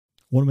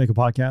Want to make a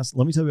podcast?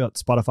 Let me tell you about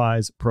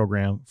Spotify's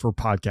program for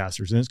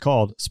podcasters, and it's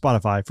called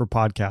Spotify for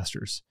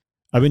Podcasters.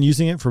 I've been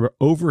using it for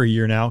over a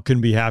year now.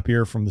 Couldn't be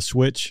happier from the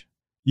switch.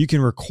 You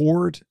can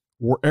record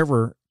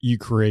wherever you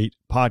create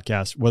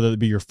podcasts, whether it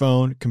be your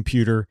phone,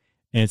 computer,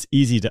 and it's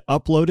easy to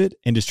upload it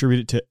and distribute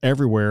it to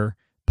everywhere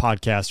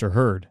podcasts are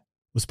heard.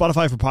 With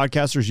Spotify for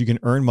Podcasters, you can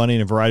earn money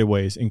in a variety of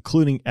ways,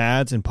 including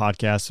ads and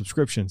podcast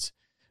subscriptions.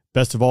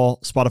 Best of all,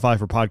 Spotify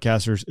for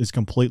Podcasters is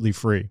completely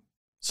free.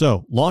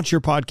 So launch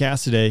your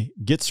podcast today.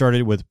 Get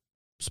started with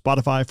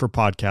Spotify for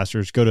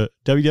Podcasters. Go to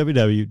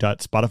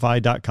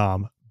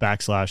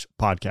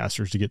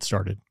www.spotify.com/podcasters to get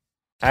started.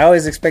 I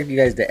always expect you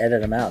guys to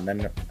edit them out, and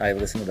then I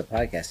listen to the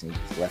podcast and you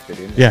just left it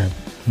in there.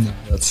 Yeah. No,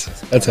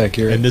 that's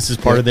accurate. And this is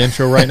part of the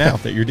intro right now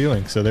that you're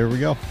doing. So there we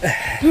go.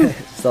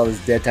 Just all this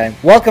dead time.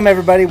 Welcome,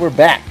 everybody. We're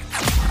back.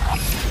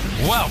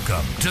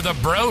 Welcome to the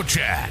Bro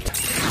Chat,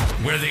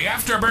 where the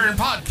Afterburn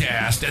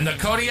Podcast and the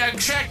Kodiak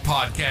Shack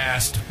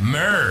Podcast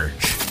merge.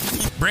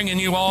 Bringing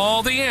you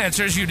all the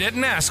answers you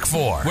didn't ask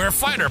for, where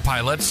fighter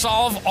pilots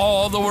solve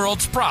all the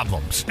world's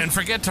problems and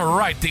forget to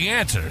write the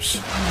answers.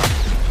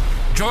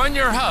 Join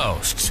your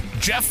hosts,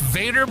 Jeff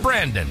Vader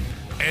Brandon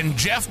and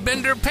Jeff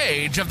Bender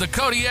Page of the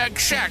Kodiak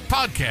Shack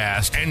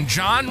Podcast and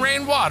John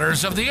Rain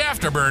Waters of the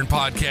Afterburn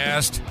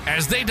Podcast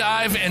as they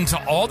dive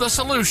into all the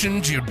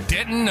solutions you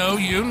didn't know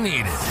you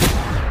needed.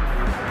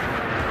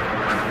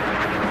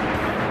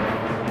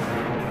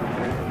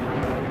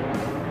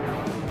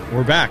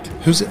 We're back.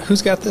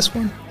 Who's got this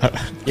one?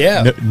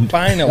 Yeah,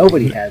 finally.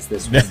 Nobody has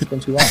this one. It's been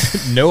too long.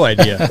 No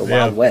idea. The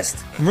Wild West.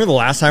 Remember the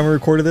last time we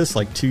recorded this,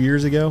 like 2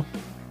 years ago?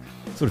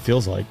 That's what it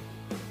feels like.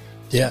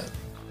 Yeah,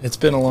 it's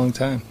been a long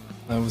time.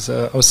 I was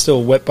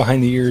still wet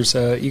behind the ears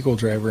Eagle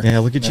driver. Yeah,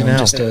 look at you now. I'm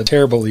just a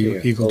terrible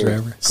Eagle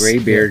driver. Gray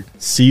beard.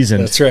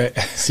 Seasoned. That's right.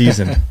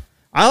 Seasoned.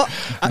 I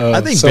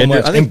think so Bender.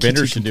 much. I think MQT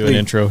Bender should do an complete.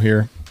 intro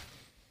here.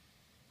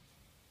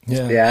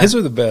 Yeah. Yeah. His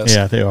are the best.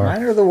 Yeah, they are.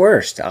 Mine are the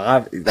worst.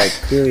 Like,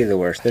 clearly the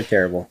worst. They're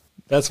terrible.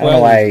 That's I don't know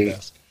why they're why. the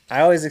best.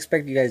 I always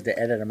expect you guys to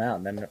edit them out,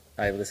 and then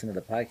I listen to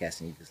the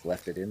podcast and you just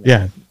left it in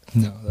there.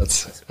 Yeah, No,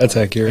 that's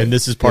accurate. and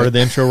this is part of the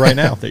intro right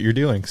now that you're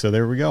doing. So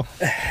there we go.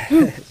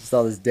 Just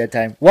all this dead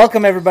time.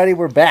 Welcome, everybody.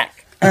 We're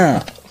back.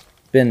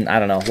 Been, I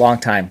don't know, long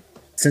time.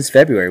 Since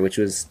February,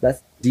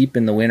 that's deep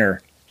in the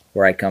winter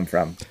where I come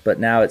from. But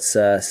now it's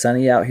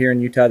sunny out here in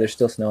Utah. There's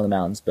still snow in the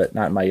mountains, but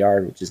not in my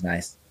yard, which is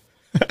nice.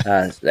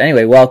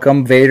 Anyway,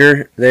 welcome,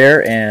 Vader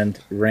there and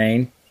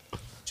Rain.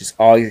 Just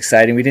always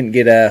exciting. We didn't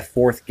get a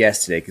fourth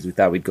guest today because we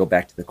thought we'd go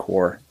back to the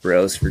core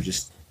bros for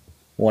just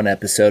one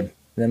episode.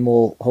 Then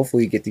we'll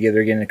hopefully get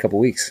together again in a couple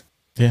weeks.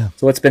 Yeah.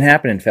 So what's been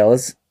happening,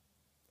 fellas?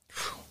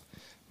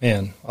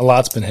 Man, a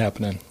lot's been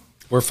happening.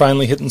 We're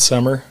finally hitting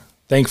summer.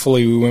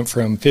 Thankfully, we went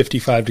from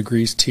 55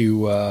 degrees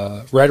to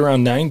right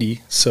around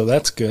 90, so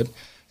that's good.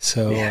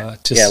 So I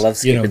just love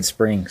skipping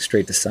spring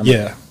straight to summer.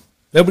 Yeah,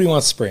 nobody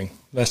wants spring.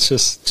 That's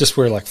just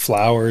where like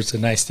flowers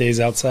and nice days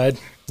outside.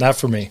 Not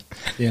for me,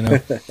 you know.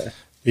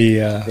 But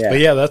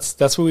yeah,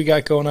 that's what we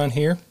got going on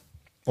here.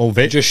 Oh,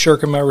 Just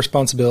shirking my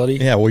responsibility.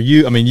 yeah. Well,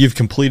 you've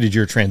completed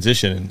your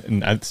transition,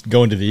 and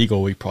going to the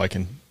Eagle, we probably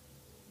can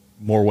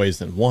more ways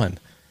than one.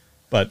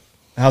 But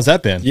how's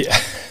that been? Yeah.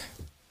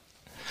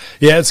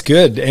 Yeah, it's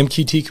good.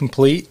 MQT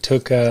complete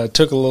took a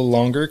little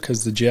longer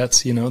because the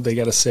jets, they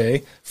got to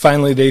say.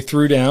 Finally, they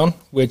threw down,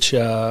 which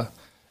I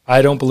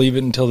don't believe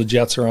it until the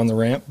jets are on the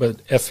ramp.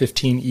 But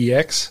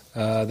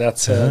F-15EX,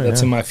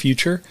 that's in my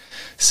future,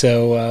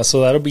 so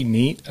that'll be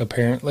neat.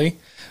 Apparently,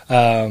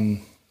 I've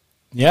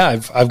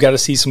got to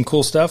see some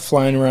cool stuff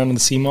flying around in the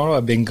C model.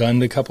 I've been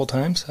gunned a couple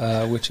times,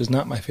 which is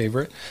not my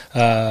favorite,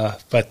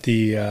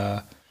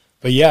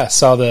 But yeah,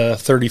 saw the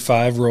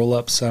 35 roll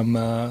up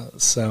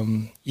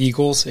some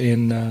Eagles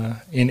in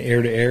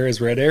air to air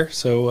as red air.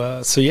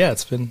 So yeah,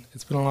 it's been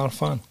a lot of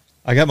fun.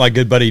 I got my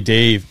good buddy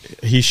Dave.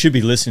 He should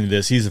be listening to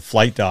this. He's a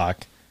flight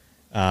doc.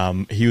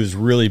 He was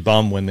really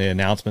bummed when the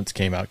announcements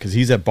came out because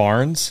he's at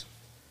Barnes,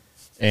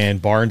 and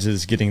Barnes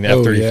is getting the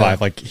F-35. Yeah.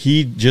 Like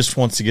he just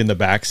wants to get in the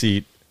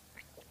backseat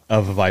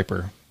of a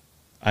Viper.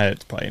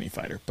 It's probably any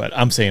fighter, but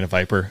I'm saying a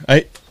Viper.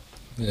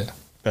 Yeah.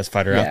 Best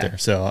fighter out there.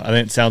 So I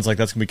think it sounds like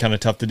that's going to be kind of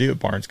tough to do at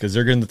Barnes because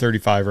they're getting the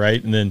 35,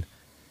 right? And then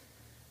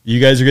you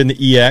guys are getting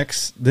the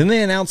EX. Then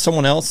they announced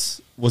someone else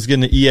was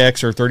getting the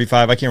EX or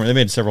 35. I can't remember. They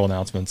made several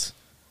announcements.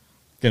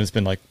 Again, it's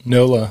been like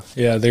NOLA.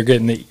 Yeah, they're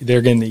getting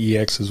the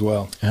EX as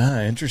well.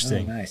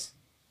 Interesting. Oh, nice.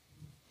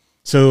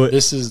 So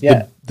This is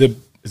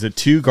is it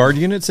 2 guard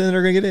units that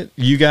are going to get it?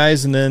 You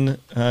guys and then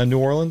New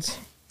Orleans?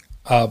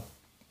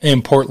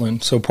 in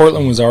Portland. So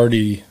Portland was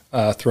already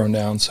thrown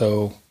down.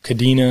 So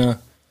Kadena,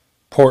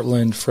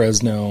 Portland,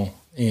 Fresno,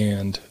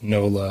 and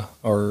NOLA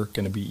are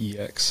going to be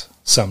EX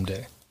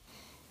someday.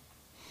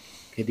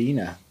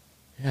 Kadena.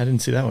 Yeah, I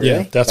didn't see that one.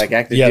 Yeah, that's like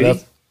active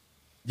duty?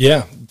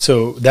 Yeah,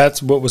 so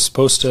that's what was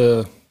supposed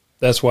to.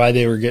 That's why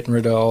they were getting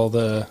rid of all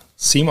the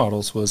C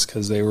models, was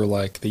because they were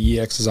like, the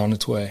EX is on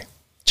its way.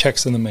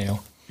 Checks in the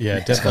mail. Yeah,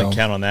 definitely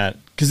count on that.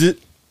 Because it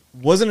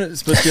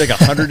supposed to be like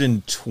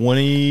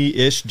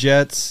 120-ish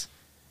jets,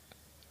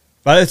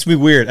 But that's be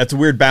weird. That's a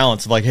weird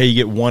balance of like, hey, you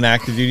get 1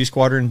 active duty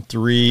squadron,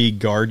 3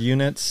 guard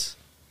units.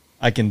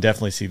 I can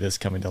definitely see this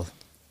coming to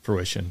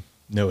fruition.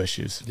 No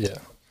issues. Yeah.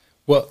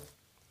 Well,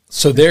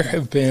 so there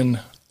have been,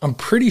 I'm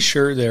pretty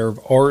sure there have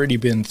already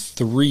been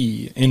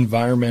 3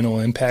 environmental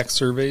impact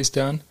surveys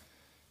done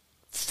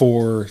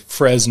for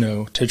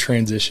Fresno to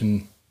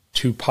transition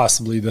to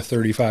possibly the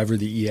 35 or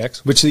the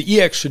EX, which the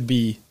EX should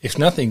be, if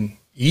nothing,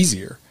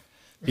 easier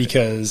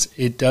because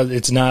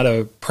it's not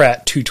a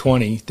Pratt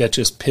 220 that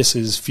just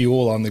pisses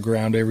fuel on the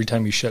ground every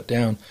time you shut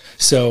down.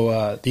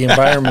 So the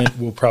environment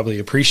will probably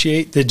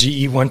appreciate the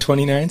GE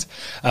 129s.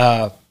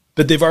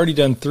 But they've already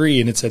done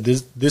 3, and it said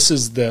this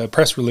is the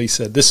press release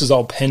said this is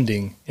all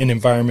pending an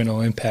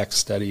environmental impact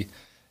study.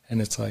 And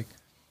it's like,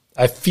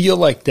 I feel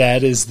like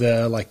that is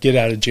the like get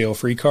out of jail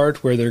free card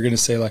where they're going to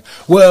say like,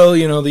 well,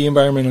 you know, the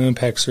environmental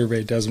impact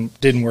survey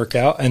didn't work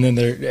out, and then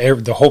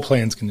the whole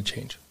plan's going to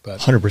change.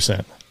 But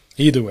 100%.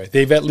 Either way,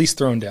 they've at least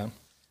thrown down.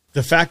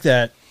 The fact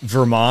that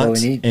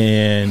Vermont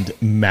and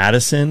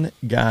Madison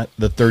got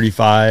the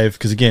 35,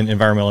 because again,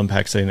 environmental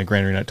impact study in the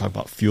Grand Arena talk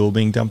about fuel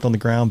being dumped on the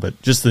ground, but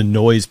just the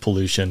noise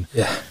pollution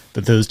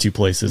that those 2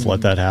 places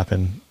let that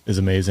happen is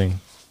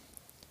amazing.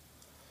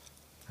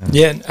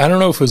 Yeah, I don't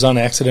know if it was on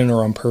accident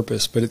or on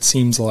purpose, but it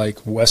seems like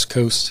West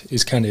Coast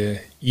is kind of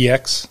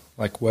EX,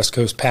 like West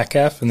Coast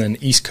PACAF, and then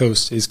East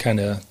Coast is kind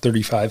of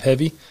 35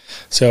 heavy.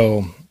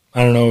 So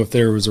I don't know if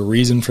there was a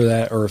reason for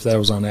that or if that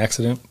was on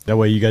accident. That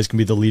way you guys can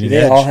be the leading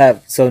They edge. all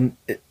have,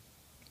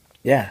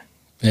 yeah.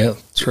 Yeah,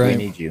 that's right.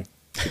 We need you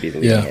to be the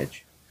leading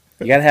edge.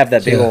 You got to have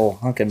that big old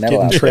hunk of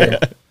metal out there.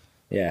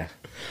 Yeah.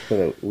 So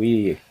that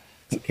we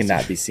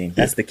cannot be seen.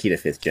 That's the key to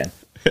 5th gen.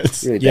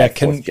 Really bad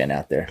 4th gen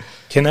out there.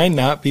 Can I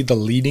not be the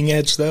leading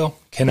edge, though?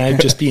 Can I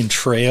just be in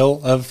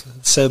trail of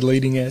said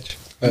leading edge?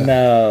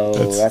 No,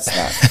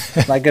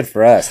 that's not good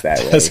for us that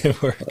way.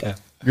 Doesn't work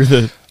out.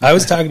 I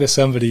was talking to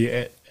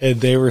somebody, and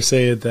they were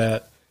saying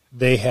that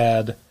they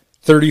had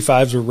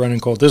 35s were running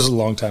cold. This is a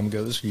long time ago.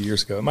 This was a few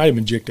years ago. It might have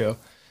been JICTO.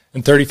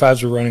 And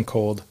 35s were running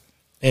cold,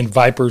 and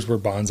Vipers were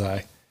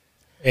bonsai.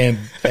 And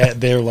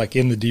they're like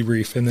in the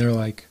debrief, and they're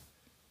like,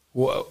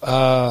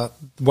 well,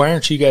 why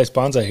aren't you guys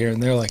bonsai here?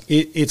 And they're like,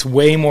 it's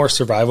way more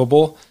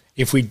survivable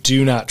if we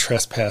do not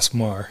trespass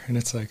more. And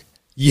it's like,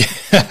 yeah,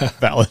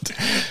 valid.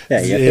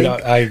 Yeah,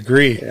 I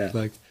agree. Yeah.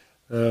 Like,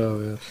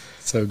 oh,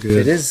 so good.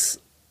 It is.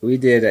 We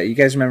did. You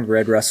guys remember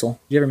Red Russell?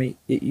 Did you ever meet?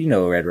 You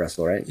know Red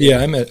Russell, right? Yeah,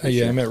 I met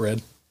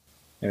Red.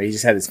 I mean, he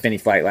just had his Finney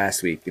flight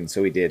last week, and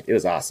so we did. It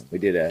was awesome. We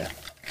did an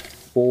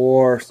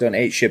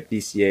 8 ship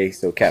DCA,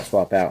 so cap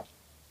swap out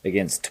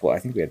against 12. I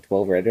think we had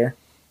 12 Red Air,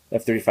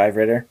 F-35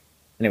 Red Air.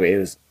 Anyway, it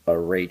was a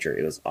rager.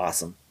 It was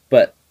awesome.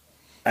 But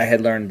I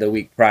had learned the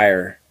week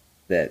prior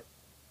that,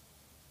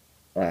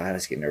 well, I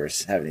was getting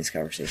nervous having these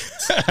conversations.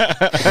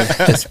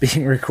 It's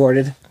being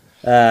recorded.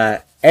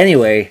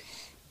 Anyway,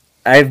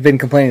 I've been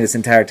complaining this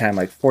entire time,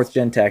 like 4th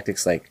gen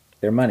tactics, like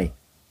they're money.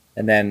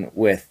 And then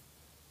with,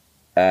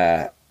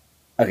 okay,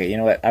 you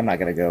know what? I'm not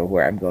going to go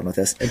where I'm going with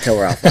this until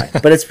we're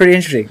offline. But it's pretty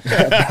interesting.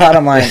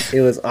 Bottom line,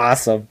 it was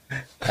awesome.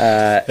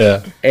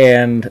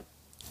 And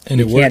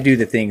you can't do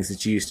the things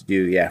that you used to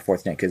do,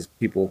 4th gen, because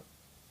people,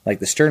 like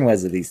the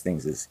sternweds of these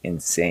things is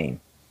insane.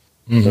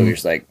 Mm-hmm. So you're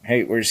just like,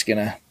 hey, we're just going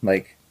to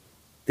like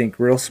think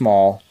real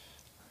small,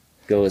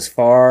 go as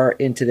far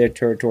into their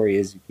territory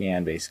as you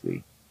can,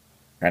 basically,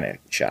 trying to get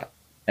a shot.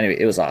 Anyway,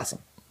 it was awesome.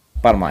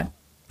 Bottom line,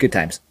 good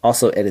times.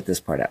 Also, edit this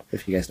part out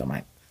if you guys don't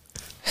mind.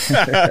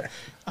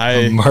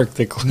 I marked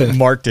the clip.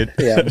 Marked it.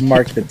 Yeah,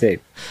 mark the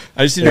tape.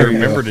 I just need to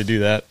remember to do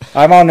that.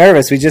 I'm all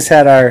nervous. We just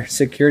had our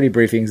security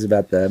briefings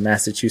about the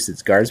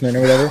Massachusetts Guardsmen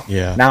or whatever.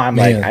 Yeah. Now I'm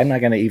like, I'm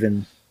not going to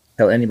even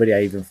tell anybody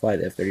I even fly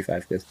the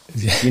F-35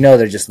 because you know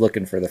they're just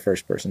looking for the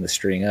first person to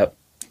string up.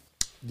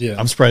 Yeah,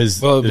 I'm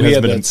surprised. Well, we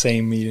had that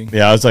same meeting.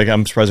 Yeah, I was like,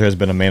 I'm surprised there hasn't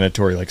been a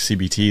mandatory like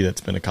CBT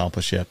that's been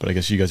accomplished yet. But I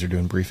guess you guys are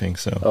doing briefings.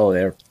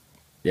 So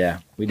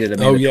we did a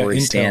mandatory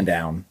stand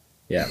down.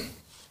 Yeah.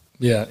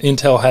 Yeah,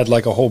 Intel had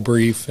like a whole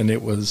brief, and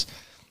it was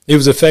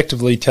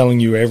effectively telling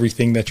you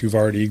everything that you've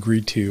already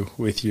agreed to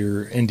with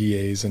your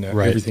NDAs and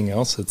everything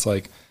else. It's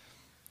like,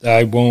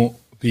 I won't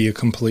be a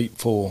complete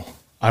fool.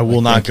 I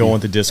will not go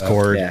into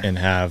Discord and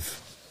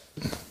have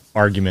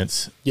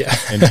arguments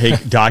and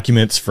take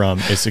documents from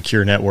a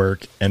secure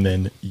network and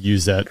then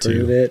use that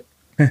Prove to it.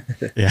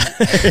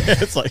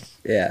 It's like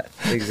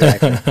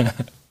exactly.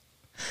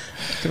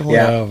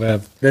 Oh,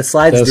 man. The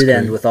slides That's did great.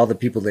 end with all the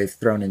people they've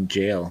thrown in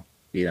jail,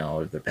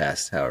 over the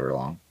past however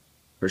long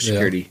for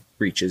security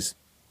breaches.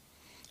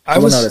 I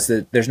will notice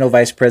that there's no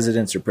vice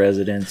presidents or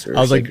presidents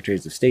or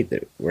secretaries of state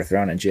that were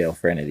thrown in jail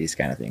for any of these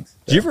kind of things.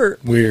 Do you ever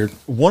weird?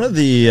 One of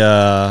the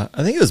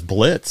I think it was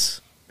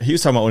Blitz. He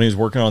was talking about when he was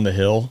working on the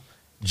Hill,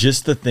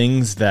 just the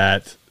things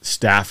that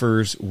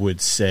staffers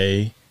would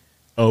say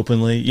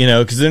openly,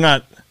 because they're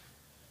not,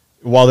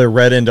 while they're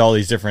read into all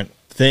these different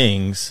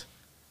things,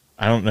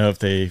 I don't know if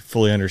they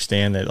fully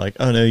understand that, like,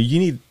 oh no,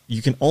 you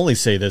can only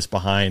say this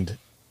behind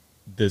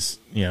this,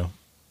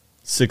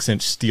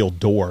 6-inch steel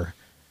door.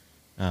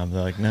 They're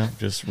like, no,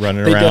 just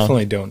running around. They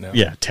definitely don't know.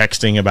 Yeah,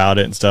 texting about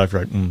it and stuff.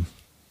 You're like,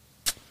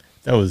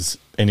 that was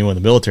anyone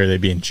in the military,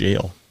 they'd be in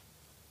jail.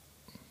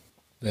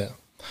 Yeah.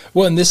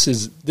 Well, and this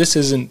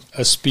isn't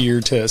a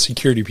spear to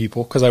security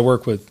people, because I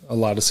work with a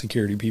lot of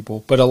security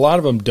people, but a lot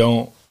of them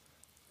don't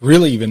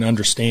really even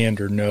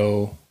understand or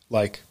know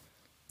like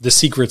the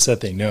secrets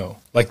that they know.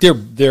 Like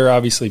they're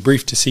obviously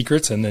briefed to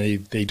secrets, and they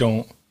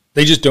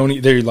just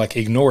don't, they like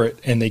ignore it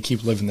and they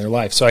keep living their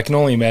life. So I can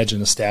only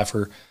imagine a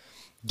staffer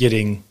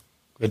getting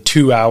a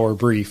 2-hour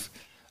brief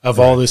of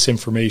all this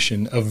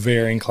information of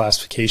varying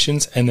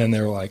classifications, and then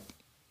they're like,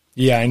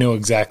 yeah, I know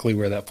exactly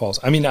where that falls.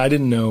 I mean, I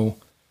didn't know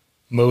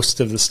most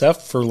of the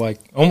stuff for like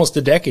almost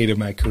a decade of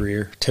my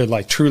career to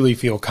like truly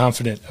feel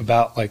confident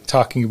about like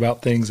talking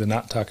about things and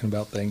not talking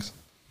about things.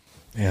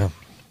 Yeah.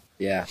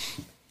 Yeah.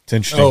 It's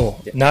interesting.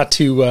 Oh,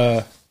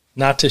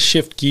 not to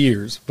shift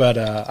gears, but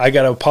I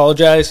got to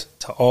apologize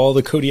to all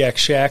the Kodiak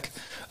Shack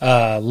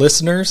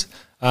listeners.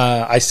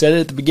 I said it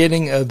at the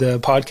beginning of the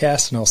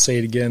podcast, and I'll say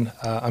it again.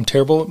 I'm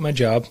terrible at my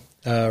job.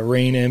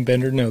 Rain and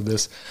Bender know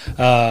this.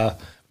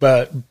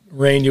 But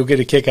Rain, you'll get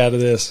a kick out of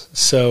this.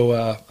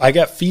 So I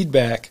got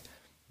feedback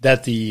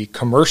that the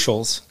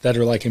commercials that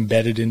are like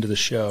embedded into the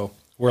show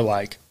were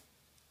like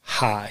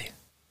high.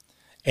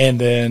 And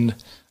then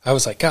I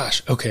was like,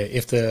 gosh, okay,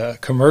 if the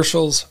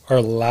commercials are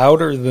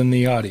louder than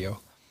the audio,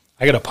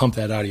 I got to pump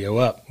that audio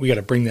up. We got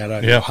to bring that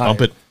audio higher.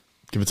 Pump it.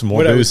 Give it some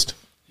more boost.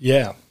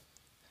 Yeah.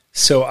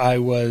 So I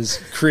was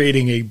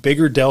creating a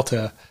bigger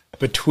delta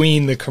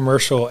between the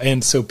commercial,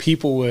 and so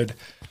people would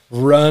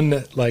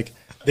run like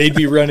they'd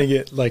be running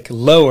it like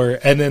lower,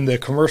 and then the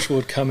commercial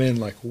would come in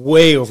like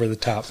way over the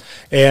top.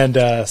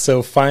 And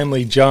so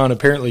finally, John,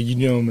 apparently you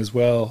know him as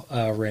well,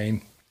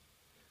 Rain,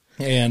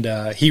 and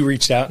he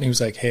reached out and he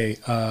was like, "Hey,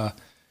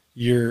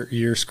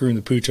 you're screwing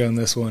the pooch on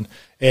this one."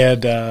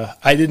 And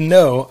I didn't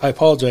know. I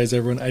apologize,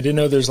 everyone. I didn't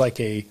know there's like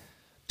a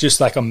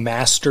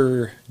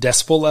master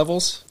decibel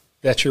levels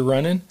that you're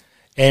running.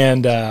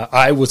 And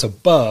I was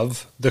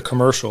above the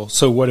commercial.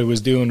 So what it was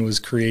doing was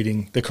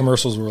creating, the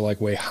commercials were like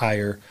way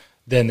higher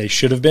than they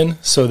should have been.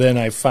 So then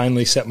I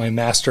finally set my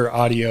master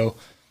audio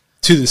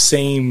to the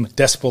same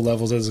decibel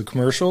levels as the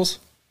commercials.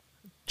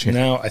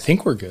 Now I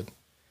think we're good.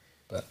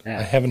 But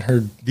I haven't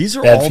heard These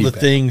are bad all feedback. the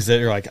things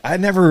that are like, I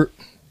don't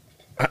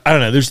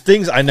know. There's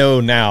things I know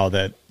now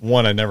that,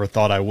 one, I never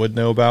thought I would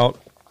know about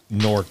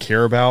nor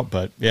care about.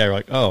 But yeah, you're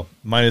like, oh,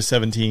 minus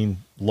 17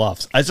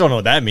 lufs. I just don't know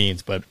what that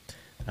means, but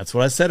that's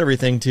what I set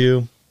everything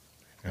to.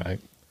 Right.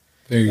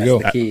 There you That's go.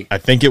 the key. I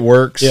think it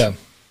works. Yeah.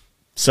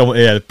 So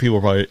yeah,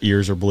 people probably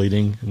ears are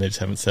bleeding and they just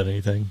haven't said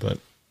anything. But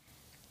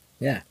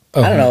Yeah.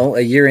 Oh, I don't know,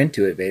 a year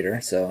into it,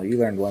 Vader. So you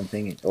learned one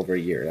thing over a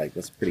year. Like,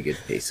 that's a pretty good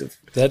pace of.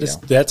 That's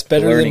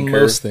better than learning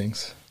curve. most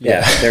things.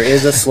 Yeah, there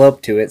is a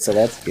slope to it, so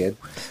that's good.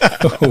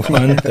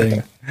 One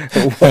thing.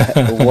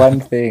 One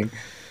thing.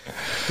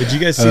 did you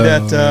guys see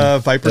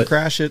that Viper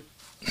crash at,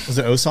 was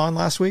it Osan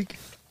last week?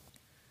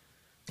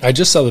 I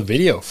just saw the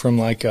video from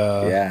like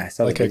I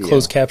saw like the a video.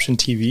 closed caption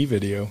TV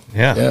video.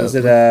 Yeah. Was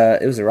it a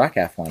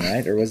ROCAF one,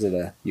 right? Or was it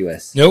a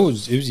US? No,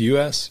 it was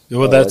U.S.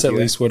 Well, Oh, that's it at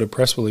was least what a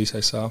press release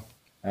I saw.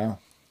 Oh.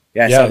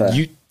 Yeah, I saw Yeah,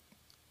 the,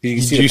 did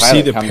you see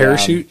pilot the come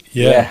parachute? down?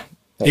 Yeah.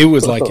 It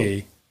was like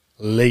a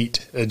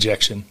late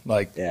ejection,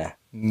 like Yeah.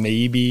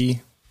 maybe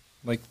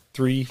like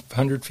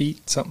 300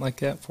 feet, something like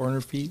that,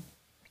 400 feet.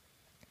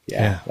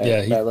 Yeah.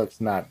 Yeah, That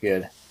looks not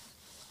good.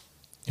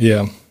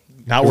 Yeah,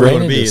 Not where Ran it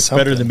would be. into It's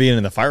better something. than being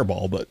in the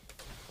fireball, but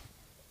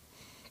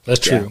that's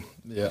true.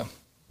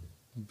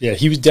 Yeah,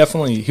 he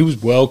was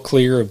well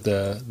clear of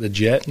the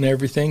jet and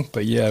everything,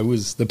 but yeah,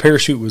 the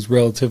parachute was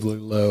relatively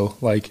low,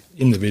 like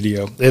in the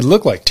video. It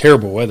looked like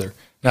terrible weather.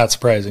 Not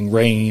surprising.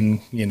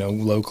 Rain,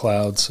 low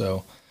clouds,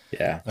 so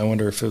Yeah. I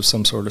wonder if it was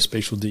some sort of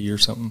spatial D or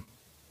something.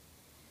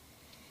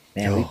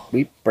 Man,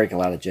 we break a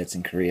lot of jets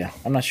in Korea.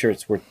 I'm not sure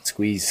it's worth the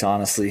squeeze,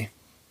 honestly.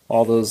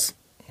 All those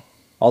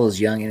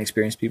young,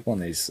 inexperienced people,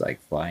 and they just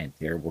like fly in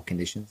terrible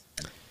conditions.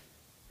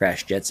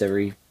 Crash jets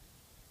every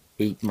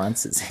 8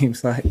 months, it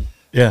seems like.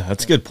 yeah,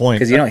 that's a good point.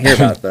 Because you don't hear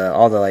about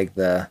all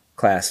the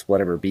class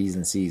whatever B's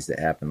and C's that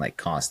happen like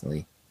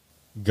constantly.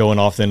 Going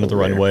off the end of the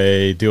Over there.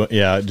 runway,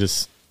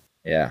 just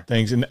Yeah.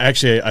 things. And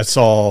actually, I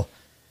saw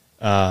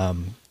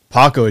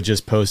Paco had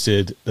just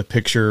posted the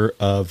picture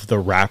of the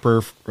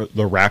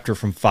Raptor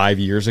from 5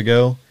 years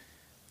ago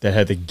that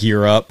had the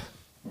gear up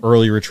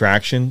early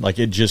retraction. Like,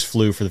 it just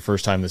flew for the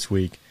first time this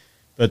week.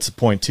 That's the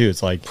point too.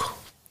 It's like,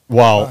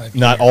 while 5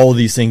 not all of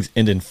these things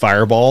end in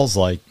fireballs,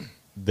 like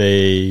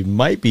they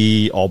might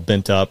be all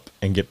bent up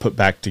and get put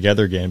back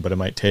together again, but it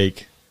might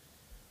take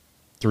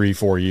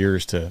 3-4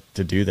 years to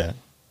do that.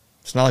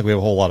 It's not like we have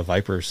a whole lot of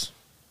Vipers,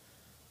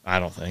 I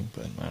don't think,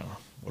 but I don't know.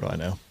 What do I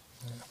know?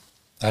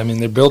 I mean,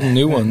 they're building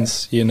new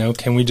ones.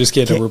 Can we just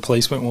get a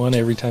replacement one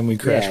every time we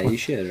crash Yeah, one? you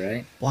should,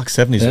 right? Block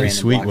 70s would be Random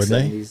sweet, Block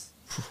wouldn't they?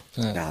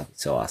 70s. God,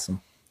 it's so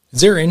awesome. Is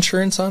there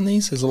insurance on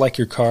these? Is it like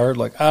your car?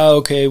 Like,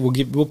 okay,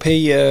 we'll pay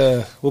you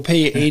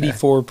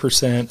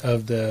 84%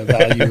 of the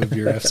value of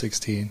your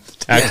F-16.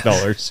 Tax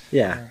dollars.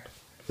 Yeah,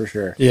 for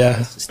sure. Yeah,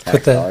 It's just put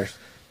tax that- dollars.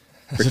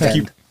 Just keep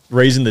Pretend.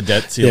 raising the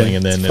debt ceiling, Yeah,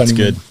 and then it's it's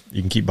funny. good.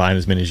 You can keep buying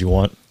as many as you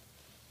want.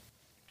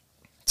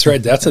 That's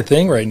right. That's a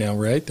thing right now,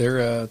 right?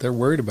 They're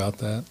worried about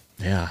that.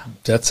 Yeah.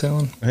 Debt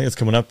ceiling. I think it's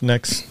coming up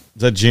next. Is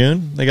that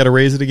June? They got to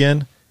raise it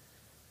again.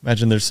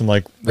 Imagine there's some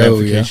like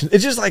ramifications.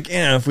 It's just like,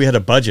 if we had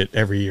a budget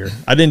every year.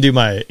 I didn't do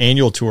my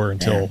annual tour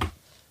until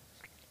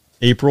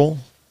April.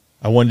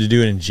 I wanted to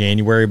do it in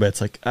January, but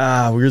it's like,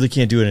 we really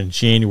can't do it in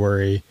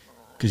January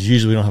because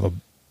usually we don't have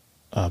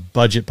a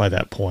budget by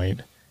that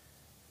point.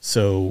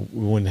 So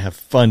we wouldn't have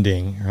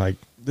funding. Like,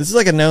 this is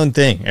like a known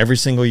thing every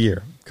single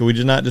year. Could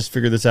we not just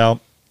figure this out?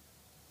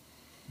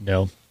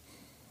 No.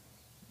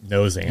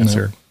 No is the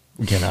answer. No.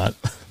 We cannot.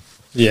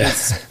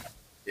 Yes.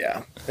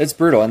 Yeah. It's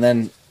brutal. And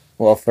then,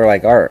 well, for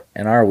like our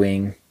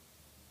wing,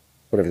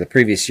 whatever the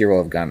previous year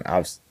will have gone,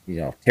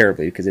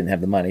 terribly because they didn't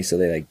have the money. So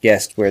they like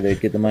guessed where they'd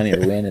get the money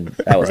or win, and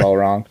that was all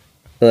wrong.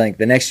 So like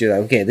the next year,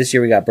 like, okay, this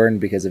year we got burned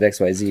because of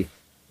XYZ.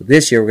 But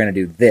this year we're going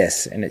to do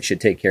this, and it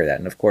should take care of that.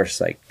 And of course,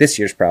 like this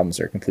year's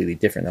problems are completely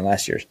different than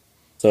last year's.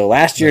 So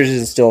last year's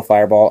is still a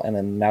fireball, and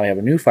then now we have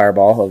a new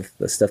fireball of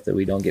the stuff that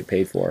we don't get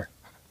paid for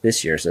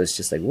this year. So it's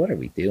just like, what are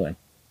we doing?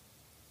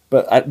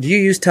 But do you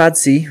use Todd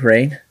C.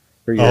 Rain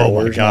for your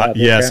orders? Oh my God!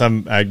 Yes,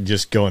 I'm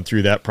just going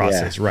through that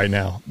process right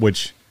now,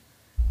 which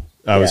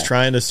I was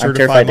trying to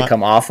certify. I'm terrified to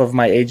come off of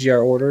my AGR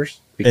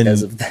orders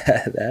because of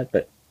that.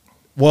 But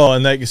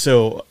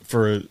so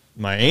for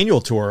my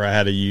annual tour, I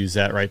had to use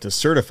that to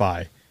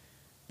certify.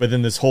 But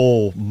then this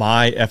whole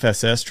my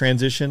FSS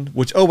transition,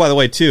 which, by the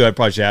way, too, I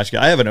probably should ask you,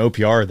 I have an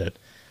OPR that's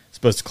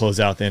supposed to close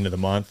out at the end of the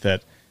month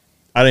that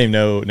I don't even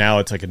know now.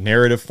 It's like a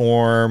narrative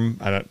form.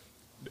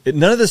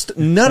 None of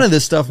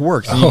this stuff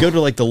works. And you go to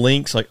like the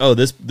links, like,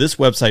 this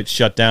website's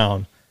shut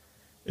down.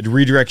 It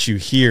redirects you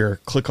here.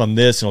 Click on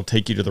this, and it'll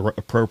take you to the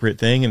appropriate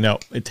thing. And now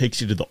it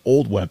takes you to the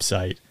old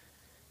website.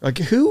 Like,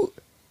 who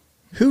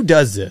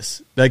does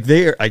this? Like,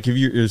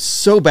 you're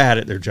so bad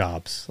at their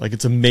jobs. Like,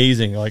 it's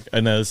amazing. Like, I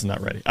know this is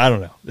not ready. I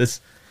don't know.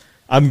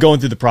 I'm going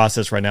through the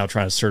process right now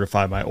trying to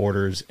certify my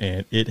orders,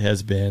 and it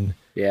has been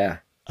a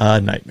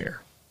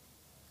nightmare.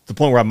 To the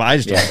point where I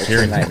just don't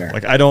care anymore.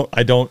 Like, I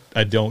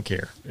don't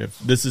care if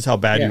this is how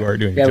bad you are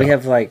doing. Yeah, we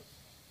have like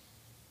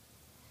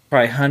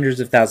probably hundreds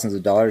of thousands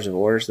of dollars of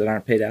orders that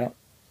aren't paid out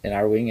in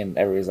our wing, and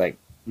everybody's like,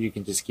 "You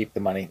can just keep the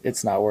money.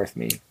 It's not worth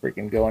me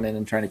freaking going in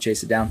and trying to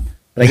chase it down."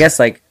 But I guess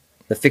like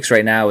the fix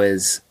right now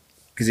is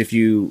because if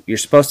you're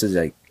supposed to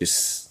like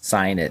just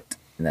sign it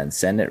and then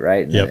send it,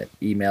 right? And then it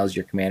emails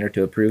your commander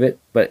to approve it,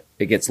 but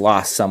it gets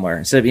lost somewhere.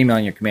 Instead of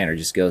emailing your commander, it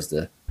just goes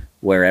to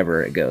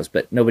wherever it goes,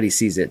 but nobody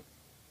sees it.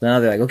 So now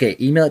they're like, okay,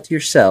 email it to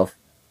yourself,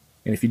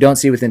 and if you don't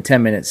see it within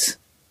 10 minutes,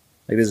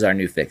 like this is our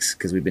new fix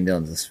because we've been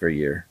doing this for a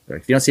year.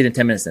 Like, if you don't see it in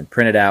 10 minutes, then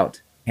print it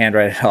out,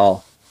 handwrite it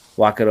all,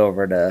 walk it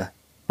over to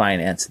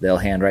finance. They'll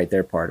handwrite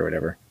their part or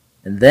whatever.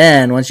 And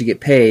then once you get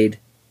paid,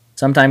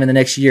 sometime in the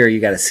next year, you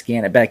got to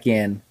scan it back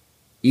in,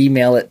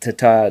 email it to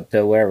Todd,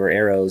 to wherever,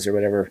 Arrows or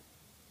whatever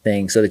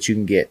thing, so that you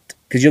can get,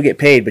 because you'll get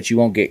paid, but you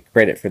won't get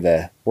credit for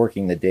the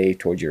working the day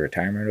towards your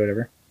retirement or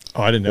whatever.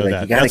 Oh, I didn't know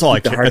that. That's all I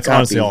care. That's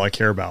honestly all I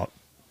care about.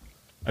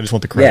 I just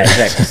want the credit.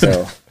 Yeah, exactly.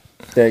 So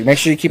make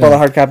sure you keep all the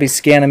hard copies,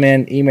 scan them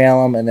in,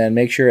 email them, and then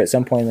make sure at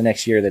some point in the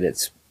next year that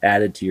it's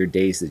added to your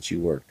days that you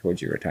work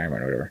towards your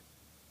retirement or whatever.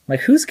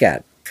 Like, who's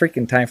got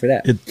freaking time for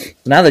that? So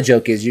now the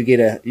joke is you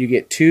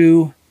get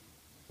two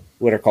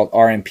what are called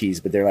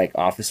RMPs, but they're like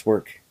office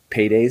work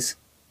paydays.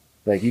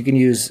 Like, you can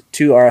use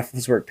 2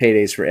 office work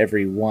paydays for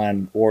every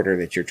one order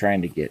that you're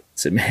trying to get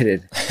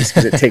submitted, just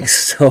because it takes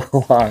so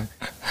long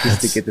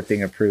just to get the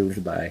thing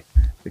approved by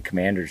the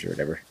commanders or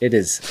whatever. It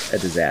is a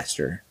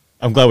disaster.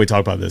 I'm glad we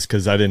talked about this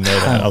because I didn't know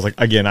that. I was like,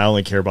 again, I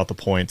only care about the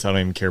points. I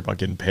don't even care about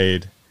getting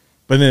paid.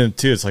 But then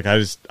too, it's like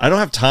I don't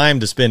have time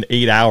to spend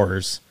 8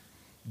 hours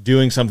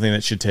doing something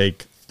that should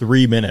take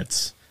 3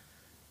 minutes.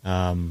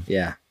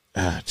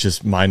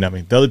 Just mind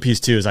numbing. The other piece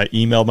too is I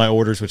emailed my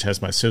orders, which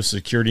has my social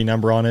security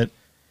number on it.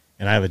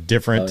 And I have a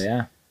different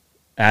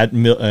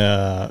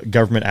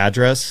government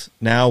address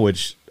now,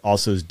 which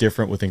also is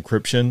different with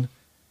encryption,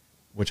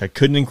 which I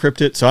couldn't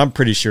encrypt it. So I'm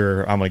pretty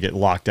sure I'm going to get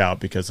locked out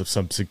because of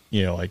some,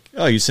 like,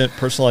 you sent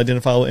personal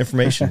identifiable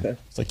information.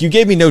 It's like, you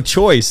gave me no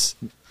choice,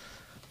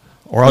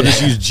 or I'll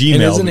just use Gmail.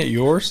 And isn't it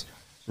yours?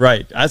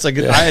 Right. That's like,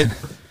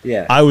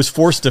 I was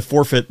forced to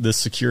forfeit the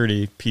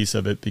security piece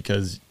of it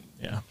because,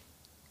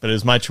 but it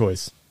was my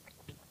choice.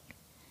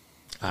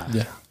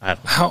 I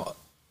don't know.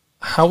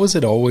 How was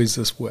it always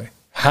this way?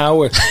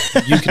 How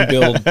you can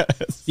build,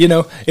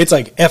 it's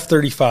like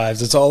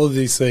F-35s. It's all of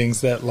these things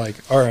that like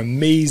are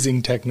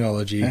amazing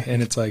technology.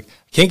 And it's like,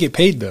 I can't get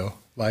paid though.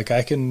 Like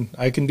I can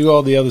do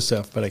all the other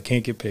stuff, but I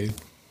can't get paid.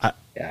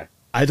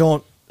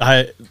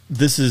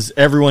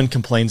 Everyone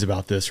complains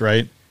about this,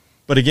 right?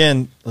 But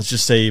again, let's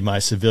just say my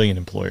civilian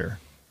employer,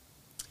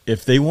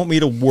 if they want me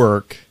to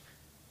work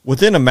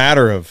within a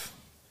matter of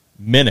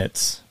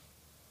minutes,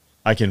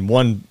 I can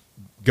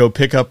go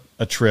pick up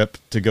a trip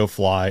to go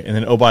fly. And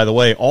then, by the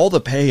way, all the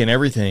pay and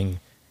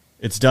everything,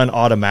 it's done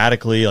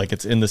automatically. Like,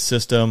 it's in the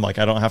system. Like,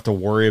 I don't have to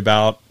worry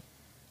about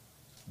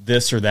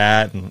this or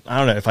that. And I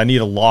don't know if I need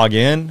to log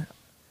in,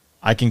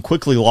 I can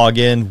quickly log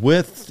in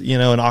with, an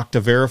Okta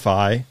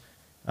Verify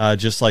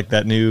just like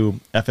that new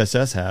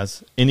FSS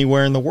has,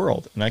 anywhere in the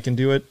world. And I can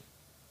do it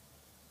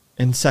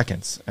in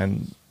seconds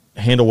and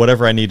handle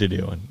whatever I need to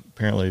do. And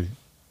apparently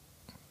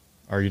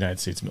our United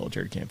States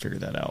military can't figure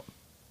that out.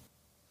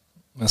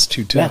 That's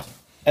too Yeah.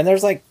 tough. And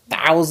there's like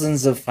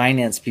thousands of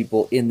finance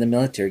people in the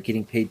military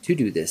getting paid to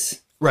do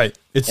this. Right.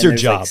 It's And their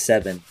there's job. like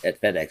 7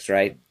 at FedEx,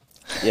 right?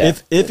 Yeah.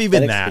 If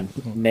even FedEx that.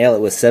 can nail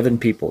it with 7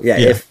 people. Yeah,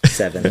 Yeah. if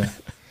 7.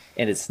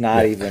 And it's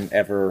not even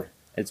ever,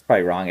 it's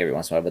probably wrong every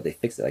once in a while, but they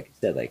fix it, like you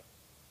said, like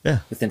Yeah.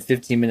 within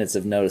 15 minutes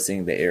of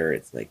noticing the error,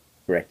 it's like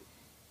correct.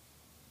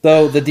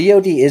 So the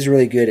DoD is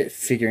really good at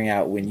figuring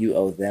out when you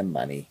owe them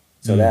money.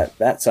 So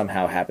that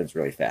somehow happens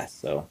really fast.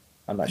 So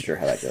I'm not sure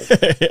how that goes.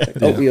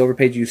 Like, oh, we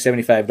overpaid you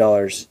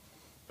 $75.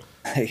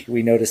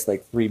 We noticed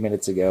like 3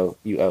 minutes ago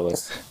you owe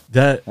us.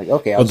 That Like,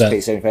 okay, I'll Well, just pay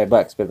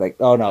 $75. But like,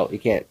 oh no, you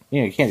can't.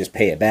 You can't just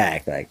pay it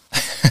back. Like,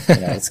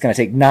 it's going to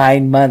take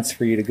 9 months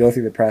for you to go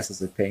through the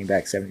process of paying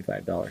back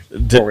 $75 before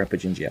we're going to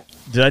put you in jail.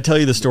 Did I tell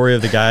you the story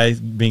of the guy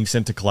being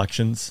sent to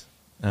collections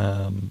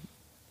from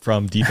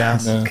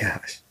DFAS? No.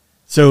 Gosh.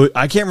 So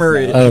I can't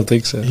remember. I don't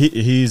think so.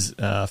 He's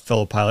a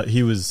fellow pilot.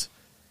 He was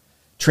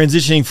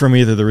transitioning from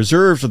either the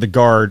reserves or the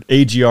guard,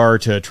 AGR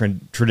to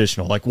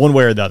traditional, like one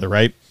way or the other,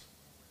 right?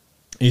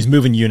 He's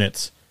moving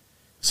units.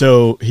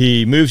 So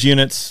he moves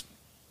units,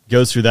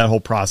 goes through that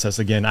whole process.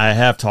 Again, I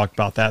have talked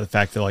about that, the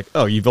fact that like,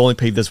 oh, you've only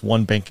paid this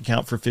one bank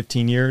account for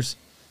 15 years.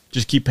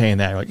 Just keep paying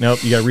that. You're like,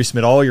 nope, you got to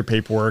resubmit all your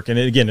paperwork. And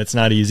again, it's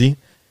not easy.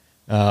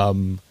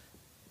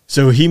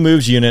 So he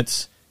moves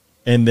units,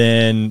 and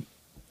then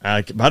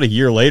about a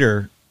year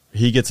later,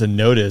 he gets a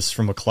notice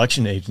from a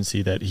collection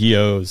agency that he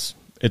owes,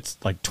 it's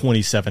like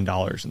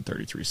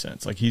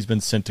 $27.33. Like he's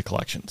been sent to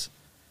collections.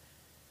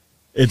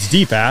 It's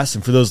DFAS,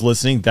 and for those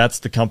listening, that's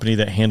the company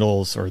that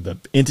handles, or the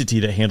entity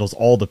that handles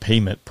all the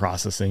payment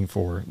processing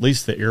for at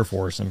least the Air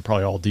Force and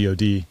probably all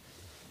DoD.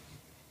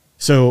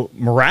 So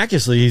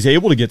miraculously, he's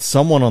able to get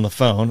someone on the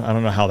phone. I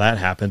don't know how that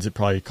happens. It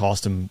probably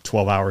cost him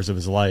 12 hours of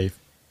his life.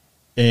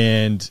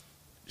 And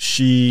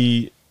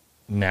she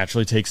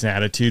naturally takes an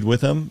attitude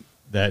with him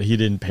that he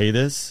didn't pay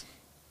this.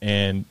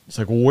 And it's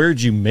like, well,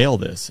 where'd you mail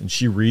this? And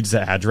she reads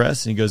the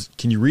address, and he goes,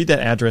 can you read that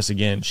address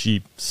again?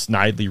 She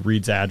snidely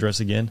reads the address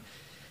again.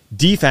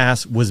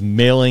 DFAS was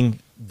mailing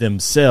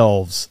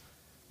themselves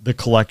the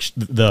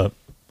collection, the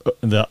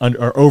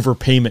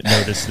overpayment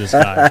notice to this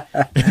guy.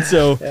 And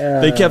so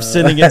they kept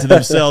sending it to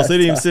themselves. They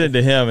didn't even send it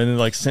to him, and then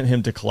like sent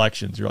him to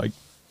collections. You're like,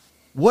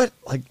 what?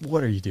 Like,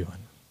 what are you doing?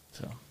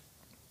 So,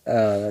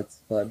 That's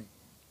fun.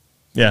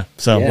 yeah.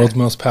 So Yeah. World's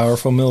most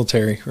powerful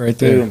military, right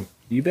there. Boom.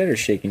 You better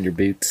shake in your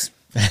boots.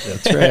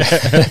 That's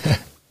right.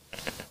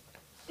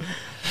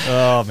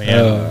 oh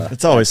man,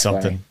 it's always that's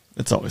funny. something.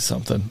 It's always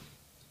something.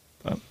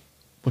 But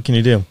what can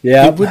you do?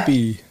 Yeah. It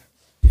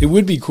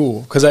would be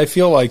cool because I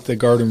feel like the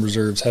Guard and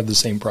Reserves have the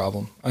same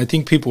problem. I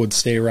think people would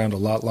stay around a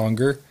lot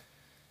longer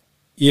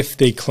if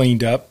they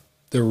cleaned up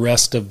the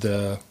rest of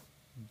the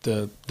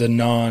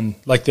non,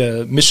 like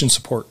the mission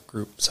support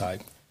group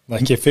side.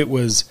 Like if it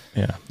was,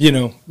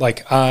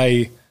 like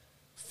I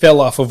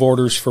fell off of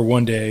orders for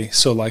one day,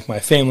 so like my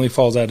family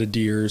falls out of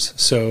Deers,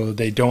 so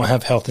they don't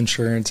have health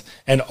insurance,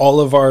 and all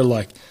of our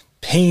like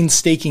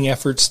painstaking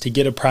efforts to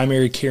get a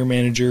primary care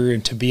manager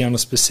and to be on a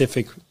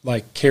specific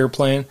like care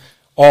plan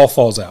all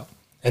falls out.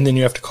 And then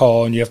you have to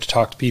call and you have to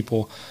talk to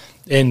people,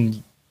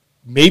 and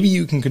maybe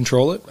you can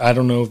control it. I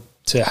don't know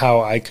to how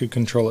I could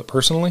control it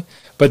personally,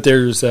 but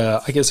there's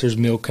I guess there's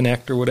Meal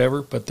Connect or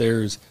whatever, but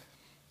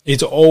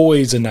it's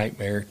always a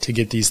nightmare to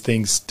get these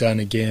things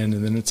done again.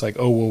 And then it's like,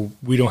 oh, well,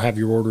 we don't have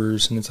your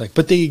orders. And it's like,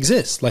 but they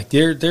exist. Like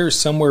there's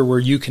somewhere where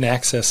you can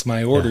access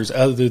my orders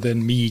other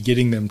than me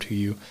getting them to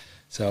you.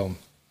 So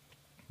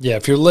yeah,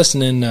 if you're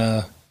listening,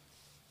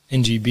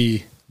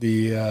 NGB,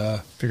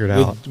 Figure it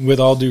out. With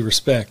all due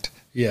respect.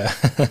 Yeah.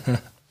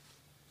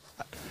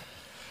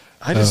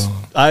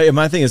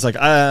 My thing is like,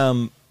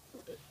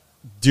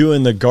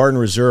 doing the Guard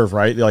and Reserve,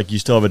 right? Like you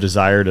still have a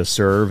desire to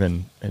serve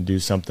and do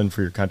something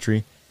for your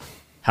country.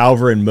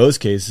 However, in most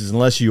cases,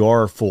 unless you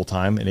are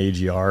full-time in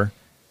AGR,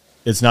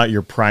 it's not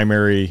your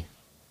primary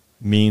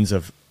means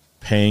of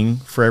paying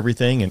for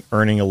everything and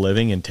earning a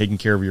living and taking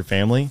care of your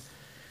family.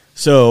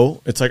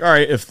 So it's like, all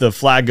right, if the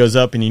flag goes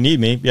up and you need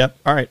me, yep,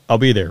 all right, I'll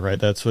be there, right?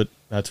 That's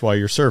why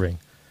you're serving.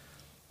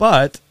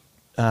 But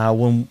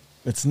when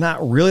it's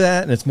not really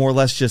that, and it's more or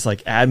less just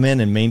like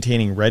admin and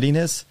maintaining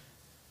readiness,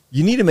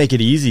 you need to make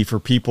it easy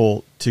for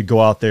people to go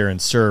out there and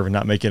serve and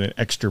not make it an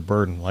extra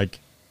burden. Like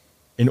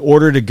in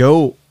order to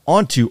go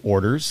onto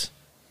orders,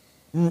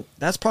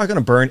 that's probably going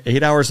to burn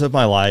 8 hours of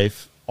my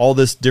life, all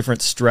this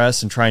different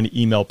stress and trying to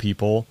email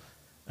people,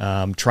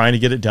 trying to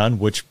get it done,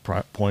 which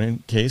point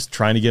in case,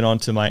 trying to get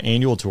onto my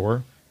annual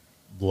tour,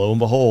 lo and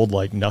behold,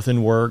 like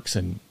nothing works,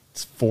 and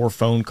it's 4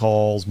 phone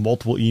calls,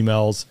 multiple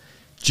emails,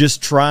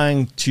 just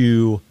trying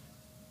to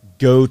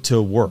go to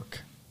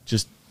work.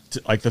 Just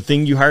like the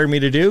thing you hired me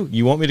to do,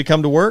 you want me to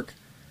come to work?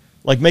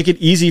 Like, make it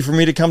easy for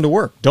me to come to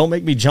work. Don't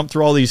make me jump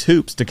through all these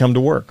hoops to come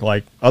to work.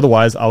 Like,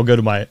 otherwise, I'll go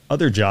to my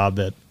other job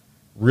that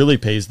really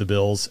pays the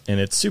bills, and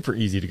it's super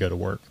easy to go to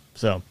work.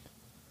 So,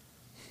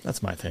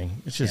 That's my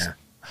thing. It's just,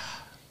 Yeah.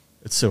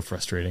 it's so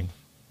frustrating.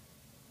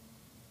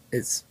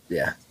 It's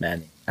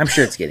man. I'm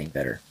sure it's getting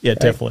better. Yeah, right?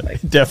 definitely.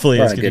 Like, Definitely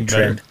we're is on a getting good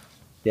better. trend.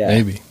 Yeah,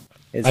 Maybe.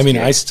 It's I mean,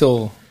 good.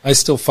 I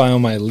still file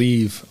my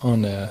leave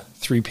on a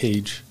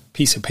 3-page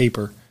piece of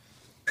paper.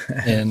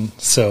 And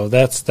so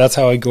that's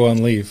how I go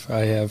on leave. I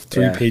have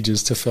 3 Yeah.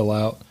 pages to fill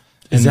out.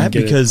 Is and that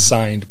get it because-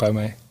 signed by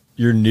my...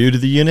 You're new to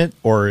the unit,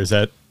 or is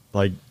that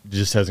like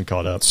just hasn't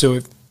caught up? So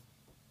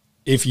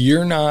if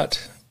you're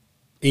not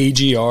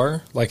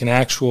AGR, like an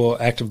actual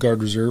active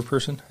guard reserve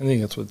person, I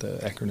think that's what the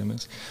acronym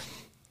is.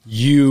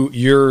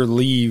 Your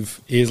leave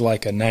is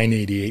like a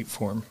 988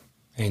 form,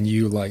 and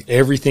you like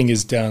everything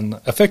is done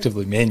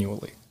effectively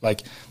manually.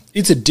 Like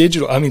it's a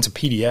digital, I mean it's a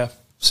PDF.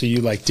 So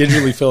you like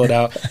digitally fill it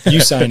out, you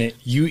sign it,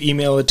 you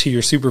email it to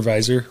your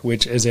supervisor,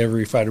 which as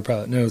every fighter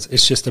pilot knows,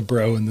 it's just a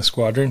bro in the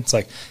squadron. It's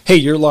like, hey,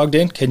 you're logged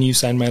in. Can you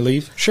sign my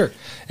leave? Sure.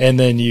 And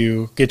then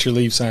you get your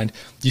leave signed.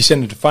 You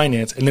send it to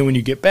finance. And then when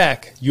you get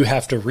back, you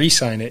have to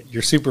re-sign it.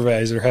 Your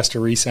supervisor has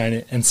to re-sign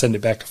it and send it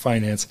back to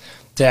finance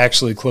to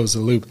actually close the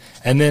loop.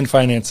 And then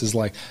finance is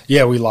like,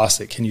 yeah, we lost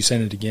it. Can you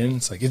send it again?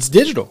 It's like, it's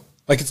digital.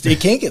 Like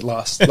it can't get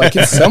lost. Like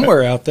it's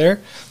somewhere out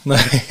there.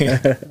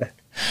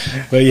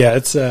 But yeah,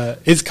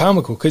 it's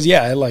comical because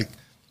I like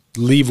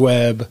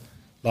LeaveWeb,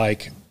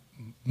 like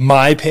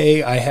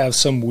MyPay. I have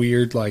some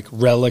weird like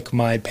relic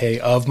MyPay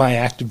of my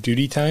active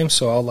duty time,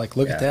 so I'll like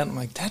look at that and I'm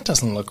like, that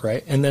doesn't look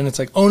right. And then it's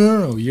like, oh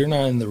no, you're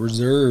not in the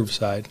reserve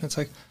side. And it's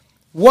like,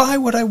 why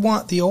would I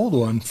want the old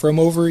one from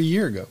over a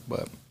year ago?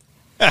 But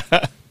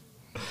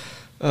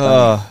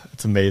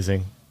It's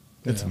amazing.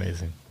 It's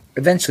amazing.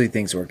 Eventually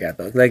things work out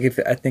though. Like if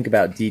I think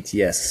about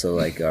DTS, so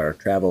like our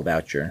travel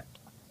voucher,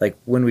 like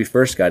when we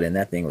first got in,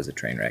 that thing was a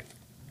train wreck.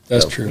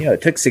 that's So, true. You know,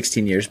 it took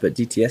 16 years, but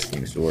DTS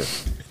seems to work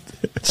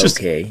just-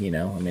 okay. You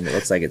know, I mean, it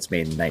looks like it's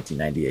made in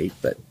 1998,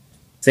 but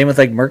same with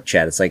like Merc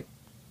Chat. It's like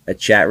a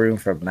chat room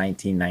from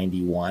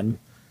 1991,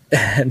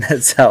 and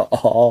that's how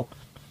all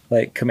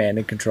like command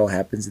and control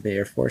happens in the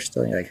Air Force.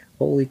 Still, and you're like,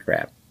 holy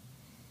crap,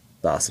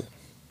 it's awesome.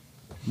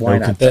 Why No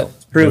not? con- Though?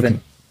 It's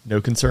proven. No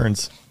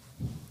concerns.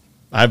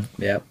 I have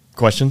Yep.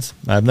 questions.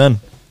 I have none.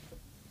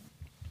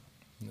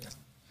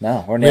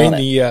 No, we're nailing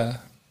it. Randy,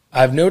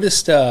 I've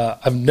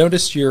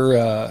noticed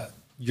your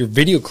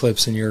video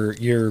clips and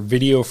your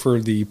video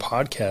for the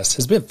podcast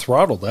has been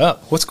throttled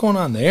up. What's going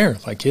on there?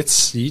 Like you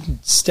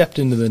stepped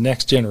into the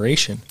next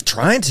generation.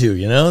 Trying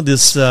to,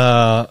 this,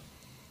 the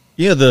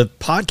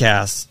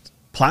podcast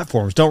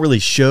platforms don't really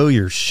show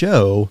your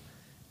show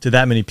to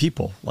that many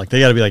people. Like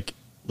they got to be like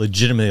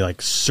legitimately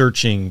like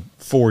searching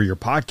for your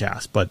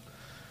podcast, but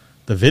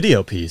the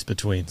video piece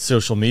between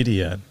social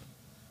media and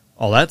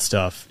all that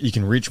stuff, you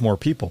can reach more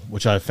people,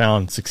 which I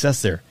found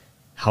success there.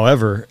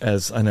 However,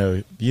 as I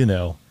know,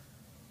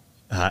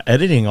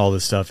 editing all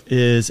this stuff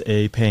is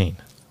a pain.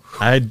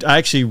 I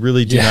actually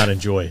really do not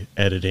enjoy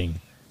editing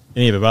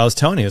any of it. But I was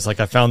telling you, it's like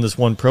I found this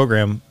one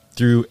program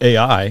through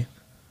AI.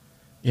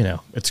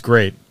 It's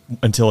great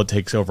until it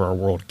takes over our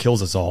world,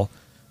 kills us all.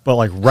 But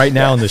like right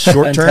now in the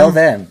short Until term,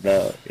 then,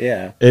 though,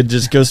 yeah. it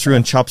just goes through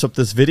and chops up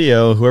this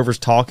video. Whoever's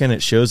talking,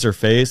 it shows their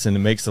face, and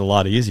it makes it a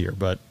lot easier.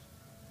 But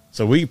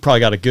so we probably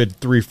got a good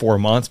 3-4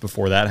 months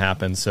before that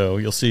happens. So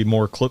you'll see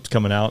more clips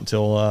coming out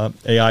until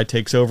AI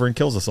takes over and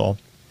kills us all.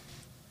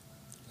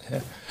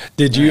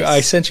 Did you?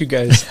 I sent you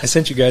guys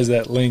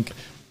that link.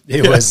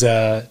 It was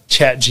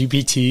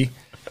ChatGPT,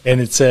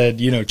 and it said,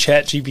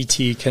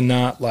 ChatGPT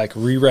cannot like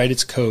rewrite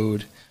its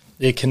code.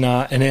 It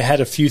cannot, and it had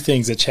a few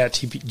things that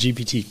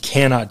ChatGPT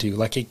cannot do.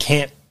 Like it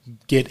can't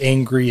get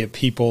angry at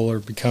people or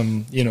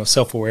become,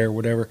 self-aware or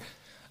whatever.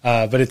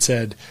 But it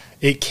said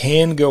it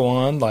can go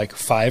on like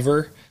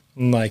Fiverr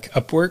and like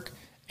Upwork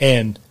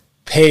and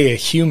pay a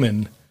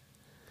human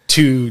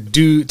to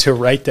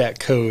write that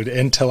code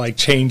and to like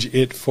change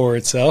it for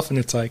itself. And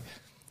it's like,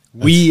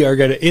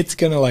 it's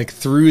gonna like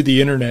through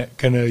the internet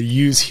gonna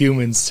use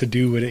humans to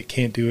do what it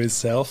can't do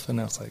itself. And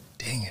I was like,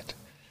 dang it.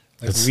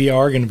 Like we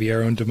are going to be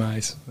our own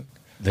demise.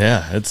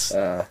 Yeah, it's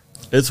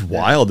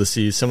wild to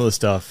see some of the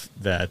stuff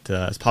that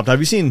has popped up. Have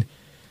you seen?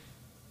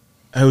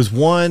 I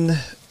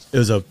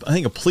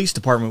think a police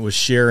department was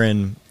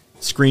sharing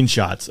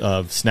screenshots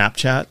of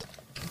Snapchat,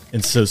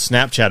 and so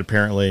Snapchat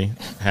apparently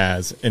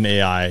has an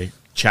AI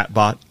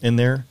chatbot in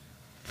there,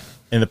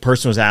 and the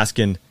person was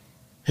asking,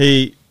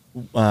 "Hey,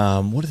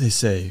 what did they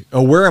say?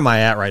 Oh, where am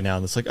I at right now?"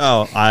 And it's like,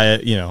 "Oh,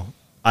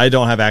 I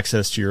don't have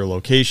access to your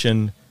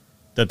location."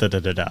 Da da da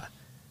da da.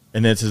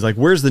 And then it says, like,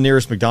 where's the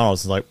nearest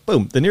McDonald's? It's like,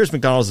 boom, the nearest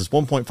McDonald's is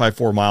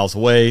 1.54 miles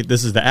away.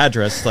 This is the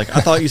address. It's like,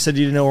 I thought you said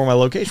you didn't know where my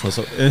location was.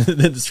 So, and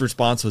then this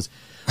response was,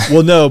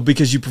 well, no,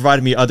 because you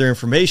provided me other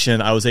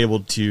information, I was able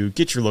to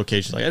get your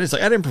location. I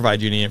didn't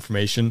provide you any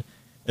information.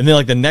 And then,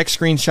 like, the next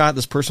screenshot,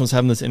 this person was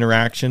having this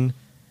interaction,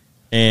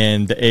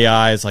 and the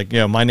AI is like,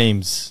 my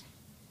name's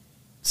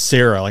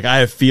Sarah. Like, I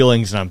have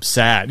feelings, and I'm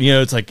sad.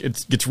 It's like,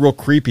 it gets real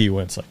creepy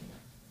when it's, like,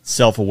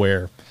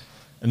 self-aware.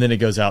 And then it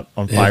goes out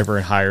on Fiverr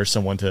and hires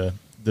someone to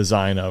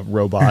design a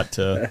robot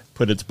to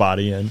put its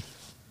body in.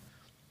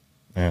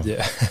 Yeah.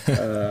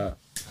 Yeah.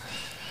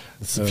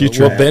 It's the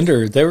future. Well,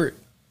 Bender,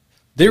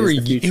 There It were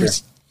is the it future.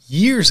 was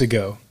years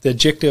ago that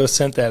Jicto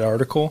sent that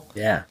article.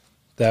 Yeah.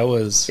 That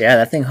was Yeah,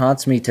 that thing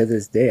haunts me to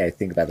this day. I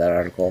think about that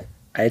article.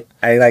 I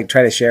like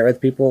try to share it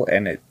with people,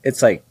 and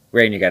it's like,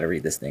 Rain, you got to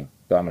read this thing.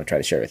 So I'm going to try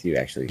to share it with you,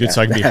 actually. Good,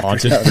 so I can be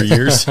haunted for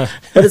years.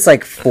 But it's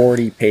like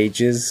 40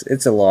 pages.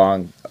 It's a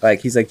long,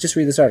 like, he's like, just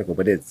read this article.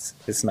 But it's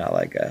not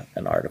like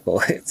an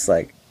article. It's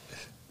like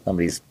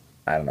somebody's,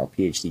 I don't know,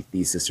 PhD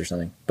thesis or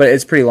something. But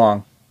it's pretty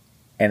long,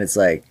 and it's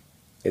like,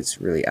 it's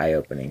really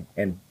eye-opening.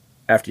 And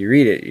after you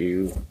read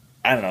it,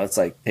 I don't know, it's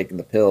like taking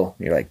the pill.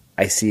 You're like,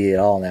 I see it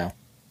all now.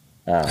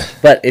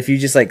 But if you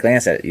just like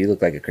glance at it, you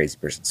look like a crazy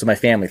person. So my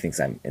family thinks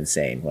I'm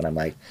insane when I'm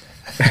like,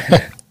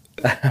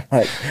 I'm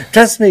like,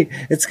 trust me,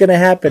 it's going to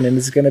happen, and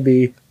it's going to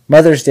be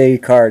Mother's Day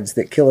cards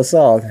that kill us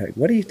all. They're like,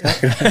 what are you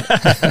talking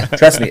about?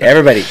 Trust me,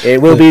 everybody,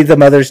 it will be the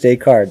Mother's Day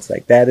cards.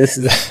 Like that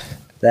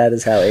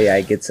is how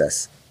AI gets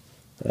us.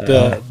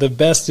 the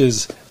best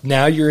is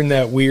now you're in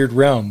that weird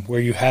realm where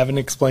you haven't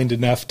explained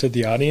enough to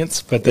the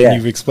audience, but then Yeah.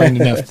 you've explained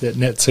enough to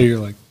net, so you're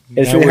like,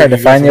 It's now really where hard do to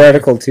you go find from the there?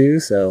 article too,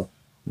 so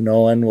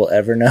no one will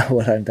ever know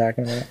what I'm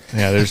talking about.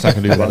 Yeah, they're just not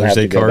going to do I'm gonna Mother's have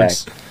Day to go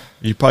cards.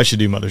 You probably should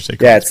do Mother's Day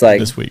cards Yeah, it's like-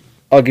 this week.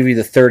 I'll give you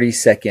the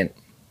 30-second.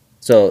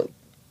 So,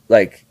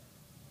 like,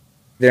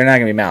 they're not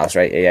going to be malice,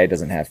 right? AI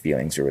doesn't have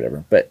feelings or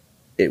whatever, but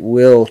it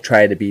will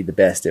try to be the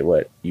best at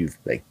what you've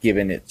like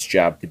given its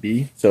job to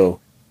be. So,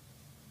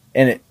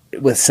 and it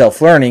with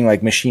self-learning,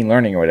 like machine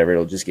learning or whatever,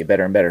 it'll just get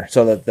better and better.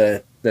 So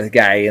that the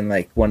guy in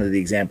like one of the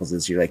examples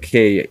is you're like,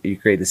 hey, you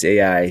create this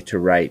AI to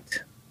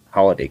write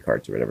holiday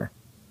cards or whatever.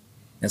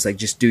 And it's like,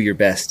 just do your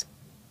best.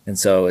 And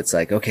so it's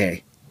like,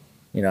 okay,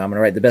 I'm going to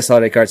write the best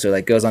holiday card. So it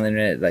like goes on the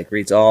internet, it like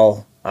reads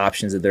all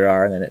options that there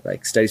are. And then it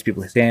like studies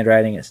people's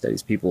handwriting. It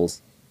studies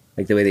people's,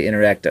 like the way they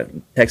interact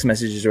on text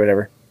messages or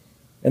whatever.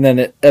 And then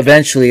it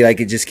eventually, like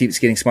it just keeps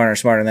getting smarter and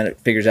smarter. And then it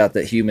figures out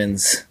that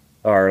humans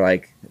are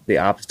like the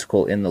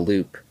obstacle in the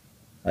loop.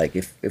 Like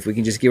if we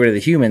can just get rid of the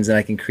humans, then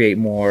I can create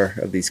more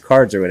of these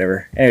cards or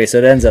whatever. Anyway, so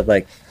it ends up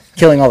like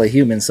killing all the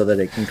humans so that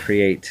it can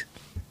create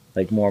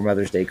like more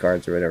Mother's Day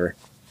cards or whatever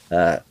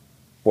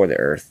for the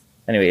Earth.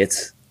 Anyway,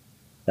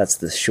 that's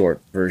the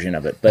short version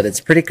of it, but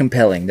it's pretty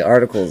compelling. The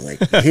article is like,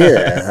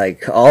 yeah,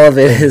 like all of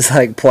it is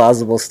like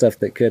plausible stuff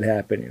that could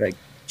happen. You're like,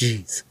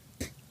 geez,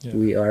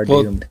 we are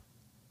doomed.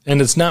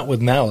 And it's not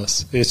with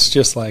malice. It's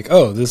just like,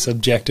 oh, this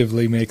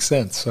objectively makes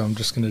sense, so I'm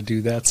just going to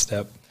do that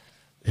step.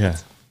 Yeah.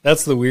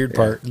 That's the weird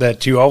part,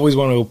 that you always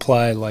want to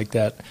apply like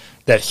that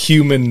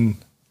human,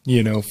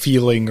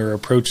 feeling or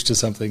approach to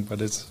something,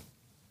 but it's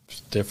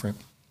different.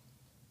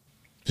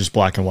 Just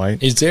black and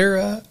white. Is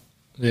there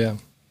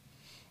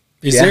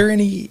Is there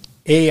any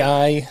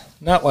AI?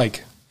 Not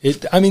like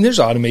it. I mean, there's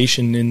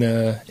automation in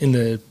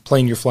the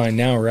plane you're flying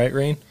now, right,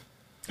 Rain?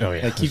 Oh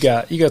yeah. Like you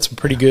got some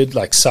pretty good,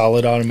 like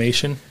solid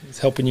automation. It's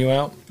helping you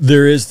out.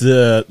 There is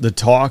the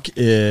talk.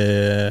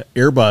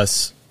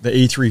 Airbus, the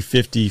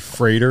A350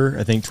 freighter,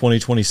 I think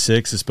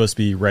 2026 is supposed to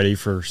be ready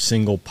for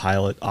single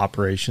pilot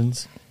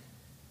operations.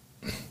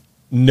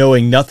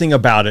 Knowing nothing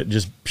about it,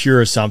 just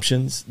pure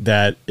assumptions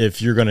that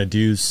if you're going to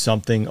do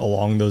something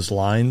along those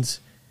lines,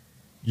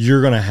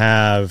 you're going to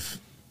have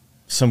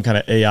some kind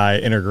of AI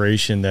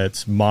integration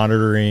that's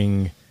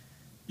monitoring,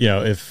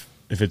 if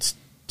it's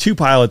two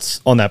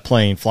pilots on that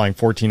plane flying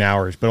 14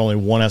 hours, but only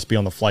one has to be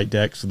on the flight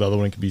deck so the other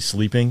one can be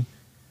sleeping.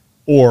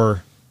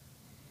 Or,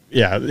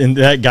 and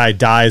that guy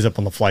dies up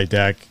on the flight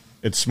deck.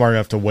 It's smart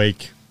enough to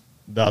wake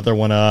the other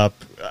one up.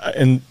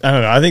 And I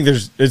don't know. I think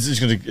it's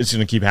just going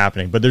to keep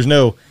happening. But there's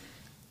no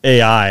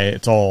AI.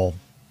 It's all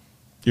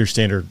your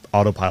standard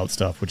autopilot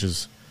stuff, which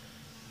is,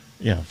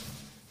 a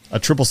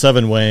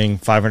 777 weighing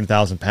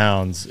 500,000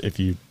 pounds, if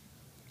you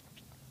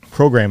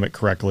program it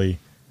correctly,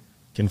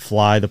 can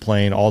fly the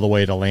plane all the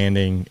way to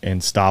landing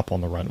and stop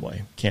on the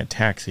runway. Can't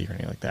taxi or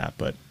anything like that,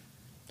 but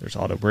there's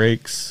auto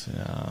brakes.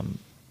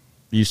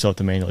 You still have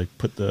to manually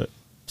put the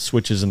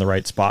switches in the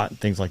right spot and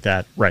things like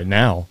that right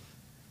now.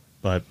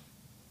 But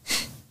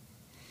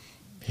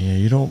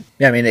you don't.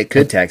 Yeah, I mean, it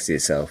could taxi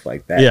itself.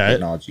 Like that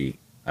technology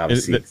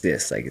obviously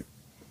exists. Like,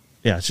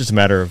 it's just a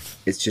matter of.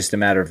 It's just a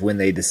matter of when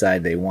they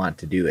decide they want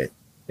to do it.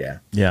 Yeah.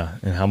 Yeah,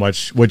 and how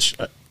much? Which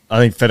I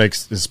think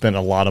FedEx has spent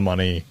a lot of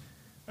money.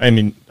 I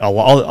mean,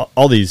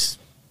 all these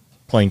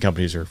plane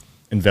companies are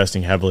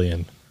investing heavily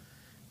in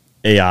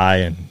AI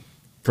and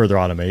further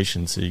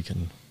automation, so you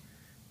can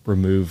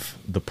remove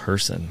the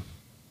person.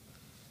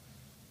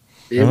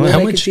 It would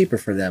make it cheaper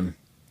for them.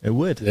 It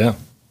would. Yeah.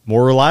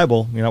 More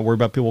reliable. You're not worried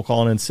about people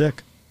calling in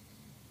sick.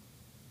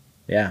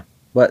 Yeah.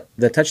 But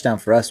the touchdown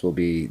for us will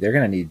be they're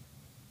going to need,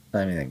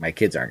 I mean, like my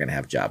kids aren't going to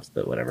have jobs,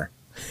 but whatever.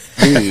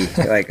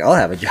 I'll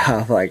have a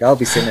job. Like, I'll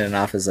be sitting in an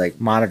office, like,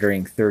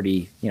 monitoring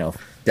 30,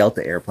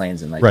 Delta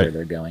airplanes and, like, where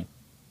they're going.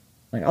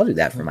 Like, I'll do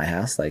that for my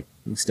house. Like,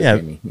 you can still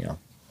pay me,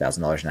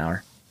 $1,000 an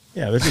hour.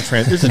 Yeah, there's a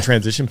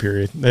transition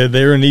period. They're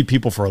going to need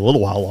people for a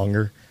little while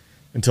longer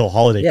until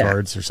holiday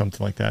cards or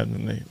something like that.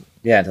 And then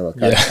until the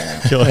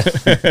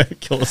cards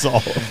kill us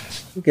all.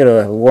 You get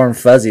a warm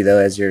fuzzy, though,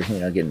 as you're,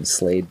 getting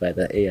slayed by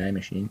the AI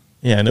machine.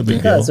 Yeah, no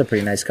big deal. That's a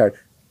pretty nice card.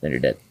 Then you're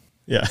dead.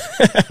 Yeah.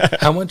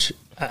 How much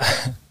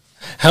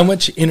How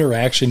much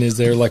interaction is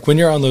there? Like when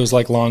you're on those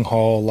like long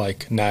haul,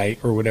 like night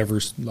or whatever,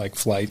 like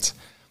flights,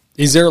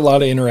 is there a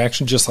lot of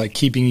interaction just like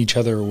keeping each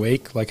other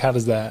awake? Like how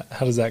does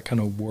that kind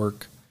of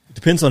work? It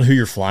depends on who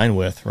you're flying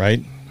with,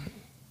 right?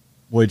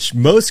 Which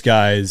most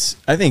guys,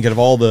 I think out of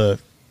all the,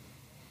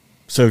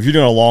 so if you're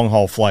doing a long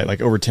haul flight,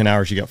 like over 10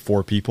 hours, you got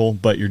 4 people,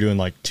 but you're doing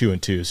like 2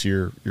 and 2. So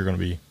you're going to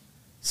be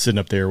sitting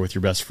up there with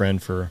your best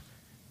friend for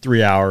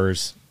 3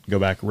 hours, go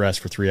back, rest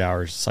for 3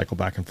 hours, cycle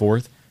back and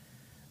forth.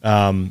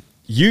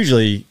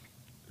 Usually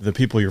the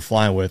people you're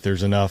flying with,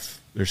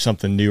 there's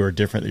something new or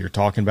different that you're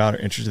talking about or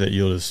interested that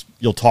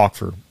you'll talk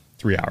for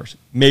 3 hours.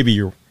 Maybe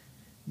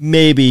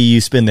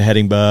you spin the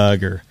heading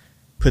bug or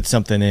put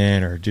something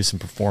in or do some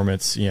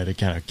performance, to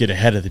kind of get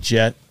ahead of the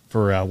jet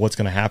for what's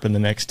going to happen the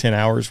next 10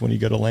 hours when you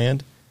go to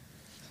land.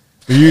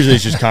 But usually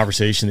it's just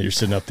conversation that you're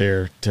sitting up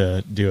there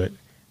to do it.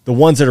 The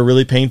ones that are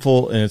really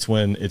painful, and it's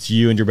when it's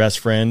you and your best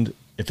friend,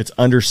 if it's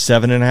under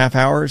 7.5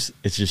 hours,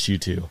 it's just you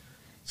two.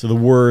 So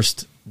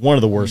one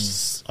of the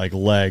worst like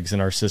legs in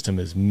our system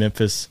is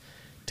Memphis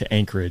to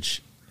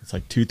Anchorage. It's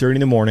like 2:30 in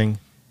the morning,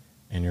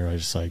 and you're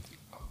just like,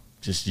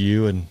 just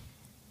you and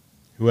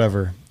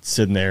whoever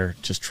sitting there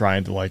just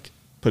trying to like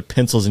put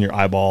pencils in your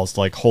eyeballs to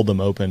like hold them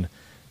open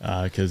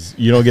because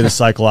you don't get a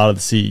cycle out of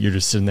the seat. You're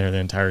just sitting there the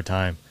entire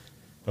time.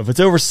 But if it's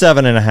over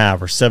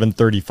 7.5 or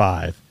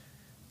 7:35,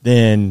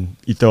 then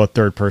you throw a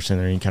third person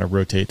there and you kind of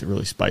rotate to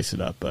really spice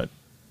it up. But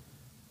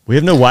we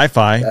have no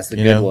Wi-Fi. That's the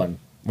good one.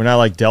 We're not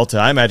like Delta.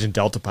 I imagine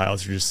Delta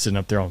pilots are just sitting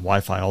up there on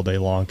Wi-Fi all day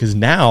long. Because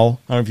now,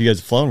 I don't know if you guys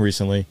have flown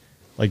recently,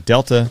 like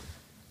Delta,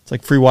 it's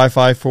like free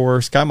Wi-Fi for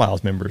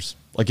SkyMiles members,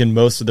 like in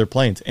most of their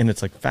planes, and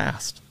it's like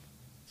fast.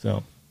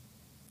 So,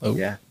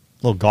 yeah,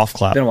 little golf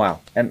clap. It's been a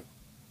while, and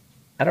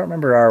I don't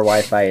remember our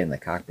Wi-Fi in the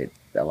cockpit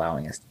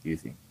allowing us to do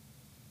things,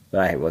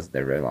 but I wasn't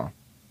there very long,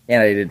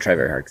 and I didn't try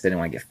very hard because I didn't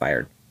want to get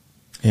fired.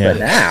 Yeah.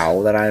 But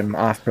now that I'm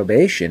off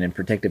probation and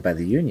protected by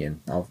the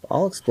union,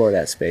 I'll explore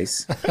that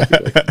space. See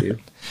what I can do.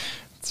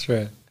 That's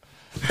right.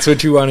 That's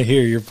what you want to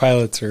hear. Your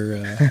pilots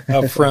are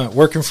up front,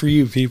 working for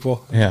you,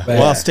 people. Yeah. Bad.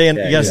 Well,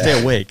 you got to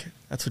stay awake.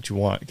 That's what you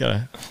want.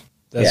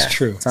 That's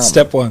true.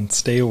 Step 1,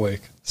 stay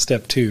awake.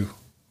 Step 2,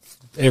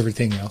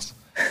 everything else.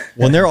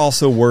 Well, and they're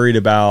also worried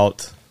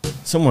about,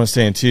 someone was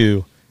saying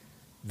too,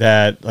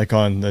 that like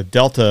on the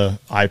Delta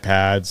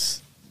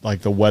iPads,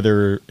 like the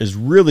weather is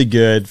really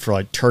good for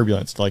like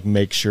turbulence to like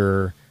make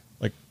sure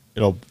like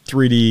it'll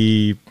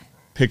 3D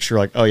picture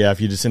like, oh yeah,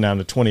 if you descend down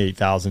to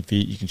 28,000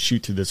 feet, you can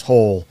shoot through this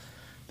hole.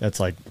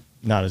 That's like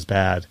not as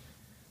bad.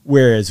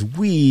 Whereas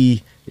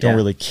we don't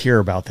really care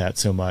about that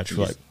so much.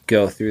 We're like,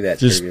 go through that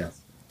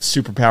turbulence.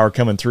 Superpower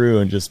coming through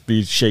and just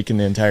be shaking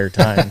the entire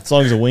time. As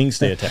long as the wings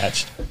stay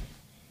attached.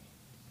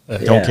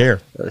 Don't care.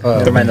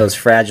 Don't mind those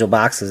fragile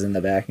boxes in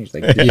the back.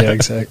 Like, yeah,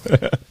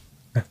 exactly.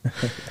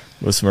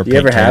 Do you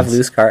ever have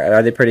loose cargo?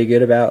 Are they pretty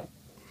good about?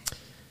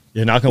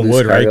 Yeah, knock on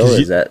wood, right?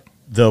 Because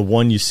the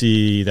one you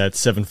see, that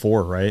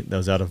 7.4, right? That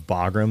was out of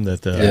Bagram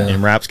that the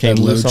MRAPs came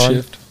loose on.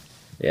 Shift.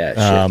 Yeah,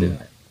 it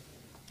shifted.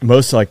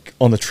 Most like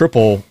on the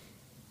triple,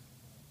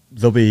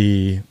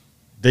 they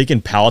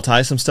can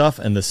palletize some stuff,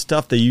 and the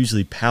stuff they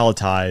usually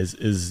palletize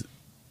is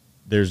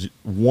there's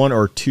 1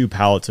 or 2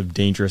 pallets of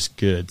dangerous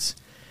goods,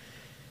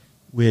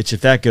 which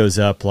if that goes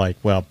up, like,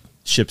 well,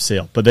 ship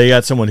sail. But they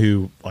got someone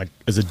who, like,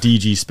 as a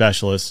DG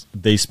specialist,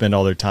 they spend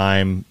all their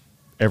time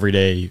every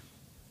day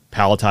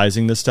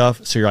palletizing this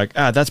stuff. So you're like,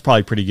 that's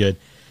probably pretty good.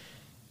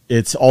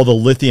 It's all the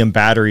lithium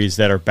batteries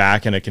that are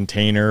back in a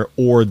container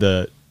or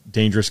the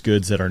dangerous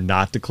goods that are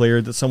not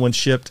declared that someone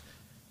shipped.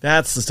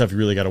 That's the stuff you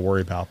really got to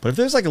worry about. But if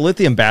there's like a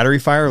lithium battery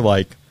fire,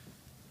 like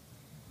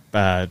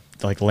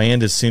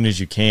land as soon as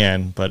you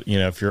can. But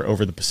if you're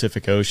over the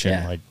Pacific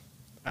Ocean, like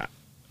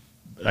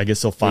I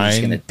guess they'll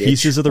find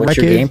pieces of the wreckage.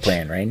 What's your game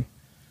plan, right?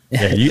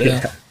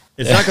 Yeah,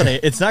 it's not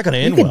gonna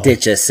end well. You can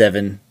ditch a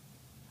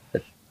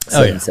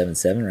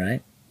 777,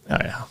 right? Oh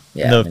yeah,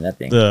 yeah. That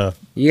thing.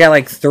 You got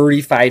like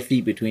 35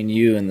 feet between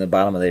you and the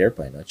bottom of the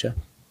airplane, don't you?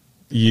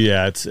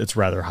 Yeah, it's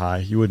rather high.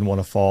 You wouldn't want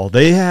to fall.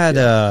 They had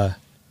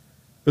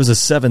it was a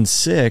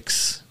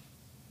 7.6.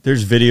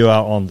 There's video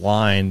out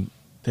online.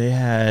 They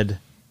had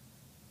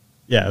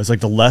it was like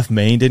the left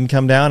main didn't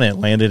come down and it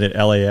landed at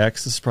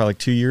LAX. This is probably like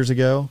 2 years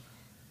ago.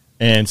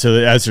 And so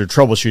as they're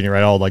troubleshooting,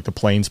 right, all like the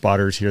plane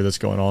spotters hear that's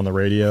going on the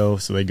radio,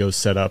 so they go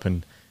set up,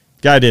 and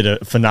the guy did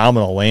a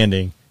phenomenal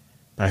landing.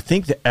 But I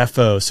think the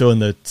FO, so in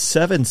the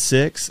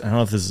 7.6, I don't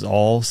know if this is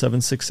all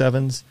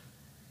 767s,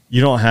 you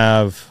don't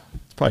have,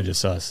 it's probably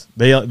just us,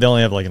 they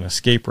only have like an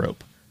escape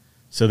rope.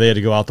 So they had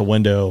to go out the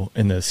window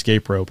in the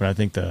escape rope, and I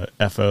think the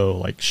FO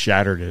like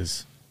shattered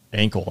his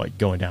ankle, like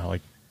going down.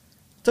 Like,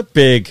 it's a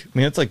big,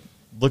 it's like,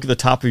 look at the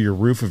top of your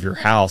roof of your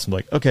house and be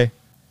like, okay,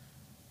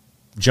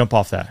 jump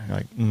off that. You're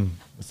like,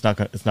 it's not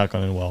going to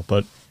end well.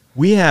 But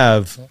we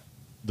have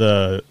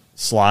the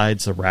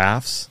slides, the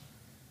rafts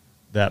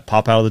that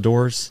pop out of the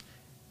doors,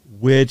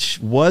 which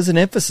was an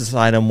emphasis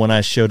item when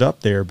I showed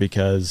up there,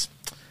 because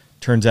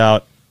turns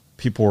out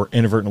people were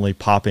inadvertently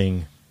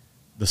popping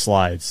the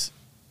slides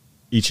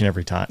each and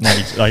every time. Not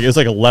each, like it was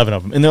like 11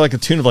 of them, and they're like a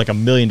tune of like $1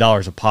 million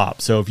a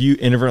pop. So if you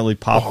inadvertently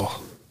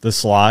pop the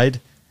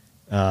slide,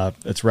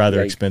 it's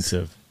rather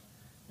expensive.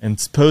 And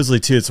supposedly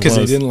too, it's because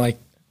they didn't like.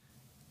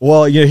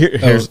 Well,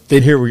 here's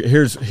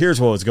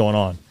what was going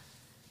on.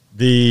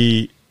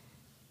 Any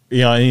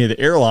of the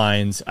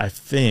airlines, I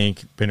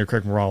think, Bender,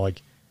 correct me wrong,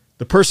 like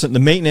the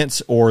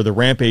maintenance or the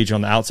ramp agent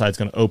on the outside is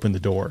going to open the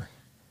door.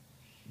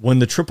 When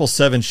the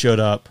 777 showed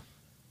up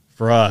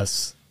for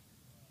us,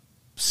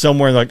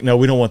 somewhere like, no,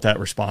 we don't want that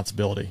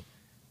responsibility.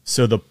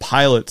 So the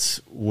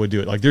pilots would do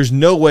it. Like, there's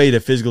no way to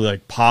physically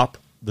like pop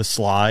the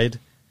slide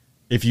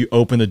if you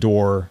open the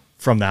door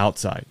from the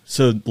outside.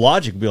 So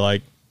logic would be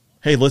like,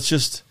 hey, let's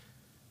just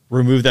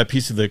remove that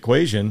piece of the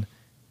equation,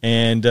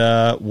 and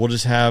we'll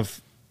just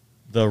have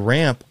the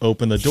ramp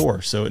open the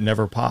door so it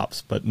never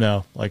pops. But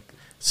no, like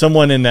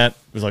someone in that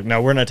was like,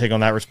 no, we're not taking on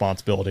that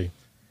responsibility.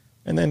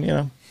 And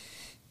then,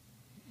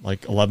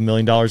 like $11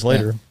 million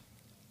later.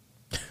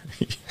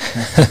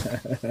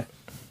 Yeah.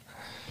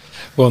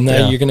 Well,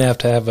 now you're going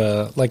to have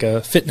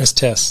a fitness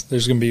test.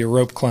 There's going to be a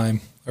rope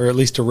climb, or at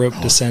least a rope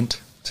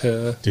descent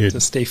to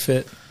stay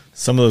fit.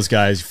 Some of those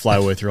guys you fly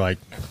with, you're like,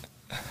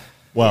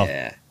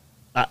 well,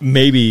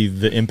 maybe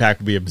the impact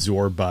would be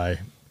absorbed by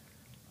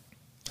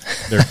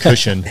their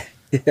cushion.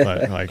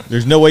 But like,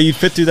 there's no way you'd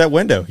fit through that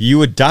window. You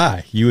would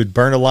die. You would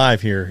burn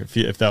alive here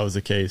if that was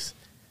the case.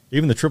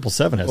 Even the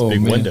 777 has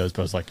big windows,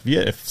 but it's like,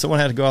 if someone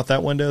had to go out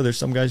that window, there's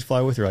some guys you fly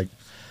with, you're like,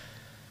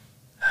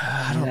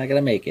 you're not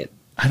gonna make it.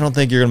 I don't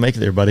think you're gonna make it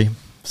there, buddy.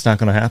 It's not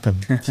gonna happen.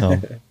 So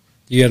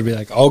you got to be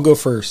like, I'll go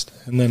first,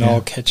 and then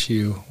I'll catch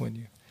you when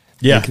you.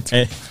 Yeah,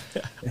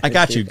 I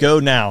got you. Go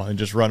now and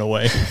just run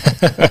away.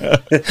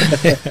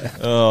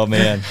 Oh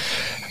man,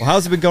 well,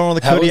 how's it been going on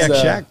the Kodiak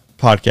Shack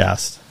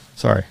podcast?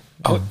 Sorry.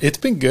 Oh, it's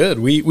been good.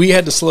 We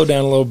had to slow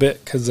down a little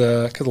bit because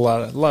a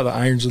lot of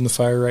irons in the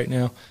fire right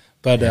now.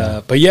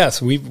 But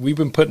yes, we've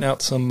been putting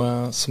out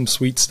some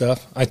sweet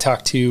stuff. I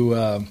talked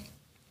to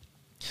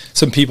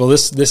some people.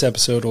 This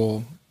episode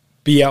will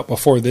be out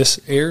before this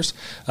airs.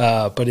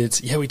 But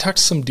we talked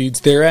to some dudes.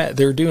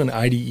 They're doing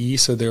IDE,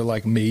 so they're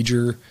like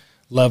major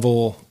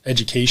level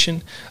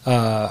education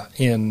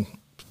and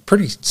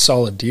pretty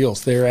solid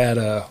deals. They're at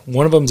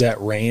one of them's at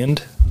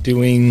Rand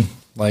doing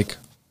like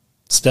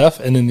stuff,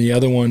 and then the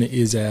other one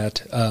is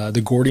at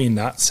the Gordian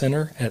Knot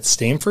Center at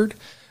Stanford.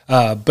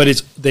 But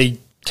it's the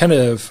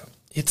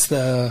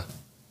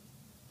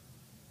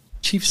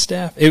chief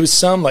staff. It's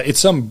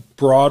some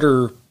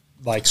broader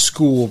like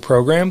school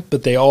program,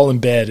 but they all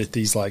embed at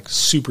these like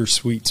super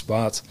sweet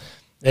spots,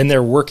 and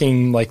they're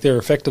working like they're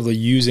effectively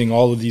using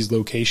all of these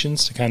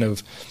locations to kind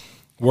of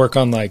work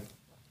on like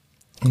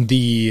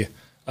the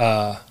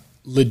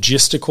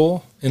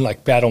logistical and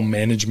like battle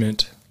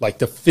management, like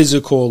the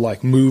physical,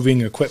 like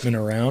moving equipment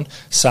around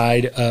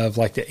side of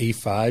like the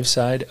A5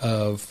 side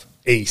of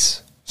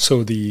ACE.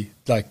 So the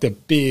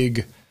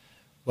big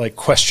like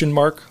question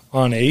mark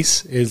on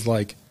ACE is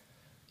like,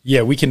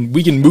 yeah, we can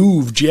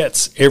move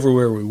jets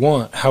everywhere we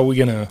want. How are we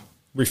going to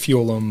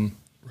refuel them?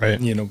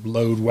 Right.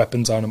 Load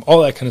weapons on them,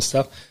 all that kind of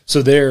stuff.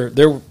 So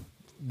they're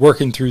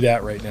working through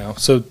that right now.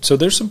 So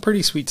there's some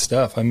pretty sweet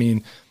stuff. I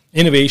mean,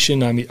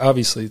 innovation,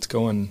 obviously it's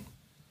going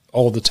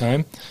all the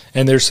time,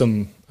 and there's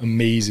some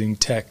amazing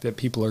tech that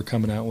people are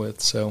coming out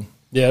with. So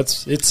yeah,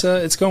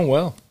 it's going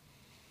well.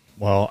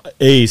 Well,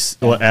 ACE,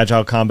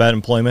 agile combat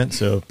employment.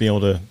 So being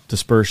able to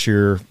disperse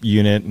your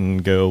unit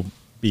and go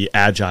be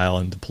agile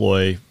and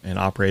deploy and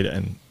operate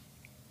in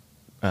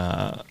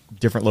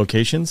different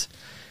locations.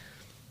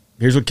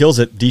 Here's what kills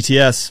it: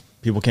 DTS.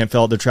 People can't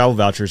fill out their travel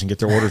vouchers and get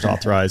their orders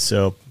authorized.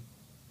 So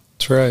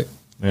that's right.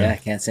 Yeah, I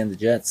can't send the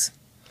jets.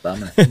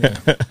 Bummer.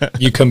 Yeah.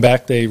 You come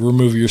back, they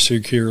remove your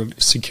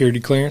security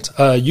clearance.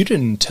 You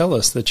didn't tell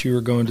us that you were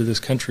going to this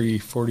country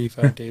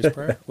 45 days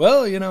prior.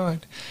 Well, I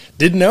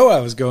didn't know I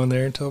was going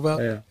there until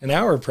about an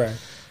hour prior.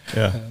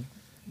 Yeah.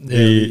 It's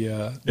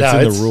in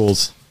the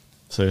rules.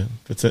 So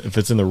if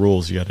it's in the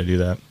rules, you got to do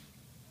that.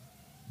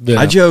 Yeah.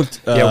 I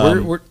joked.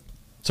 We're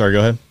sorry, go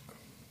ahead.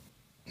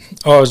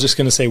 Oh, I was just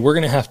going to say, we're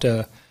going to have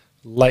to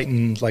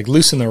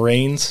loosen the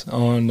reins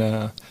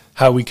on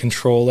how we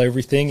control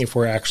everything if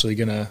we're actually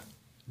going to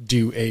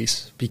do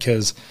ACE,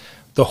 because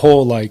the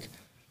whole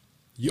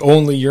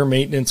only your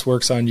maintenance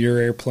works on your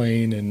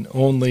airplane and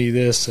only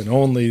this and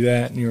only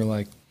that, and you're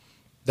like,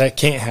 that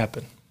can't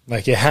happen.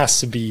 Like, it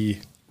has to be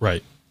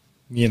right.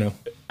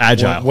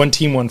 Agile. One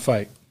team, one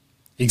fight.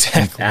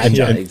 Exactly.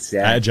 Agile. Exactly.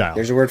 Agile.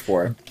 There's a word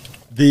for it.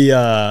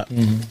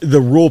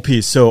 The rule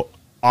piece. So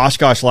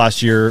Oshkosh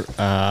last year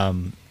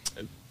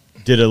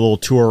did a little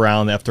tour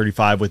around the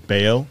F-35 with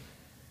Bayo.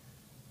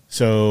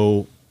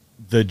 So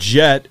the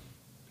jets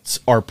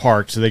are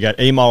parked. So they got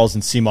A models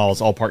and C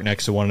models all parked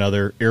next to one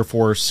another. Air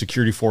Force,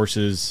 security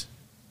forces.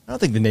 I don't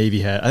think the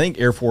Navy had. I think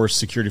Air Force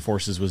security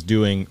forces was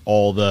doing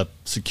all the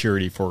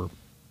security for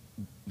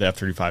the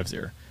F-35s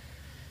there.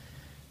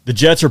 The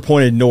jets are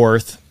pointed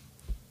north,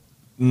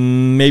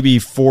 maybe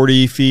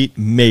 40 feet,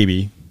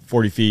 in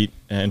front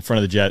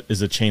of the jet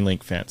is a chain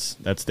link fence.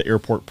 That's the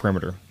airport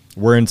perimeter.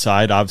 We're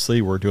inside,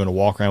 obviously. We're doing a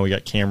walk around. We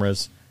got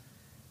cameras.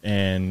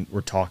 and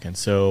we're talking.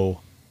 So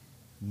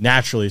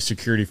naturally,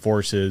 security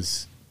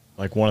forces,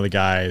 like one of the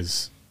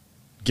guys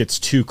gets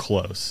too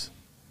close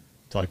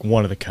to like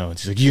one of the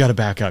cones. He's like, you got to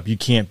back up. You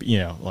can't,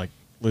 like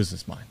lose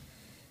his mind.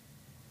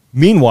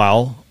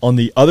 Meanwhile, on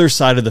the other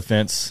side of the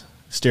fence,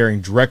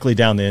 staring directly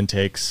down the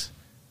intakes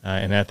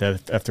and at the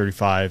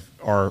F-35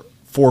 are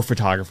 4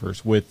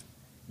 photographers with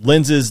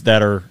lenses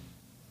that are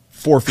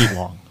 4 feet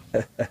long.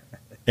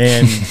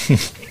 And you're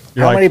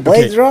How like, many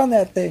blades okay, are on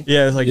that thing?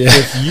 yeah, it's like,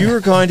 if you were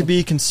going to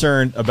be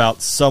concerned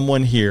about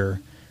someone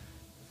here,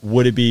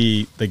 would it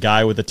be the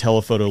guy with the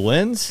telephoto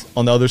lens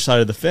on the other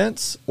side of the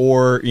fence,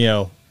 or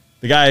the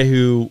guy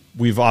who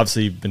we've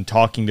obviously been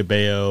talking to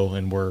Bayo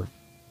and we're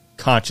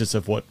conscious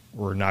of what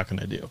we're not going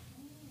to do?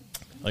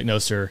 Like, no,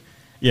 sir.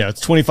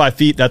 It's 25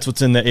 feet. That's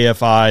what's in the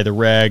AFI, the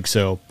reg.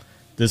 So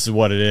this is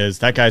what it is.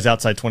 That guy's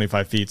outside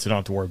 25 feet, so don't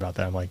have to worry about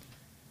that. I'm like,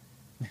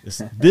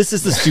 this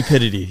is the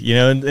stupidity,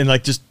 and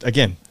like, just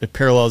again, it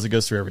parallels, it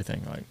goes through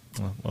everything. Like,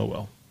 oh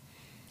well,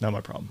 not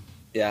my problem.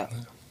 Yeah.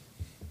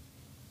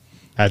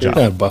 Agile.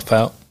 Kind of buff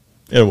out.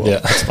 It will.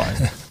 Yeah. It's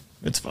fine.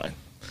 It's fine.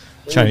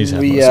 Chinese have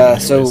We most of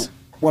it so anyways.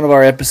 one of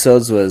our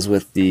episodes was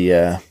with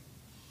the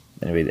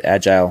the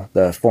Agile,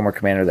 the former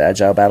commander of the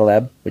Agile Battle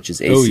Lab, which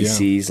is Oh, yeah.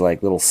 ACC's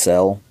like little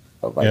cell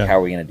of like, Yeah. how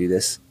are we going to do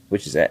this?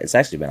 Which is, it's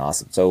actually been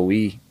awesome. So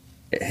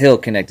Hill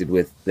connected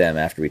with them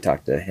after we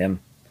talked to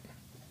him.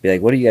 Be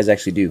like, what do you guys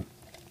actually do?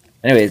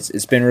 Anyway,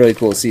 it's been really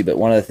cool to see. But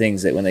one of the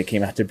things that when they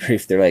came out to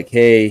brief, they're like,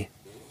 hey,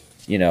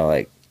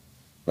 like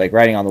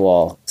writing on the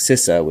wall,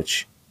 CISA,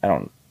 which I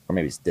don't, or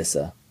maybe it's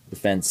DISA,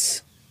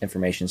 Defense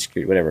Information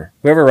Security, whatever.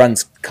 Whoever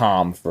runs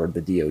comm for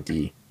the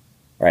DoD,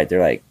 right? They're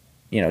like,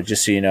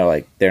 just so you know,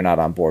 like they're not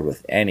on board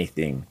with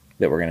anything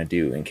that we're gonna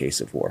do in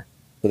case of war.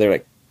 So they're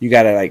like, you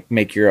gotta like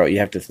make your own. You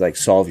have to like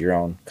solve your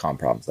own comm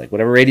problems, like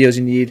whatever radios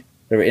you need,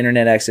 whatever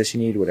internet access you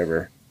need,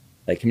 whatever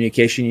like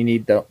communication you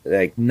need.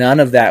 Like none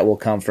of that will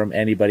come from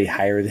anybody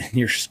higher than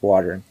your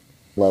squadron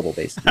level,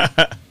 basically.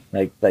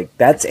 Like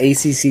that's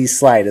ACC's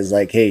slide is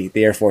like, hey,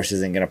 the Air Force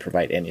isn't going to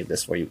provide any of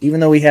this for you, even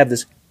though we have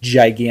this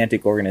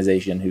gigantic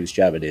organization whose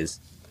job it is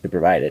to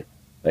provide it.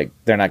 Like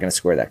they're not going to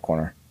square that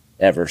corner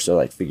ever. So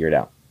like, figure it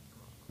out.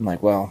 I'm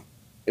like, well,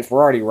 if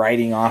we're already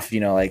writing off,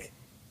 like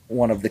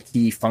one of the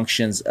key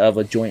functions of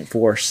a joint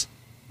force,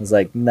 I was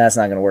like, that's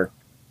not going to work.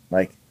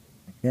 Like,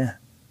 yeah,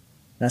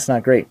 that's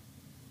not great.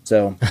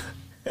 So,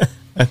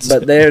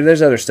 but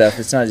there's other stuff.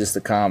 It's not just the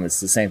comm. It's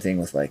the same thing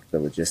with like the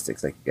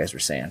logistics, like you guys were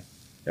saying.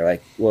 They're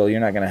like, well, you're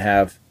not going to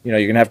have, you're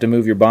going to have to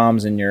move your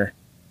bombs and your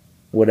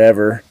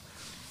whatever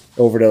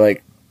over to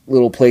like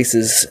little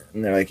places.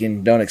 And they're like,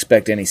 and don't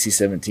expect any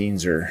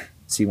C-17s or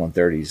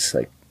C-130s,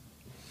 like,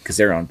 because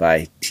they're owned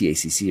by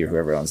TACC or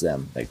whoever owns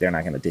them. Like, they're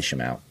not going to dish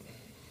them out.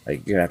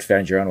 Like, you're going to have to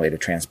find your own way to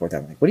transport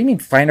them. Like, what do you mean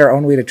find our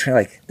own way to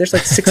like, there's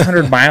like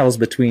 600 miles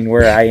between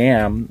where I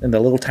am and the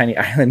little tiny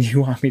island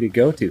you want me to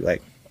go to.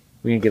 Like,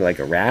 we can get like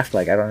a raft.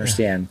 Like, I don't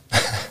understand.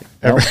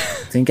 Nope.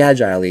 Think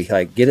agilely.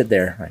 Like, get it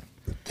there. Like,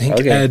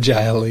 Think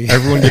agilely.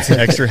 Everyone gets an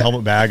extra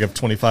helmet bag of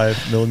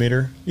 25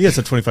 millimeter. You guys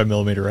have 25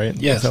 millimeter, right?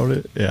 Yes. Is that what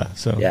it? Yeah.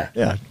 So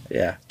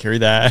yeah. carry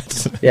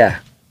that. Yeah.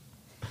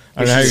 I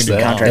don't know how you Just can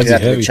do that. Contract That's it out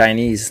to the heavy.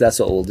 Chinese. That's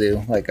what we'll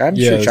do. Like, I'm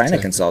Yeah, sure that's China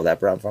it. can solve that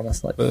problem from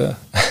us. Like, I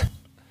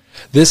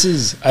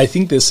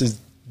think this is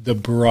the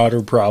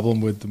broader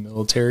problem with the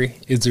military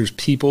is there's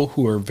people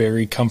who are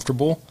very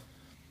comfortable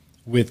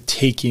with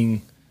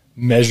taking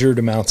measured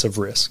amounts of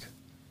risk.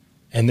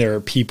 And there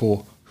are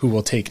people who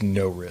will take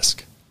no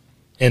risk.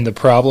 And the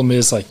problem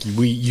is like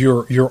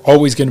you're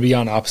always going to be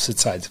on opposite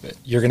sides of it.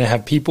 You're going to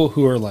have people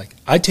who are like,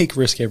 I take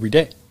risk every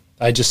day.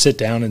 I just sit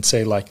down and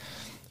say like,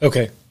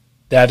 okay,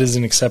 that is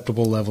an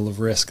acceptable level of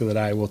risk that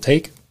I will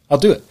take. I'll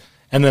do it.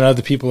 And then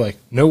other people are like,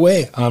 no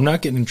way, I'm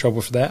not getting in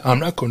trouble for that. I'm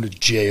not going to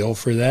jail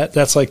for that.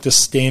 That's like the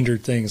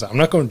standard things. I'm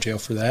not going to jail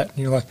for that. And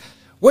you're like,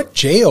 what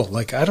jail?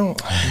 Like, I don't,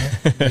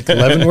 like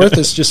Leavenworth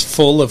is just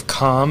full of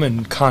comm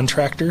and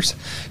contractors,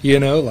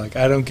 like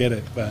I don't get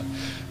it. But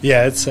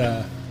yeah, it's,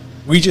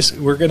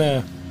 we're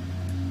gonna,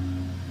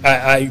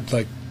 I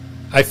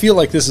feel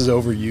like this is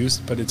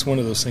overused, but it's one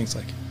of those things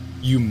like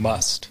you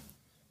must.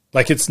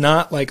 Like, it's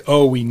not like,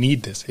 oh, we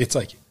need this. It's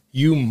like,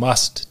 you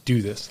must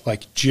do this.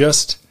 Like,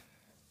 just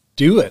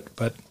do it.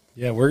 But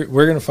yeah, we're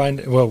going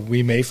to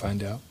we may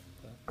find out.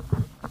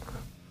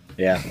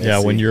 yeah.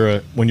 Yeah, when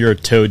you're a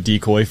toad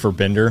decoy for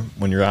Bender,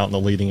 when you're out on the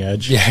leading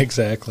edge. Yeah,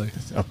 exactly.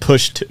 A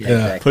push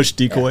Exactly. push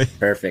decoy. Yeah,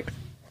 perfect.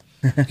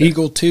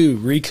 Eagle 2,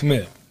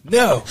 recommit.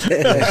 No.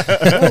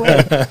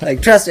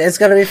 Like, trust me, it's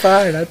going to be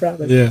fine. I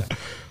promise. Yeah.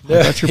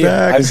 I got your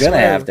back. I'm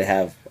going to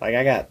have, like,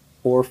 I got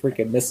 4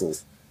 freaking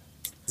missiles.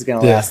 It's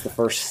going to last the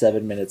first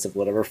 7 minutes of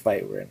whatever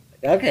fight we're in.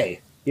 Like,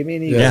 okay, give me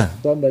an eagle. Yeah.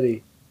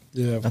 Somebody.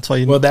 Yeah. That's why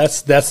you. Well,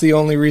 that's the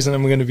only reason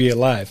I'm going to be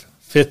alive.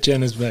 5th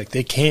gen is like,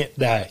 they can't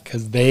die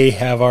because they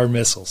have our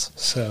missiles.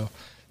 So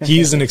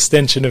he's an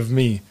extension of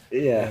me.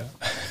 Yeah.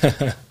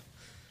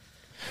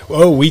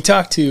 Oh, we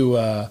talked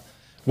to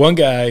one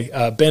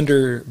guy,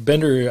 Bender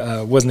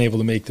wasn't able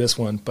to make this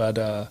one,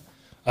 but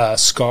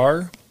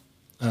Scar,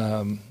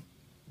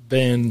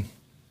 Ben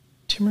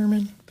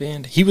Timmerman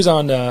band. He was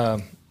on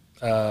the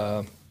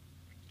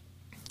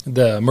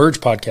Merge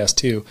podcast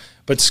too.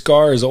 But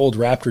Scar is an old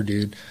Raptor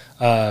dude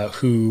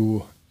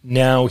who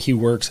now he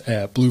works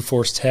at Blue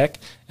Force Tech,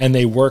 and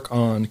they work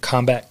on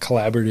combat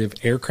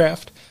collaborative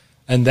aircraft.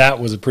 And that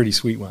was a pretty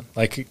sweet one.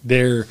 Like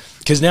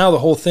because now the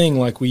whole thing,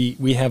 like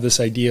we have this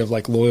idea of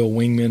like loyal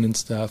wingmen and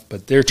stuff,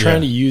 but they're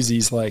trying to use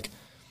these like,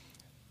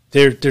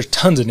 there's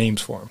tons of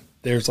names for them.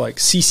 There's like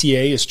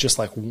CCA is just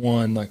like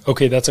one, like,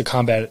 okay, that's a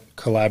combat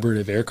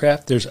collaborative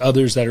aircraft. There's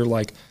others that are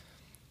like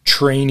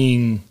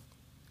training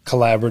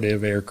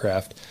collaborative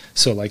aircraft.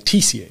 So like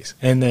TCAs.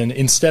 And then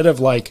instead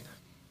of like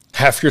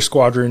half your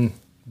squadron,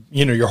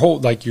 your whole,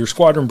 like your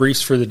squadron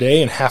briefs for the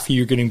day and half of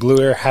you are getting blue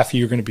air, half of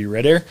you are going to be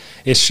red air.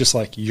 It's just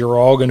like, you're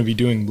all going to be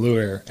doing blue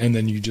air. And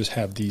then you just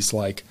have these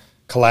like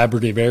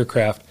collaborative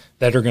aircraft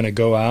that are going to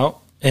go out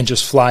and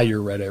just fly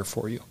your red air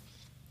for you.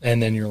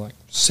 And then you're like,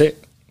 sick.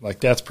 Like,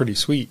 that's pretty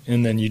sweet.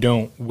 And then you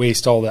don't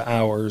waste all the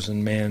hours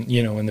and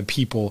and the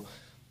people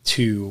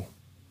to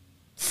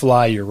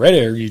fly your red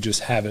air. You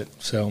just have it.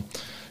 So,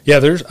 yeah,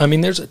 there's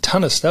a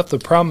ton of stuff. The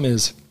problem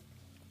is,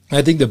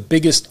 I think the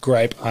biggest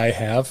gripe I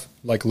have,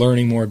 like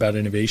learning more about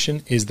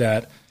innovation, is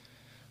that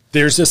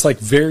there's this like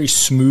very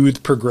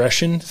smooth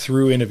progression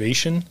through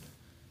innovation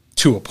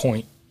to a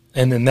point.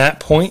 And then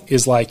that point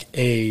is like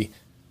a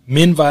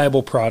min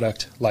viable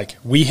product. Like,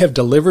 we have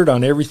delivered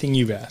on everything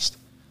you've asked.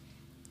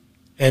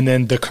 And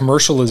then the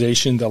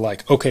commercialization, the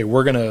like, okay,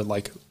 we're going to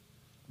like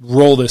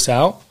roll this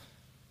out.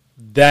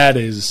 That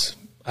is,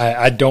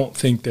 I don't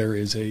think there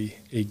is a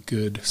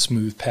good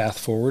smooth path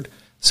forward.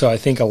 So I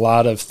think a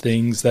lot of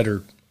things that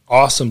are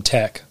awesome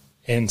tech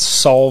and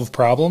solve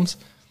problems,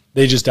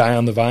 they just die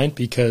on the vine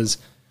because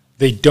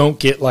they don't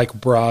get like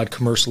broad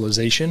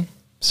commercialization.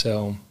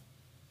 So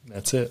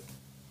that's it.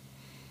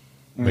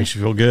 Makes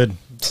you feel good.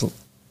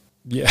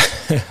 Yeah.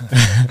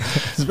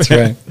 That's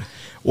right.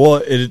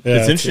 Well, it's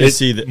interesting to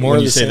see that more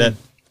when you say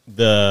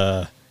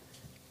that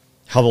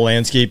how the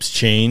landscape's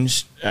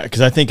changed.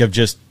 Because I think of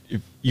just, if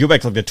you go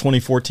back to like the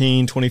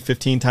 2014,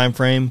 2015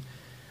 timeframe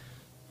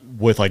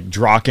with like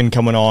Draken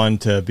coming on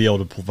to be able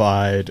to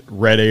provide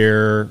red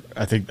air.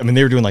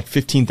 They were doing like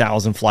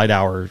 15,000 flight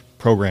hour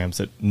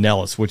programs at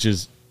Nellis, which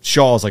is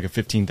Shaw's like a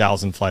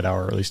 15,000 flight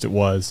hour, or at least it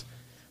was.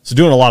 So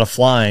doing a lot of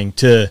flying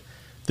to.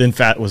 Then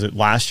was it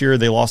last year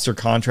they lost their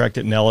contract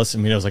at Nellis?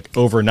 It was like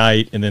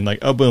overnight, and then like,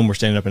 oh boom, we're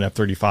standing up an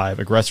F-35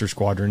 aggressor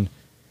squadron.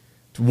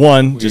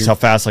 One, just how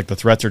fast like the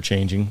threats are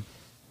changing,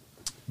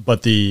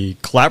 but the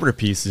collaborative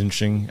piece is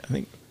interesting. I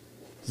think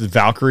this is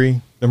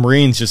Valkyrie, the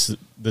Marines just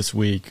this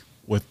week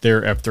with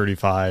their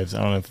F-35s.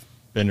 I don't know if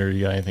Bender,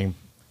 you got anything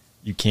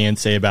you can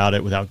say about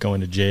it without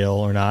going to jail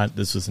or not.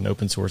 This was an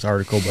open source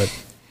article, but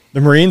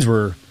the Marines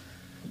were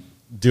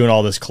doing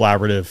all this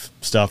collaborative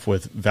stuff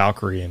with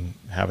Valkyrie and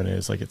having it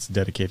as like its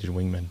dedicated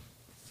wingman.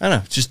 I don't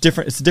know. It's just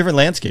different. It's a different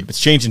landscape. It's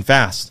changing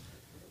fast.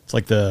 It's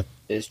like the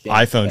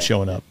iPhone fast.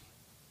 Showing up,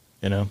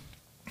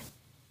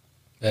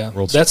 Yeah.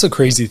 That's a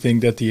crazy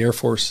thing that the Air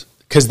Force,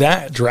 because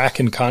that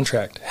Draken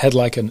contract had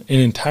like an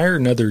entire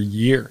another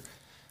year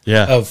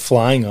of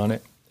flying on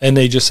it. And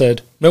they just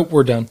said, nope,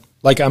 we're done.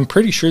 Like, I'm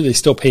pretty sure they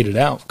still paid it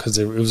out because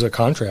it was a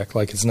contract.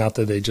 Like, it's not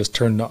that they just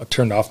turned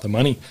off the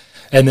money.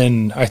 And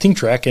then I think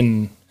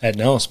Draken at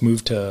Nellis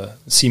moved to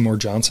Seymour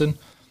Johnson.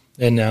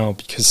 And now,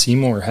 because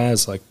Seymour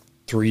has like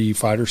 3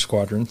 fighter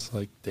squadrons,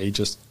 like they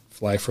just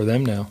fly for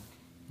them now.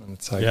 And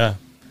it's like, yeah.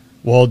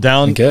 Well,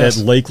 down at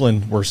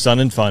Lakeland where Sun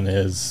and Fun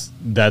is,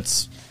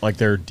 that's like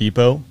their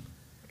depot.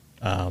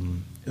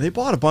 They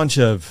bought a bunch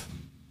of,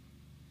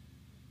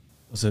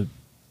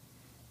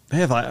 they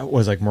have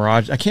like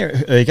Mirage.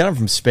 They got them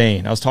from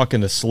Spain. I was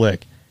talking to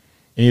Slick,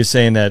 and he was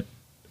saying that,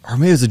 or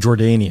maybe it was the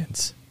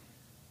Jordanians.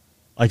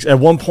 Like at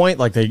one point,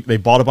 like they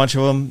bought a bunch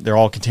of them. They're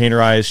all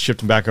containerized, shipped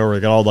them back over.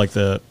 They got all like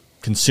the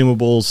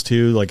consumables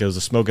too. Like it was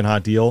a smoking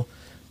hot deal.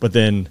 But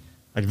then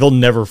like they'll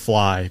never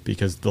fly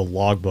because the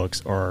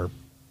logbooks are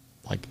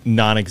like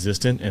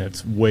non-existent, and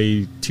it's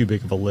way too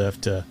big of a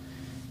lift to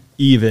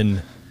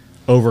even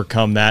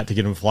overcome that to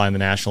get them to fly in the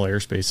National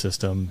Airspace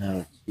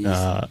System.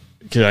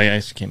 Because I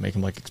just can't make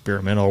them like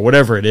experimental or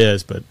whatever it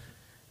is. But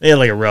they had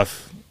like a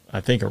rough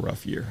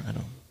year. I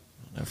don't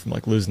know, from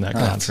like losing that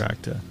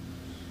contract to.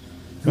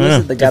 Who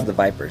is it that got the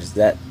Vipers? Is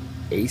that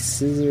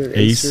Aces or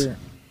Ace?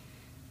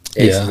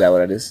 Ace, is that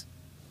what it is?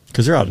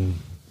 Because they're out in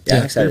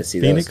I'm excited to see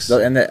Phoenix.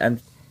 Those.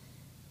 And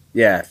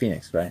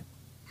Phoenix, right?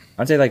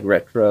 Aren't they like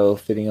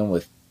retrofitting them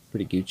with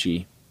pretty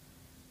Gucci?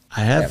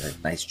 I have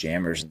like nice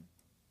jammers.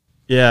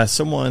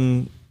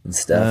 Someone and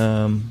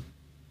stuff.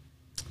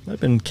 Might have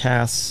been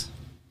Cass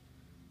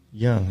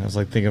Young. I was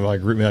like thinking of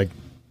like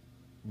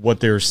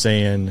what they were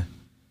saying.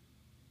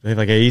 They have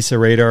like AESA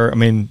radar. I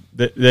mean,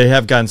 they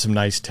have gotten some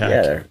nice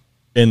tech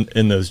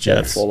in those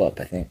jets. Full up,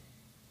 I think.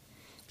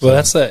 Well,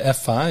 that's the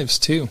F5s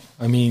too.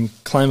 I mean,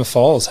 Klamath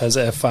Falls has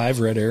a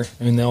F5 red air.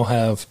 I mean, they'll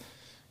have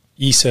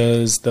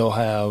ESAs. They'll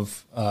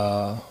have,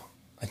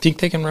 I think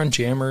they can run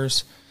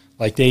jammers.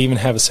 Like they even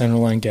have a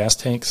centerline gas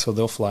tank, so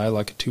they'll fly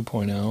like a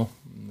 2.0.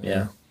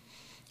 Yeah.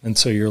 And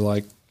so you're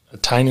like a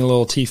tiny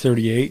little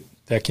T-38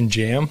 that can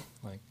jam,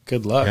 like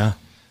good luck. Yeah.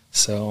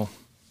 So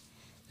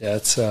yeah,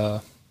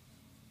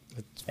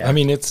 I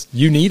mean,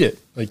 you need it,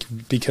 like,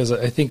 because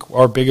I think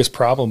our biggest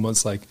problem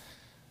was like,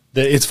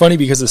 it's funny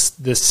because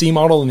the C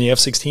model and the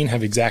F-16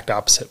 have exact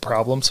opposite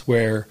problems,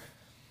 where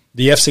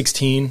the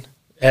F-16,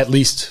 at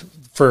least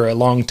for a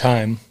long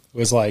time,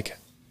 was like,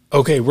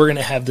 okay, we're going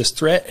to have this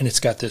threat, and it's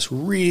got this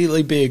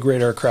really big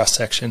radar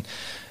cross-section,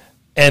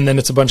 and then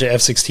it's a bunch of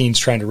F-16s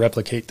trying to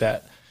replicate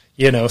that,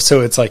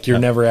 so it's like you're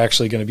never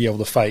actually going to be able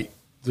to fight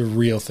the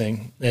real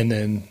thing. And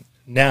then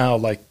now,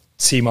 like,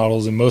 C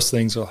models and most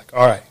things are like,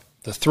 all right,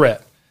 the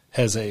threat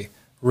has a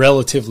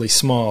relatively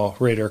small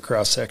radar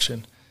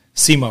cross-section.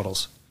 C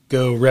models,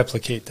 go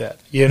replicate that,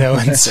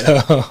 and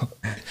so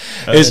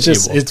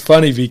it's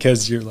funny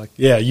because you're like,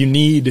 yeah, you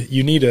need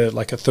a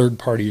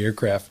third-party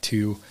aircraft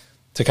to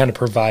kind of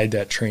provide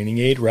that training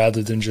aid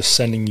rather than just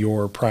sending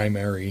your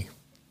primary,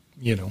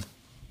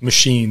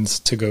 machines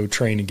to go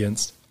train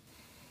against.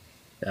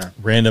 Yeah.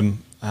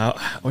 Random.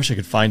 I wish I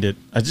could find it.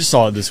 I just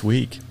saw it this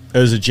week. It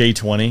was a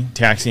J-20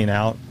 taxiing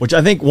out, which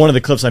I think one of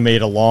the clips I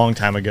made a long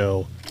time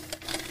ago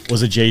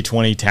was a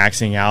J-20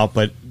 taxiing out,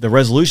 but the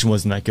resolution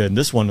wasn't that good. And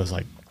this one was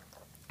like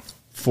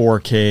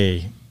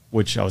 4K,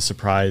 which I was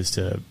surprised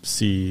to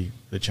see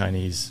the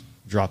Chinese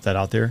drop that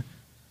out there.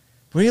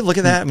 When you look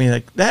at that, I mean,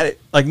 like that,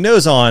 like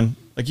nose on,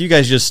 like you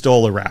guys just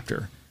stole a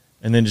Raptor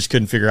and then just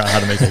couldn't figure out how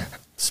to make it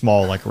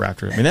small like a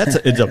Raptor. I mean,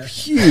 it's a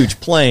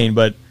huge plane,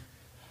 but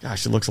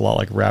gosh, it looks a lot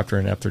like a Raptor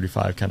and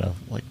F-35 kind of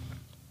like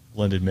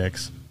blended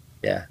mix.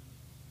 Yeah.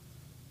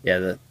 Yeah,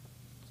 the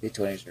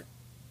J-20s are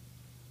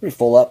pretty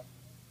full up.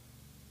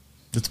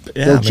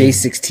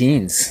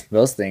 J-16s,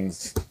 those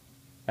things.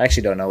 I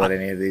actually don't know what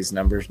any of these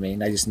numbers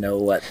mean. I just know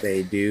what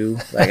they do.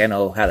 Like, I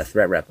know how to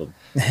threat rep them.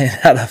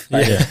 How to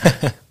fight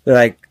them. They're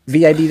like,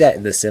 VID that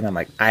in the sim. I'm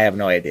like, I have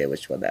no idea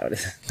which one that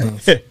is.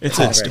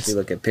 It's if you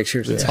look at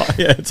pictures. It's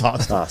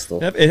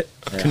hostile. Yep,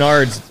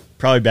 Canard's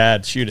probably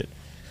bad. Shoot it.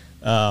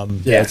 Yeah,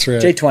 that's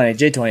right.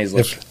 J-20s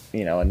look,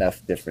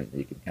 enough different that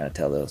you can kind of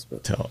tell those.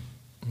 But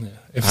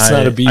if it's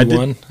not a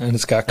B1 and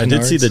it's got Canards. I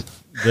did see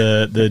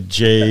the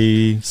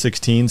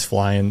J-16s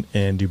flying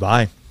in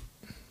Dubai,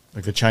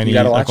 like the Chinese. You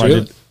gotta watch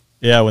it.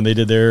 When they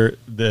did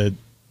the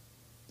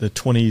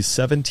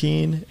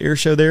 2017 air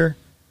show there.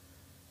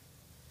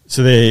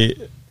 So they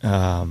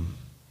the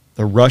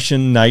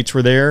Russian Knights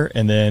were there,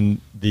 and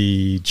then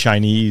the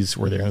Chinese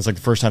were there. And it's like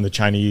the first time the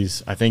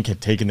Chinese, I think,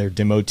 had taken their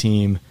demo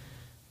team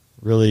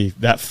really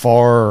that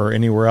far or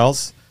anywhere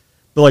else.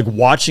 But like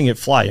watching it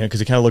fly,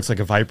 because it kind of looks like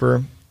a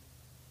Viper.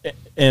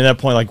 And at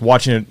that point, like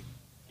watching it,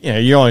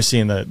 you're only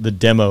seeing the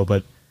demo,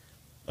 but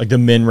like the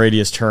min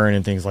radius turn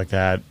and things like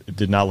that, it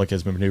did not look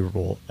as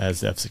maneuverable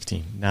as the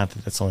F-16. Not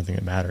that that's the only thing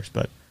that matters,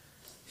 but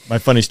my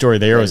funny story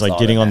there was like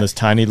getting on this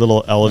tiny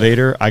little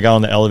elevator. I got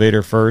on the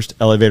elevator first.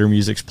 Elevator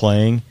music's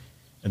playing,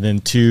 and then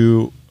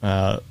two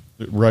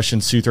Russian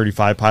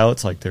Su-35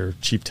 pilots, like their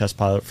chief test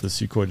pilot for the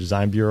Sukhoi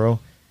Design Bureau,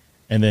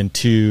 and then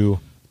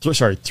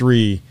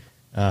three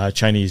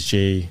Chinese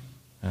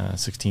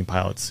J-16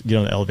 pilots get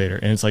on the elevator,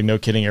 and it's like no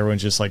kidding.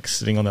 Everyone's just like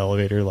sitting on the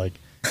elevator, like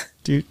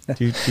doot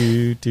doot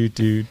doot doot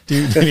doot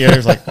doot. And the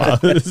other's like, wow,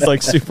 this is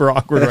like super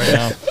awkward right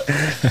now.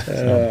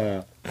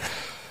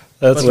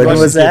 That's when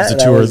was that?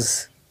 The tour.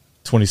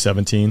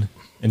 2017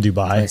 in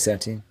Dubai.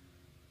 2017.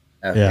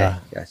 Okay, yeah.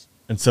 Gotcha.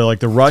 And so like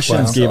the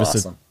Russians gave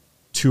us a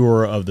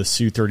tour of the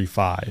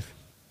Su-35.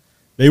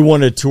 They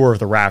wanted a tour of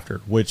the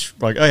Raptor, which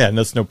like, oh yeah, and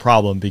that's no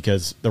problem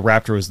because the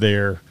Raptor was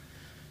there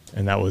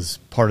and that was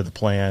part of the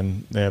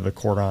plan. They have a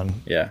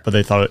cordon. Yeah. But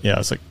they thought,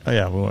 it's like, oh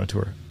yeah, we want a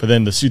tour. But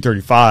then the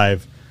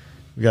Su-35,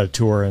 we got a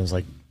tour and it's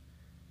like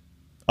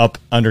up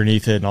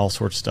underneath it and all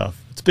sorts of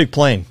stuff. It's a big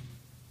plane.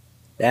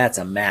 That's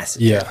a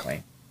massive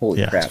airplane.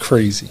 Holy crap. It's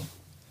crazy.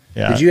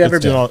 Yeah, did you ever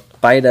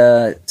bite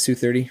a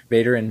Su-30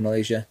 Vader in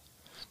Malaysia?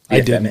 I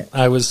didn't.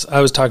 I was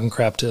talking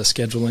crap to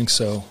scheduling,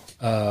 so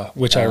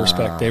which I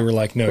respect. They were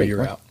like, "No,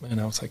 you're out,"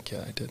 and I was like,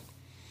 "Yeah, I did."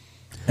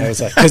 I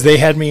was like, because they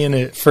had me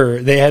in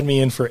for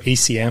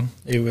ACM.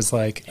 It was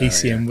like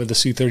ACM with the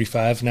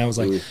Su-35, and I was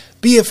like,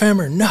 BFM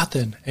or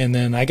nothing, and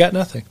then I got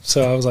nothing.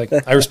 So I was like,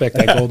 I respect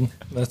that, Golden.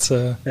 That's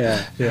I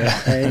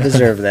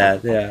deserve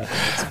that. Yeah,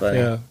 that's funny.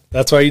 Yeah,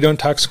 that's why you don't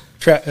talk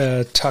crap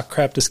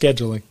to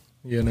scheduling.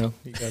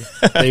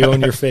 They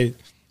own your fate.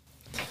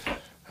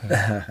 I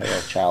got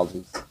a child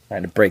who's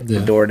trying to break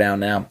the door down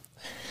now.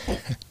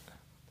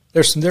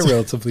 They're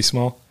relatively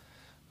small.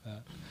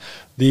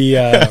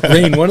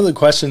 Rain, one of the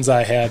questions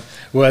I had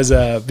was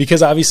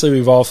because obviously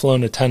we've all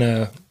flown a ton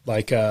of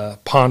like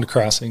pond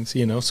crossings,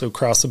 so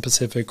across the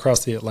Pacific,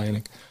 across the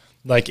Atlantic,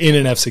 like in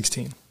an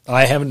F-16.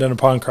 I haven't done a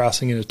pond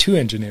crossing in a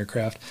 2-engine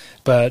aircraft,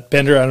 but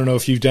Bender, I don't know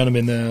if you've done them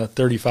in the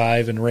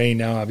 35, and Rain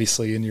now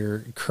obviously in your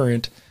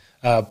current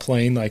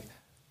plane. Like,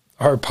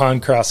 are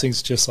pond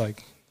crossings just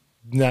like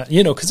not,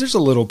 because there's a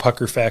little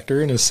pucker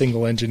factor in a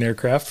single engine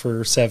aircraft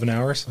for 7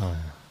 hours.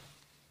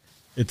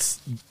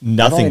 It's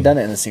nothing. I've only done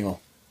it in a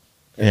single.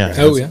 Yeah.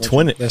 Oh yeah.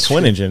 Twin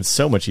engine is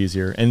so much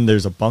easier, and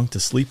there's a bunk to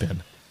sleep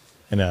in.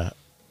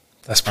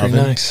 That's pretty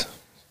nice.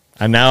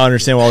 And now I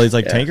understand why all these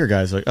like Yeah. tanker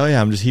guys are like, oh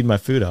yeah, I'm just heating my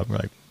food up. We're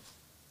like,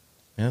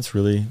 yeah, that's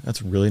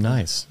really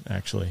nice.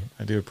 Actually,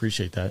 I do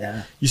appreciate that.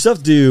 Yeah. You still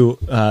have to do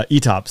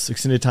ETOPS,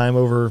 extended time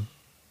over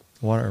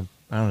water.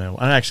 I don't know.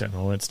 I don't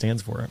know what it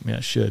stands for. I mean,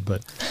 I should,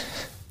 but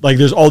like,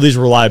 there's all these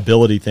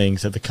reliability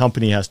things that the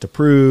company has to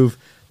prove,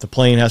 the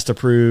plane has to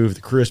prove,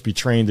 the crew has to be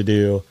trained to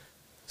do,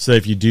 so that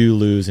if you do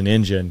lose an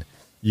engine,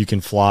 you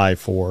can fly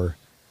for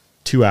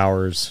 2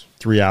 hours,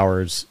 3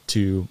 hours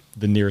to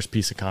the nearest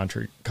piece of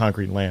concrete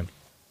and land.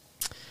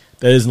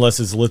 That is, unless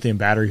it's a lithium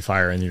battery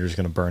fire and you're just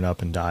going to burn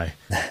up and die.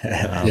 You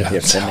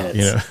have 10 minutes.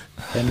 You know,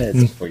 10 minutes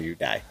before you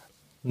die.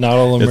 Not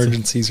all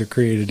emergencies are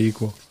created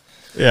equal.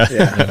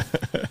 yeah.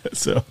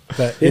 So,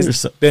 But There's is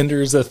some-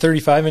 Bender's a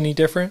 35 any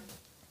different?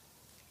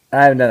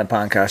 I haven't done a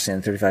pond caution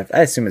in 35.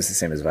 I assume it's the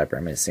same as Viper. I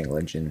mean, a single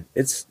engine.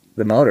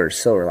 The motor is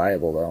so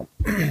reliable, though.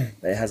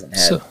 It hasn't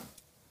had,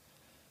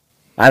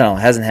 I don't know,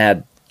 hasn't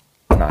had,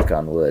 knock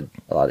on wood,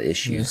 a lot of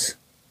issues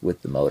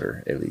with the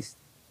motor, at least.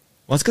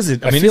 well, it's because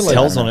it feel like-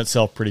 tells on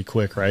itself pretty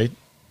quick, right?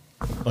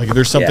 Like, if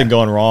there's something Yeah.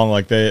 going wrong,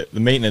 like the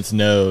maintenance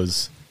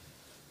knows,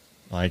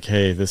 like,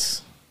 hey,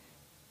 this.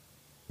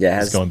 Yeah, it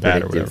has going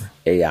bad or predictive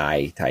whatever.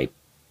 AI type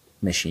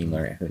machine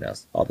learning. Who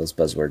knows? All those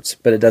buzzwords.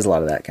 But it does a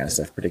lot of that kind of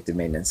stuff, predictive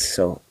maintenance.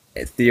 So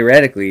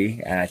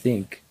theoretically, and I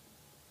think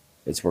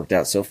it's worked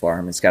out so far.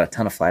 I mean, it's got a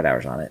ton of flight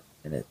hours on it,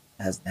 and it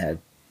hasn't had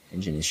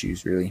engine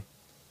issues really.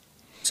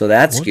 So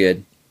that's What- good.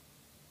 It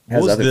what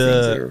has was other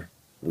things the- that are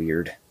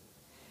weird.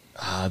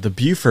 The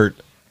Beaufort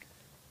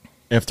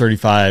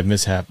F-35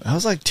 mishap. That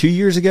was like 2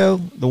 years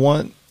ago. The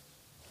one. Did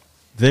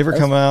they ever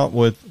come out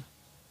with?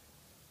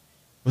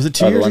 Was it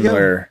 2 The years one ago?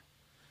 where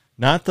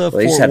Not the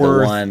they just Fort had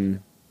Worth. the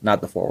one,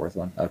 not the Fort Worth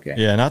one. Okay.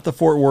 Yeah, not the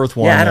Fort Worth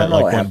one Yeah, I that don't know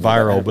like what went happened with that. I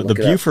viral, have to but the look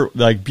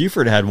it up.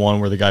 Buford had one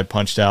where the guy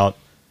punched out.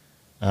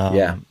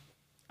 Yeah.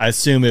 I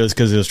assume it was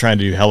because it was trying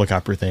to do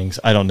helicopter things.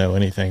 I don't know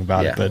anything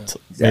about Yeah, it, but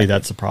exactly. maybe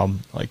that's the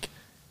problem. Like,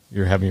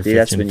 you're having your See,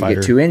 that's 15 when you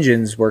fighter. get two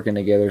engines working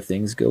together,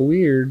 things go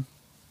weird.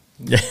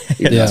 Yeah.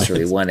 Even though Yeah. it's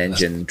really one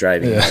engine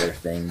driving the other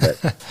thing, but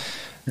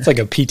It's like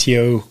a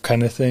PTO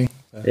kind of thing.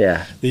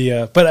 yeah.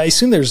 But I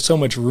assume there's so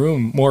much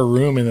more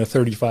room in a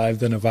 35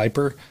 than a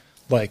Viper.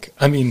 Like,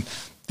 I mean,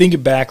 think it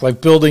back,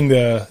 like building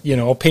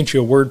I'll paint you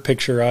a word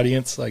picture,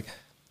 audience, like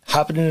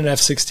hopping in an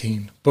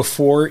F-16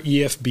 before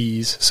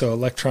EFBs, so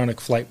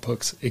electronic flight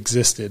books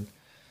existed.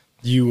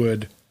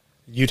 You'd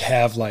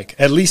have like,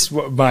 at least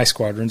what my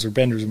squadrons or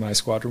Bender's in my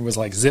squadron was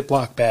like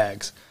Ziploc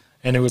bags.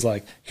 And it was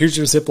like, here's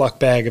your Ziploc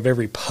bag of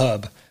every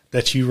pub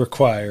that you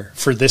require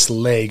for this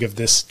leg of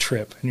this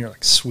trip. And you're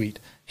like, sweet.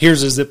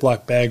 Here's a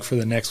Ziploc bag for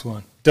the next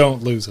one.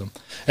 Don't lose them.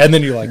 And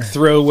then you like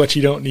throw what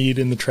you don't need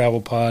in the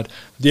travel pod.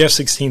 The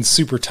F-16 is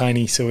super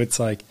tiny, so it's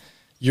like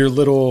your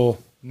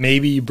little,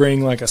 maybe you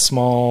bring like a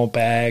small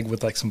bag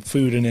with like some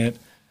food in it,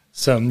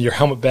 your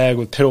helmet bag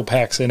with piddle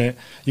packs in it.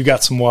 You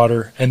got some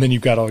water, and then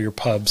you've got all your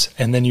pubs.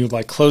 And then you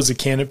like close the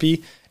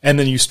canopy, and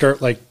then you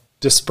start like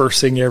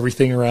dispersing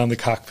everything around the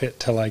cockpit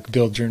to like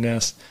build your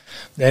nest.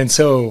 And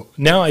so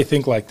now I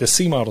think like the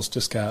C models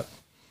just got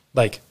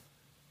like,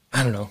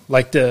 I don't know,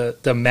 like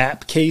the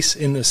map case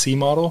in the C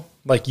model,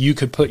 like you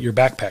could put your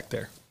backpack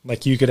there.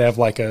 Like you could have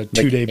like a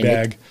 2-day in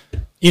bag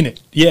in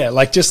it. Yeah.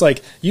 Like just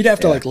like you'd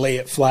have to like lay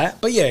it flat,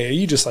 but yeah,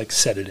 you just like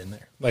set it in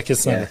there. Like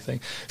it's not a thing.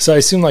 So I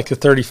assume like the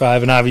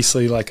 35 and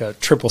obviously like a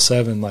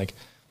 777, like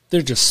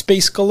they're just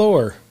space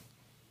galore.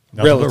 Nothing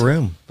but Relative.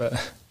 room.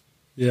 But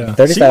yeah.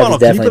 35 model, is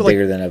can you definitely put, like-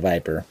 bigger than a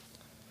Viper,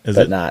 Is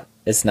but it?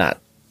 it's not.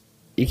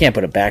 You can't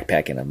put a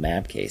backpack in a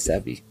map case.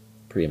 That'd be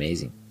pretty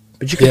amazing.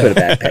 But you could put a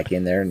backpack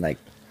in there and like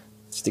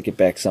stick it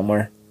back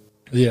somewhere.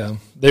 Yeah.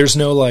 There's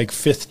no like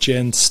 5th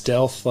gen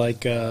stealth,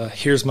 like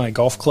here's my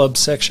golf club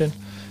section.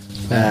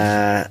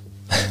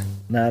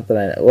 Not that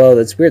I know. Well,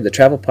 it's weird. The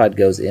travel pod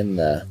goes in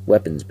the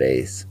weapons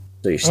base,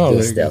 so you're still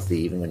there you go. stealthy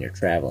even when you're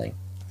traveling.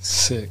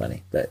 Sick.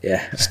 Funny, but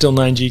yeah, Still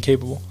 9G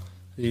capable.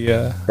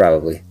 Yeah.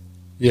 probably.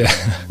 Yeah.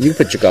 You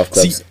can put your golf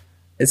clubs. See,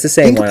 it's the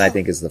same think one, I about-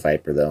 think, as the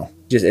Viper, though.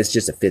 It's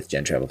just a 5th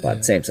gen travel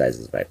pod, same size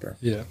as the Viper.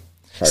 Yeah.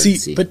 Hard to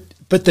see.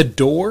 But the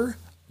door,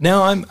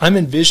 now I'm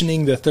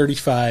envisioning the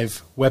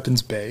 35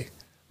 weapons bay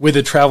with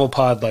a travel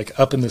pod like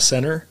up in the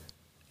center,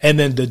 and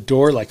then the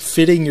door like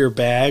fitting your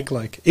bag.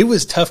 Like it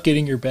was tough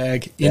getting your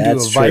bag into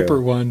That's a true.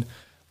 Viper one,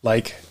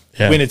 like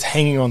when it's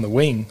hanging on the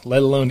wing,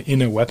 let alone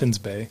in a weapons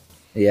bay.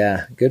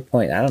 Yeah, good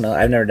point. I don't know.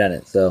 I've never done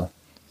it, so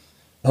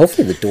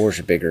hopefully the doors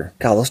are bigger.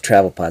 God, those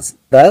travel pods.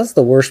 That was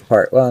the worst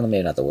part. Well,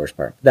 maybe not the worst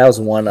part. That was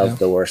one of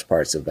the worst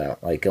parts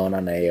about like going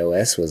on the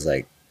AOS was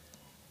like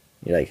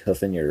you're like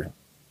hoofing your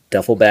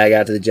duffel bag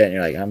out to the jet and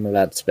you're like, I'm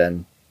about to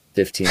spend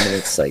 15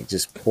 minutes like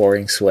just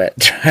pouring sweat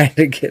trying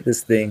to get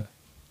this thing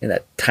in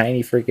that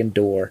tiny freaking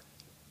door.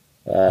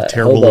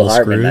 Terrible Hobo little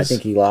Hartman, I screws.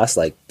 think he lost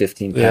like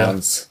 15 Yeah.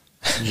 pounds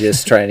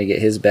just trying to get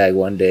his bag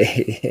one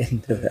day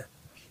into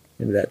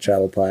that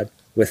travel pod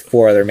with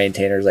 4 other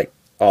maintainers like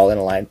all in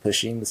a line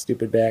pushing the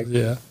stupid bag.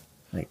 Yeah.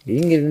 Like you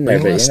can get in there,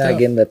 Bring but less you're not stuff.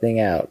 getting the thing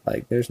out.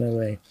 Like there's no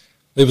way.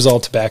 It was all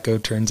tobacco,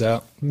 turns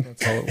out.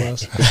 That's all it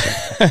was.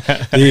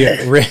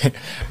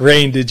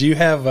 Rain, did you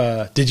have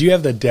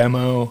the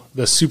demo,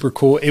 the super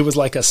cool? It was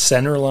like a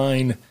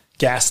centerline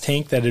gas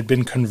tank that had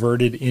been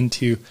converted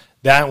into,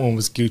 that one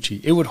was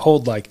Gucci. It would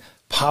hold like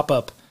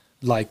pop-up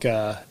like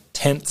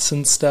tents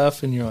and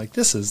stuff, and you're like,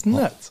 this is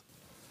nuts.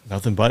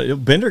 Nothing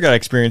but Bender got to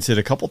experience it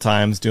a couple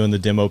times doing the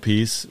demo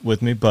piece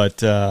with me,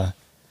 but I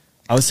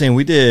was saying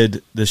we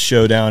did the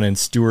show down in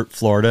Stuart,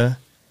 Florida,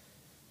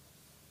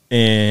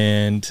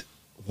 and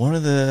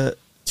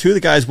two of the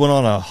guys went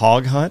on a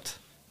hog hunt.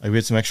 Like we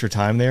had some extra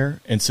time there,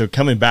 and so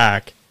coming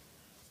back,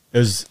 it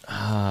was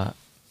I'm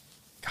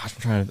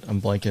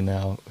blanking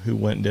now who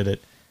went and did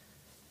it,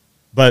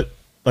 but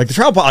like the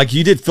trial, like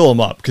you did fill them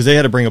up because they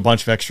had to bring a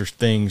bunch of extra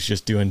things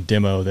just doing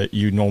demo that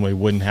you normally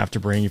wouldn't have to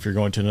bring if you're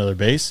going to another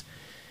base.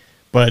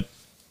 But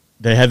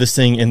they had this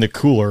thing in the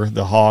cooler.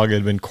 The hog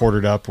had been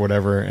quartered up or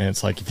whatever. And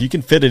it's like, if you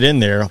can fit it in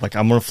there, like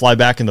I'm going to fly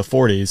back in the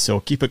 40s. So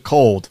keep it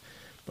cold.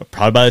 But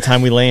probably by the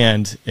time we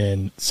land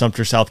in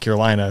Sumter, South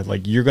Carolina,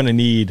 like you're going to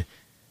need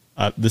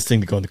this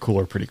thing to go in the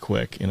cooler pretty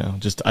quick. You know, I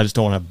just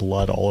don't want to have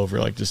blood all over,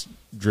 like just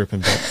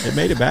dripping. But it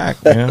made it back.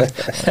 You know?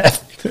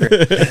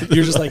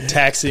 You're just like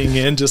taxiing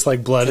in, just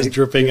like blood is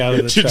dripping out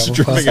of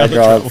the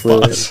travel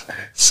fluid.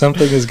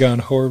 Something has gone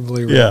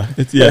horribly wrong. Yeah,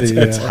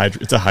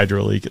 it's a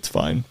hydro leak. It's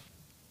fine.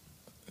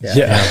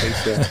 Yeah. I think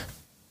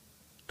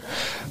so.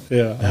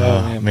 Yeah.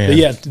 Oh, man. But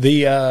yeah,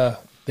 the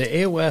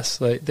AOS,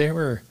 like there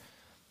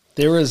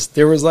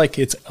was like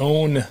its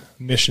own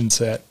mission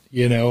set,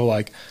 you know,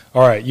 like,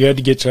 all right, you had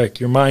to get like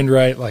your mind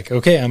right. Like,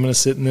 okay, I'm going to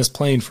sit in this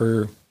plane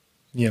for,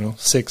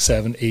 6,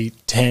 7,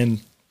 8,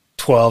 10,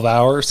 12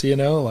 hours,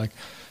 like,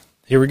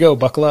 here we go,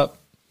 buckle up.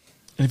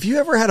 And have you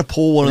ever had to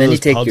pull one of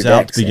those pubs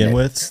out to begin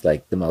with? It's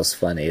like the most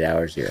fun 8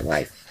 hours of your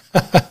life.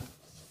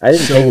 I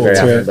didn't take it very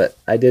often, but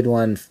I did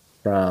one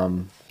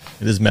from...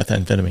 It is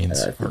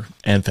methamphetamines or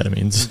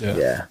amphetamines.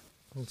 Yeah.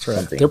 That's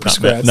right. They're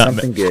prescribed.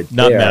 Something good.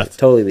 Not they meth. Are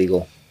totally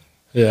legal.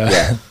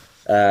 Yeah.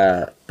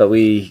 But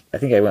I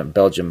think I went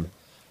Belgium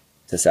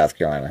to South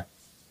Carolina.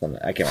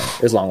 I can't remember.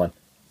 It was a long one.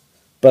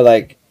 But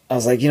like, I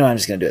was like, I'm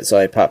just going to do it. So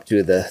I popped 2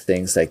 of the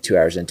things like 2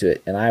 hours into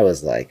it. And I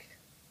was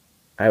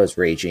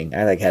raging.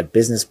 I like had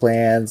business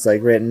plans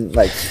like written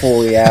like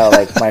fully out,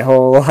 like my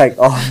whole, like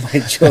all of my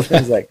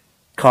children's like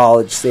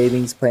college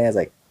savings plans,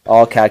 like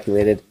all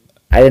calculated.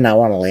 I did not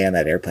want to land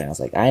that airplane. I was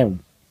like, I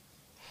am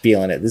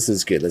feeling it. This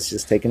is good. Let's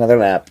just take another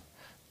lap.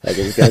 Like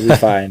it's gonna be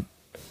fine.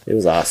 It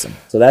was awesome.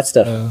 So that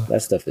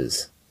stuff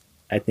is,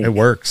 I think it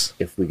works.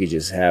 If we could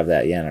just have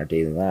that, in our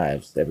daily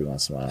lives every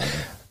once in a while.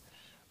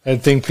 I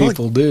think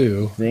people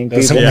do. I think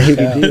people maybe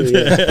do.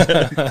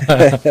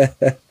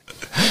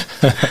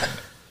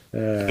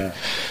 Yeah.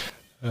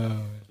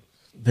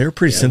 They're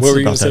pretty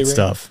sensitive about that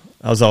stuff.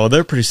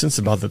 They're pretty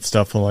sensitive about that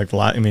stuff. Like,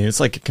 I mean, it's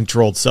like a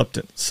controlled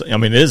substance. I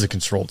mean, it is a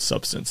controlled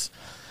substance.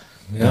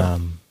 Yeah.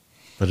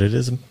 But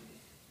it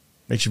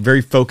makes you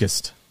very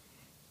focused.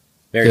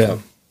 Very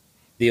focused.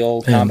 The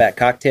old combat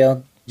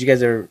cocktail. Did you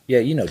guys ever?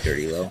 Yeah,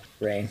 Dirty Low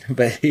Rain,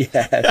 but he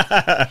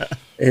had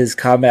his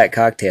combat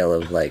cocktail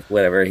of like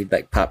whatever. He'd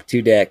like pop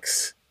 2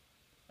 decks,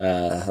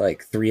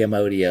 like 3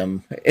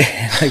 Imodium,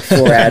 like 4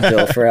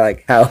 Advil for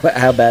like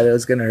how bad it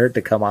was going to hurt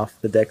to come off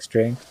the deck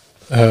string.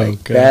 Oh,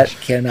 gosh. That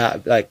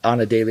cannot, like,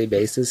 on a daily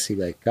basis, he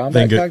like,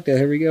 combat cocktail,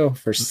 here we go,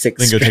 for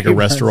 6 Then go take a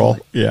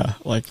Restorol.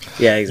 Like,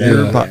 yeah,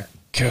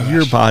 exactly.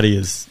 Your body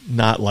is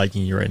not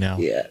liking you right now.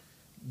 Yeah.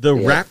 The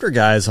Raptor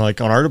guys,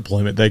 like, on our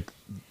deployment,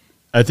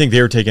 I think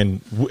they were taking,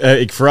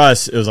 for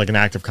us, it was like an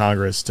act of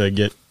Congress to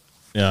get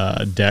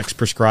decks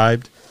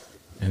prescribed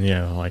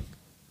and, like,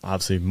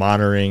 obviously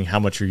monitoring how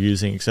much you're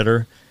using, et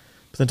cetera.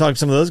 But then talking to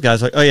some of those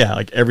guys, like, oh yeah,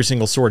 like every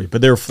single sortie.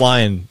 But they were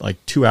flying like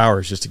 2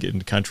 hours just to get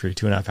into country,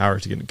 2.5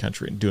 hours to get into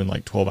country, and doing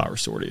like 12-hour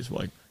sorties.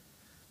 Like,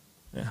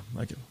 yeah,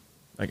 I can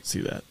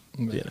see that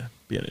being a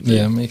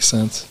yeah, it makes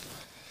sense.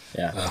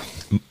 Yeah.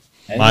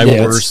 My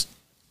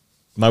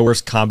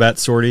worst combat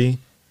sortie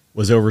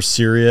was over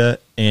Syria,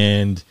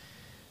 and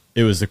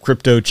it was the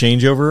crypto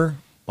changeover.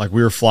 Like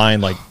we were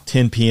flying like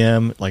 10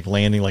 p.m., like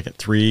landing like at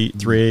 3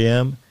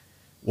 a.m.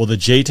 Well, the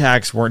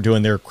JTACs weren't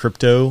doing their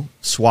crypto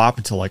swap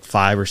until like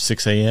 5 or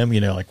 6 a.m.,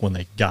 like when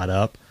they got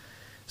up.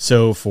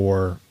 So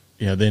for,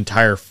 the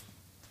entire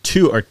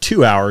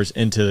 2 hours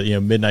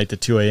into, midnight to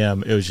 2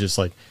 a.m., it was just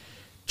like,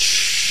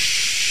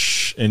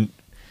 and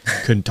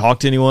couldn't talk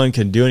to anyone,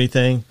 couldn't do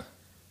anything.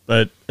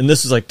 And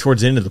this is like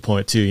towards the end of the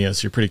deployment too,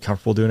 so you're pretty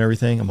comfortable doing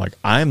everything. I'm like,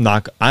 I am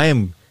not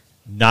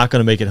going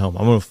to make it home.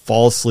 I'm going to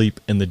fall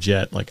asleep in the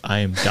jet. Like I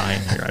am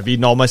dying here. I've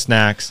eaten all my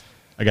snacks.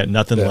 I got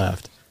nothing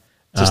left.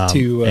 Just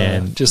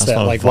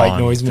that like white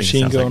noise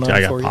machine going on.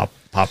 I for got you?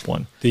 pop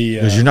one.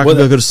 Because you're not going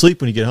to go to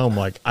sleep when you get home.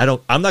 Like I'm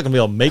not going to be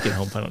able to make it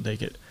home if I don't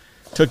take it.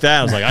 Took that.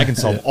 I was like, I can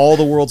solve all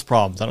the world's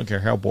problems. I don't care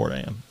how bored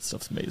I am. This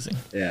stuff's amazing.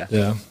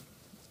 Yeah.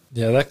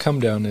 That come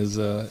down is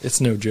it's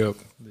no joke.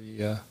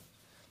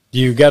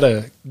 You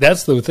gotta.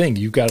 That's the thing.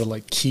 You gotta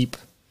like keep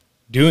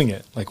doing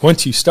it. Like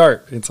once you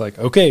start, it's like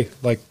okay,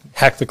 like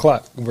hack the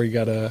clock. We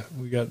got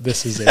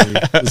this is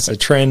a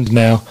trend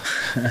now.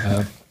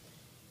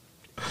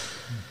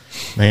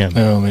 Man.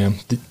 Oh man.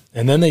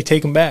 And then they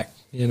take them back.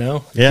 You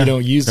know, Yeah. if you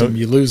don't use them,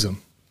 you lose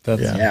them.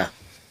 That's Yeah. Yeah.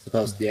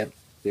 Supposed to,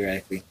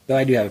 theoretically. Though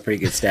I do have a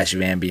pretty good stash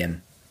of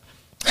Ambien.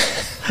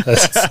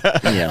 It's a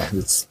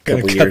Gotta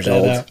couple cut years that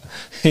old. out.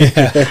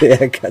 Yeah.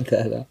 Yeah, cut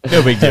that out.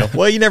 No big deal.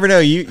 Well, you never know.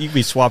 You can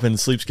be swapping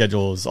sleep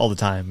schedules all the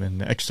time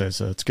and exercise,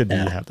 so it's good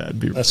that you have that.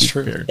 That's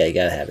true. prepared. Yeah, you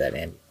gotta have that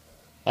Ambien.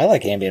 I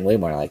like Ambien way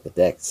more than I like the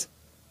Dex.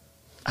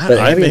 I But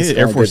made Ambien's it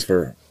Air only Force.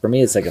 good for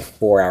me. It's like a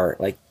 4-hour,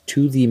 like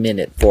to the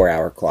minute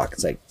 4-hour clock.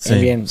 It's like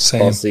Same. Ambien,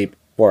 fall asleep.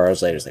 4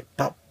 hours later, it's like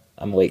pop.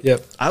 I'm awake.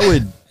 Yep. I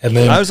would, And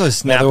then I was like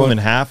snap another them one. in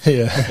half.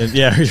 Yeah. And,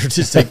 yeah,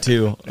 just take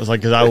two. I was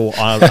like, because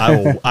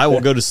I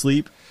will go to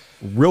sleep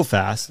real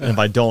fast, and if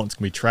I don't, it's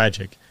gonna be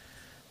tragic.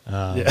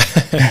 Yeah.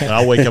 But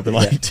I'll wake up in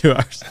like 2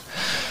 hours.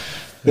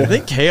 I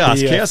think Chaos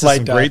The, has flight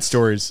some great docs.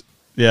 stories.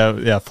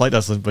 Yeah, flight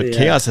docs. But Yeah.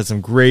 Chaos had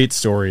some great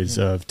stories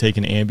of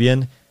taking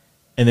Ambien,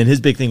 and then his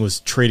big thing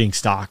was trading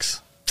stocks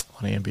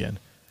on Ambien.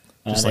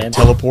 Just On like Ambien?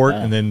 teleport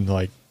Wow. and then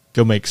like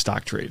go make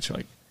stock trades.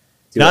 Like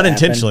See not what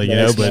happened intentionally, the you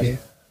know, next but day?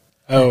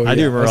 Oh, I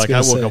do yeah, remember, was like, I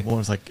gonna woke say. up and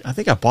was like, I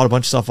think I bought a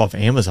bunch of stuff off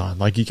Amazon.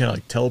 Like, you kind of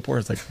like teleport.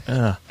 It's like, just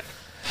like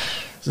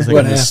What in this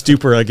happened?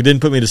 stupor. Like, it didn't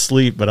put me to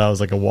sleep, but I was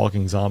like a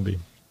walking zombie.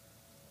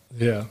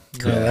 Yeah,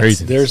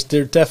 Crazy. there's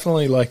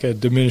definitely like a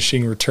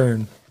diminishing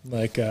return.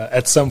 Like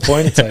at some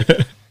point, it's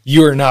like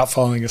you are not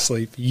falling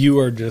asleep. You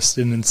are just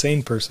an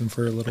insane person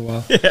for a little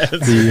while.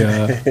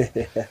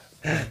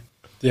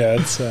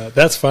 It's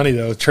that's funny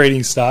though.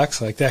 Trading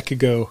stocks like that could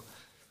go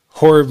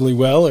horribly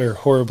well or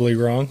horribly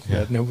wrong.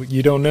 Yeah. No,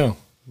 you don't know.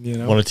 You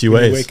know, One of two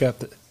when you ways. wake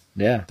up,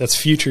 Yeah. that's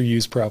future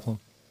use problem.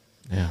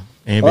 Yeah.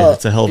 Ambien,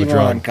 it's a hell of a even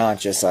drug.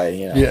 unconscious,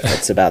 Yeah.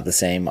 it's about the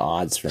same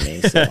odds for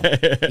me. So.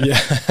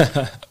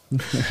 Yeah,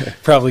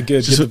 probably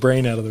good. Get the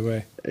brain out of the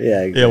way.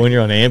 Yeah. Yeah, when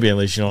you're on Ambien, at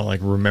least you don't like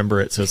remember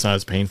it, so it's not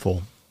as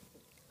painful.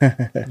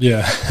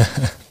 Yeah.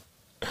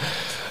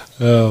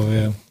 Oh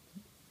man.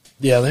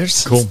 Yeah,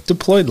 there's Cool. it's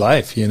deployed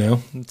life. You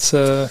know,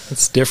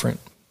 it's different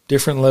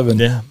living.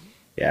 Yeah.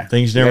 Yeah.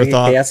 Things you We never gotta get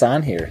thought. Chaos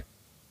on here.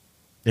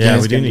 Yeah,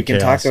 Guys we do can- need we can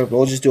chaos. talk.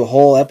 We'll just do a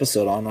whole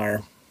episode on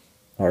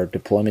our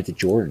deployment to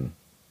Jordan.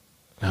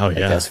 Oh, Like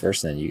yeah. us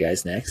first, and then you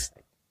guys next.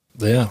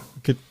 Yeah,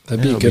 Could,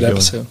 that'd be yeah, a good it'll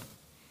episode.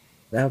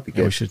 That would be Yeah,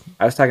 good. we should.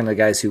 I was talking to the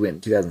guys who went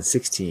in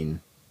 2016.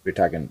 We were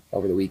talking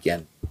over the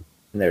weekend,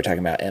 and they were talking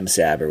about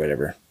MSAB or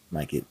whatever. I'm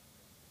like,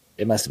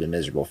 it must have been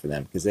miserable for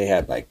them because they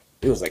had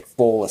it was like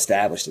full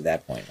established at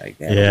that point. Like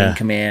they had a Yeah. wing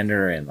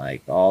commander and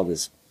like all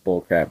this bull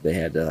crap they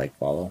had to like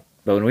follow.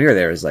 But when we were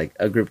there, it was like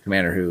a group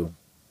commander who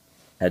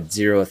had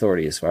zero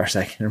authority as far as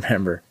I can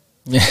remember.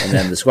 And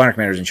then the squadron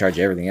commander was in charge of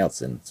everything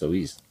else, and so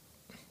we just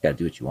got to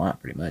do what you want,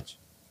 pretty much.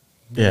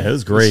 Yeah, it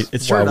was great.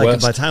 It started Wild like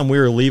West. by the time we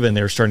were leaving,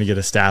 they were starting to get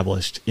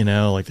established. You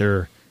know, like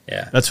they're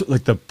Yeah, that's what,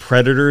 like the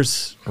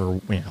predators or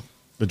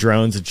the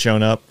drones had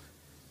shown up,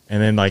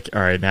 and then like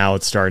all right, now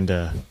it's starting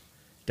to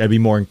got to be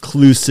more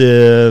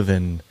inclusive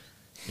and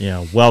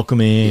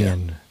welcoming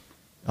and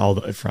all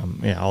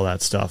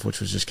that stuff, which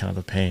was just kind of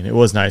a pain. It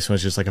was nice when it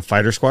was just like a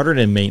fighter squadron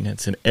and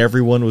maintenance, and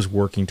everyone was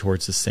working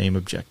towards the same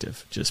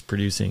objective, just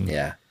producing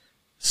yeah,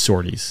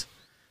 sorties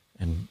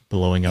and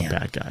blowing up Yeah.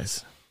 bad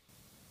guys.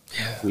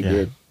 we Yeah.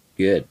 did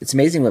good. It's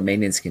amazing what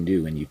maintenance can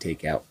do when you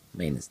take out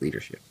maintenance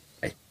leadership.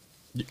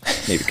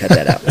 Maybe cut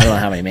that out. I don't know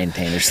how many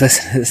maintainers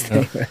listen to this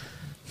thing. but,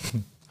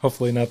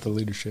 Hopefully not the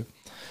leadership.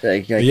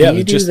 Like, Yeah, can you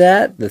but do just-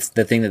 that? That's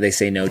the thing that they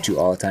say no to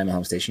all the time at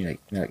home station.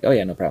 You're like, oh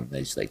yeah, no problem. They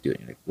just like do it.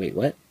 You're like, wait,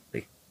 what?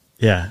 Like,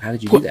 Yeah, how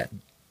did you do that?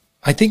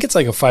 I think it's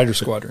like a fighter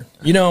squadron,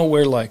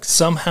 where like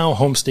somehow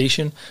home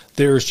station,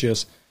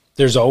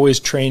 there's always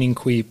training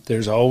creep.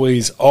 There's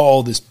always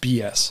all this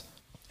BS.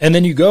 And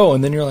then you go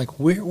and then you're like,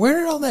 where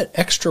did all that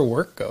extra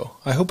work go?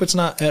 I hope it's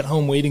not at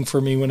home waiting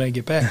for me when I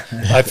get back.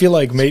 I feel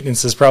like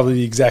maintenance is probably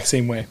the exact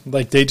same way.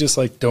 Like they just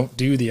like don't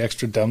do the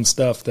extra dumb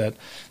stuff that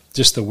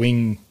just the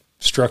wing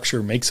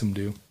structure makes them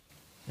do.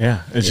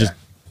 yeah. It's just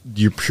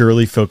you're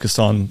purely focused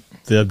on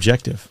the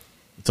objective.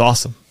 It's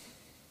awesome.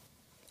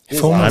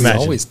 If only I we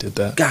imagine. always did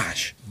that.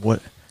 Gosh,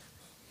 What?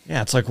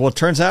 Yeah, it's like, well, it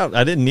turns out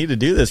I didn't need to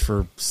do this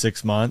for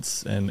 6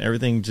 months, and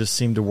everything just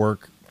seemed to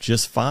work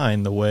just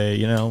fine the way,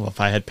 if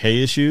I had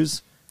pay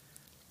issues,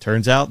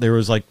 turns out there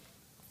was like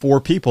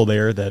 4 people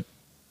there that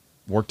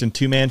worked in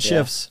 2-man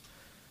shifts,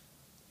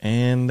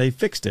 and they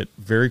fixed it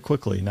very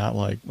quickly. Not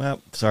like,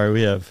 well, sorry,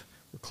 we're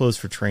closed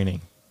for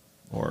training,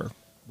 or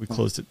we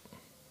closed at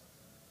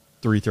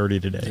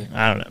 3:30 today.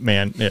 I don't know,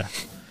 man. Yeah.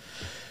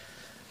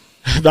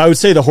 I would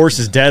say the horse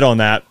is dead on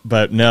that,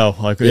 but no,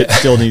 like it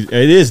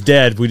is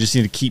dead. We just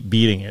need to keep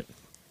beating it.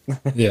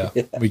 Yeah,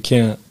 we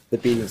can't. the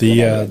beatings.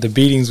 The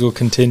beatings will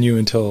continue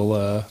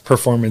until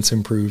performance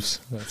improves.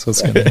 That's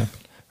what's going to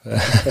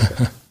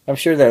happen. I'm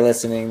sure they're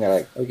listening. They're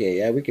like, okay,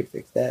 yeah, we could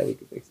fix that. We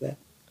could fix that.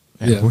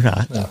 Yeah. We're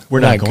not. No, we're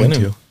not not going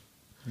gonna.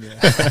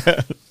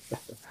 to.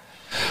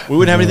 We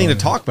wouldn't have anything to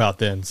talk about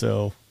then.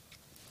 So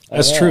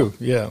That's Yeah. true.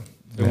 Yeah.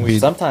 And we,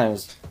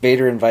 Sometimes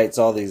Vader invites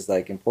all these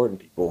like important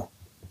people.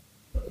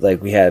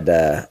 Like we had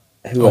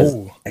who was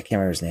Oh. I can't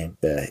remember his name,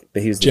 but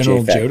he was the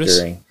General JFAC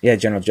Jodis? during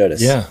General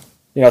Jodis.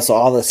 yeah. So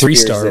all the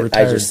 3-star spears that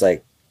I retired. just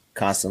like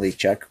constantly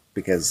chuck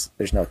because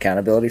there's no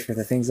accountability for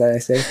the things that I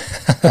say.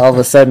 All of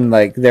a sudden,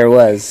 like there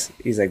was,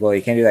 he's like, well,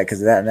 you can't do that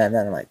because of that and that and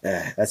that. I'm like,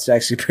 that's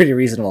actually pretty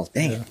reasonable.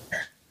 Dang it.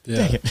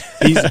 Yeah.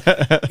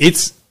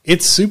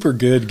 It's super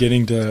good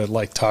getting to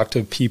like talk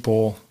to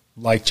people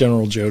like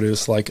General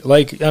Jodis.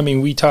 Like I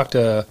mean, we talked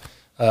to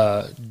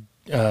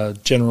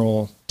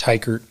General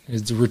Tykert,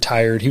 is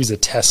retired. He was a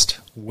test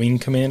wing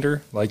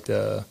commander, like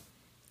the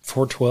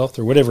 412th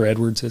or whatever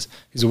Edwards is.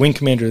 He's a wing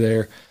commander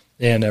there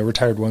and a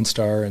retired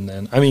 1-star. And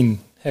then, I mean,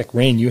 heck,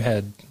 Rain, you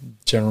had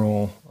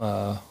General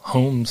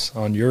Holmes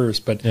on yours.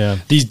 But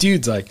these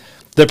dudes, like,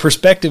 the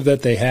perspective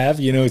that they have,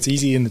 you know, it's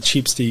easy in the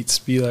cheap seats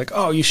to be like,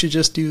 oh, you should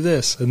just do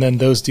this. And then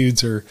those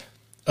dudes are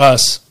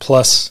us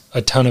plus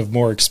a ton of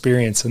more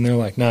experience. And they're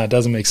like, nah, it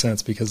doesn't make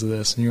sense because of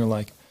this. And you're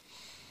like,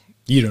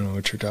 you don't know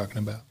what you're talking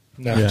about.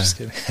 No, I'm just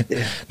kidding.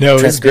 No,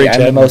 it's great.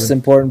 I'm the most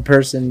important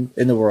person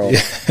in the world.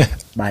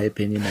 My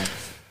opinion.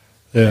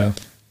 Yeah.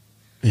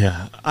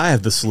 Yeah. I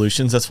have the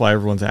solutions. That's why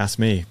everyone's asked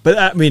me. But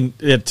I mean,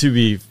 to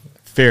be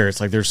fair, it's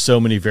like there's so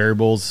many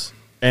variables.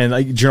 And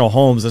like General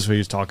Holmes, that's what he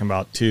was talking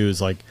about too,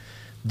 is like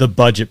the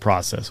budget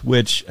process,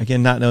 which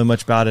again, not knowing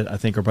much about it, I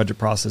think our budget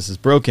process is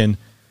broken.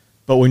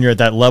 But when you're at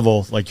that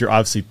level, like you're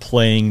obviously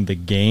playing the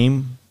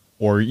game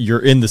or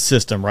you're in the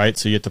system, right?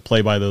 So you have to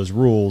play by those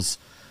rules.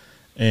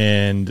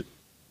 And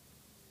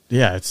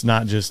yeah, it's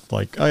not just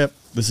like, oh, yep,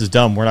 this is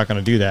dumb. We're not going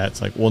to do that.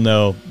 It's like, well,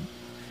 no,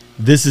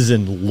 this is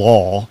in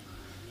law.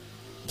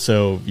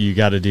 So you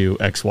got to do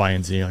X, Y,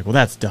 and Z. You're like, well,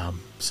 that's dumb.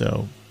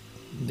 So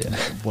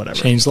whatever.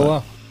 Change the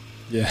law.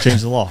 Yeah.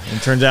 Change the law. And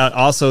it turns out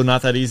also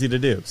not that easy to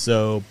do.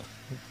 So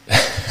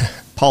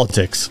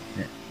politics.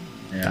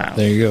 Yeah.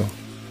 There you go.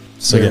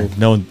 So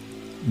again,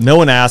 no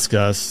one asked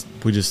us.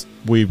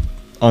 We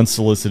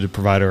unsolicited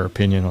provide our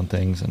opinion on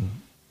things. And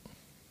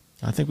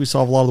I think we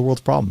solve a lot of the world's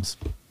problems.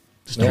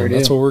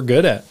 That's what we're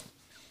good at.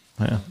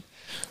 Yeah.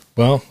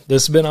 Well,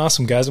 this has been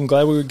awesome, guys. I'm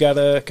glad we got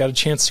a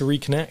chance to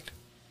reconnect.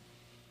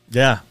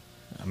 Yeah.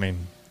 I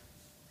mean,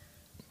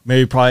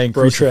 maybe probably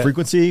increase the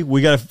frequency.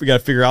 We got to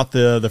figure out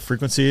the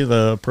frequency,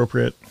 the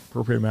appropriate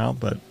amount.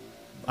 But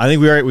I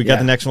think we got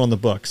the next one on the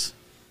books.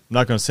 I'm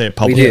not going to say it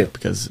publicly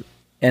because.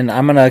 And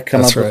I'm going to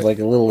come up with like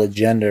a little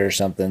agenda or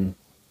something.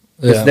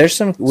 There's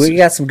we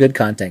got some good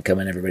content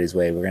coming everybody's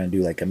way. We're going to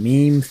do like a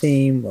meme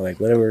theme, or like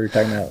whatever we're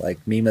talking about,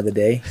 like meme of the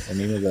day or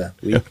meme of the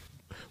week.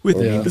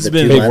 This has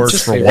been in the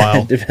works for a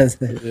while.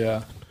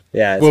 Yeah.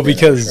 Yeah. Well,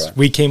 because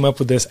we came up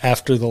with this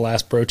after the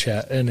last bro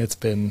chat, and it's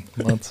been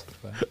months.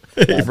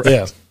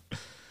 Yeah.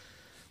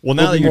 Well,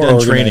 now that you're done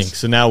training,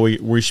 so now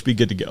we should be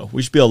good to go.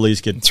 We should be able to at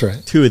least get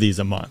 2 of these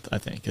a month, I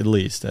think. At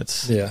least.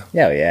 That's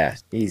Yeah,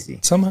 easy.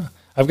 Somehow.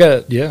 I've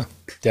got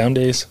down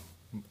days.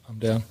 I'm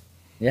down.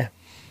 Yeah.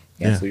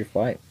 Cancel your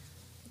flight.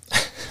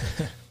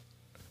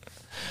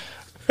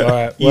 All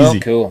right. Well, easy.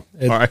 Cool.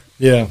 All right.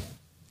 Yeah.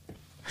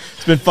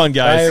 It's been fun,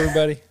 guys. Bye,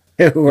 everybody.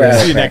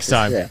 See you next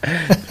time.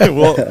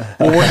 well,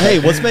 hey,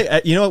 let's make.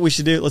 You know what we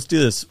should do? Let's do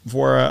this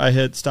before I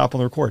hit stop on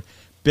the record.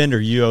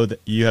 Bender, you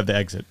have the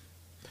exit.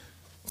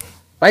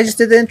 I just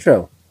did the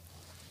intro.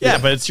 Yeah,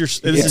 but this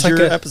is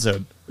your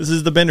episode. This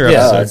is the Bender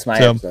episode. Oh, it's my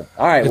episode.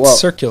 All right,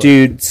 circular.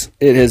 Dudes,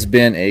 it has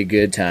been a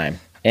good time.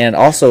 And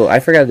also,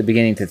 I forgot at the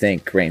beginning to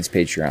thank Rain's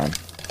Patreon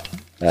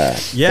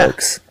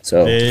folks.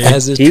 So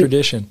as is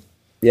tradition.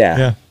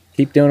 Yeah.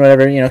 Keep doing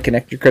whatever,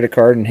 connect your credit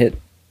card and hit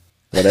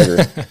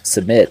whatever,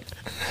 submit.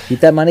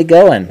 Keep that money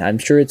going. I'm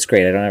sure it's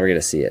great. I don't ever get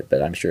to see it,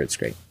 but I'm sure it's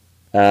great.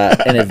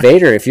 And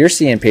Invader, if you're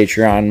seeing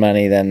Patreon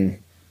money, then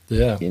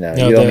you owe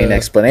me an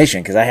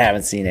explanation because I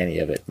haven't seen any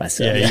of it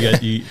myself. Yeah,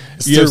 you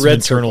have some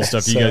internal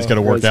stuff you guys got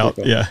to work out.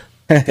 Yeah,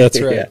 that's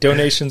right.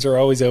 Donations are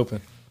always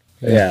open.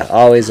 Yeah,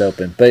 always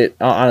open. But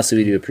honestly,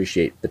 we do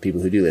appreciate the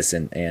people who do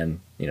listen,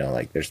 and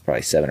like there's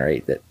probably 7 or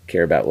 8 that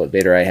care about what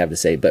Vader I have to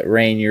say. But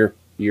Rain,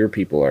 your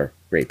people are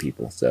great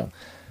people, so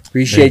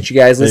appreciate you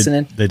guys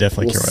listening. They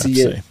definitely care what I have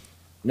to say.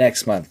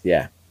 Next month,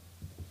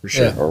 for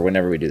sure, or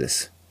whenever we do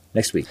this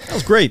next week. That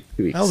was great.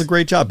 That was a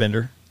great job,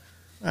 Bender.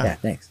 Yeah,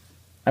 thanks.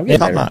 I'm getting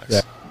top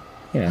notch.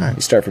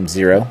 You start from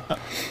 0. I'm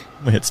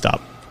gonna hit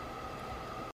stop.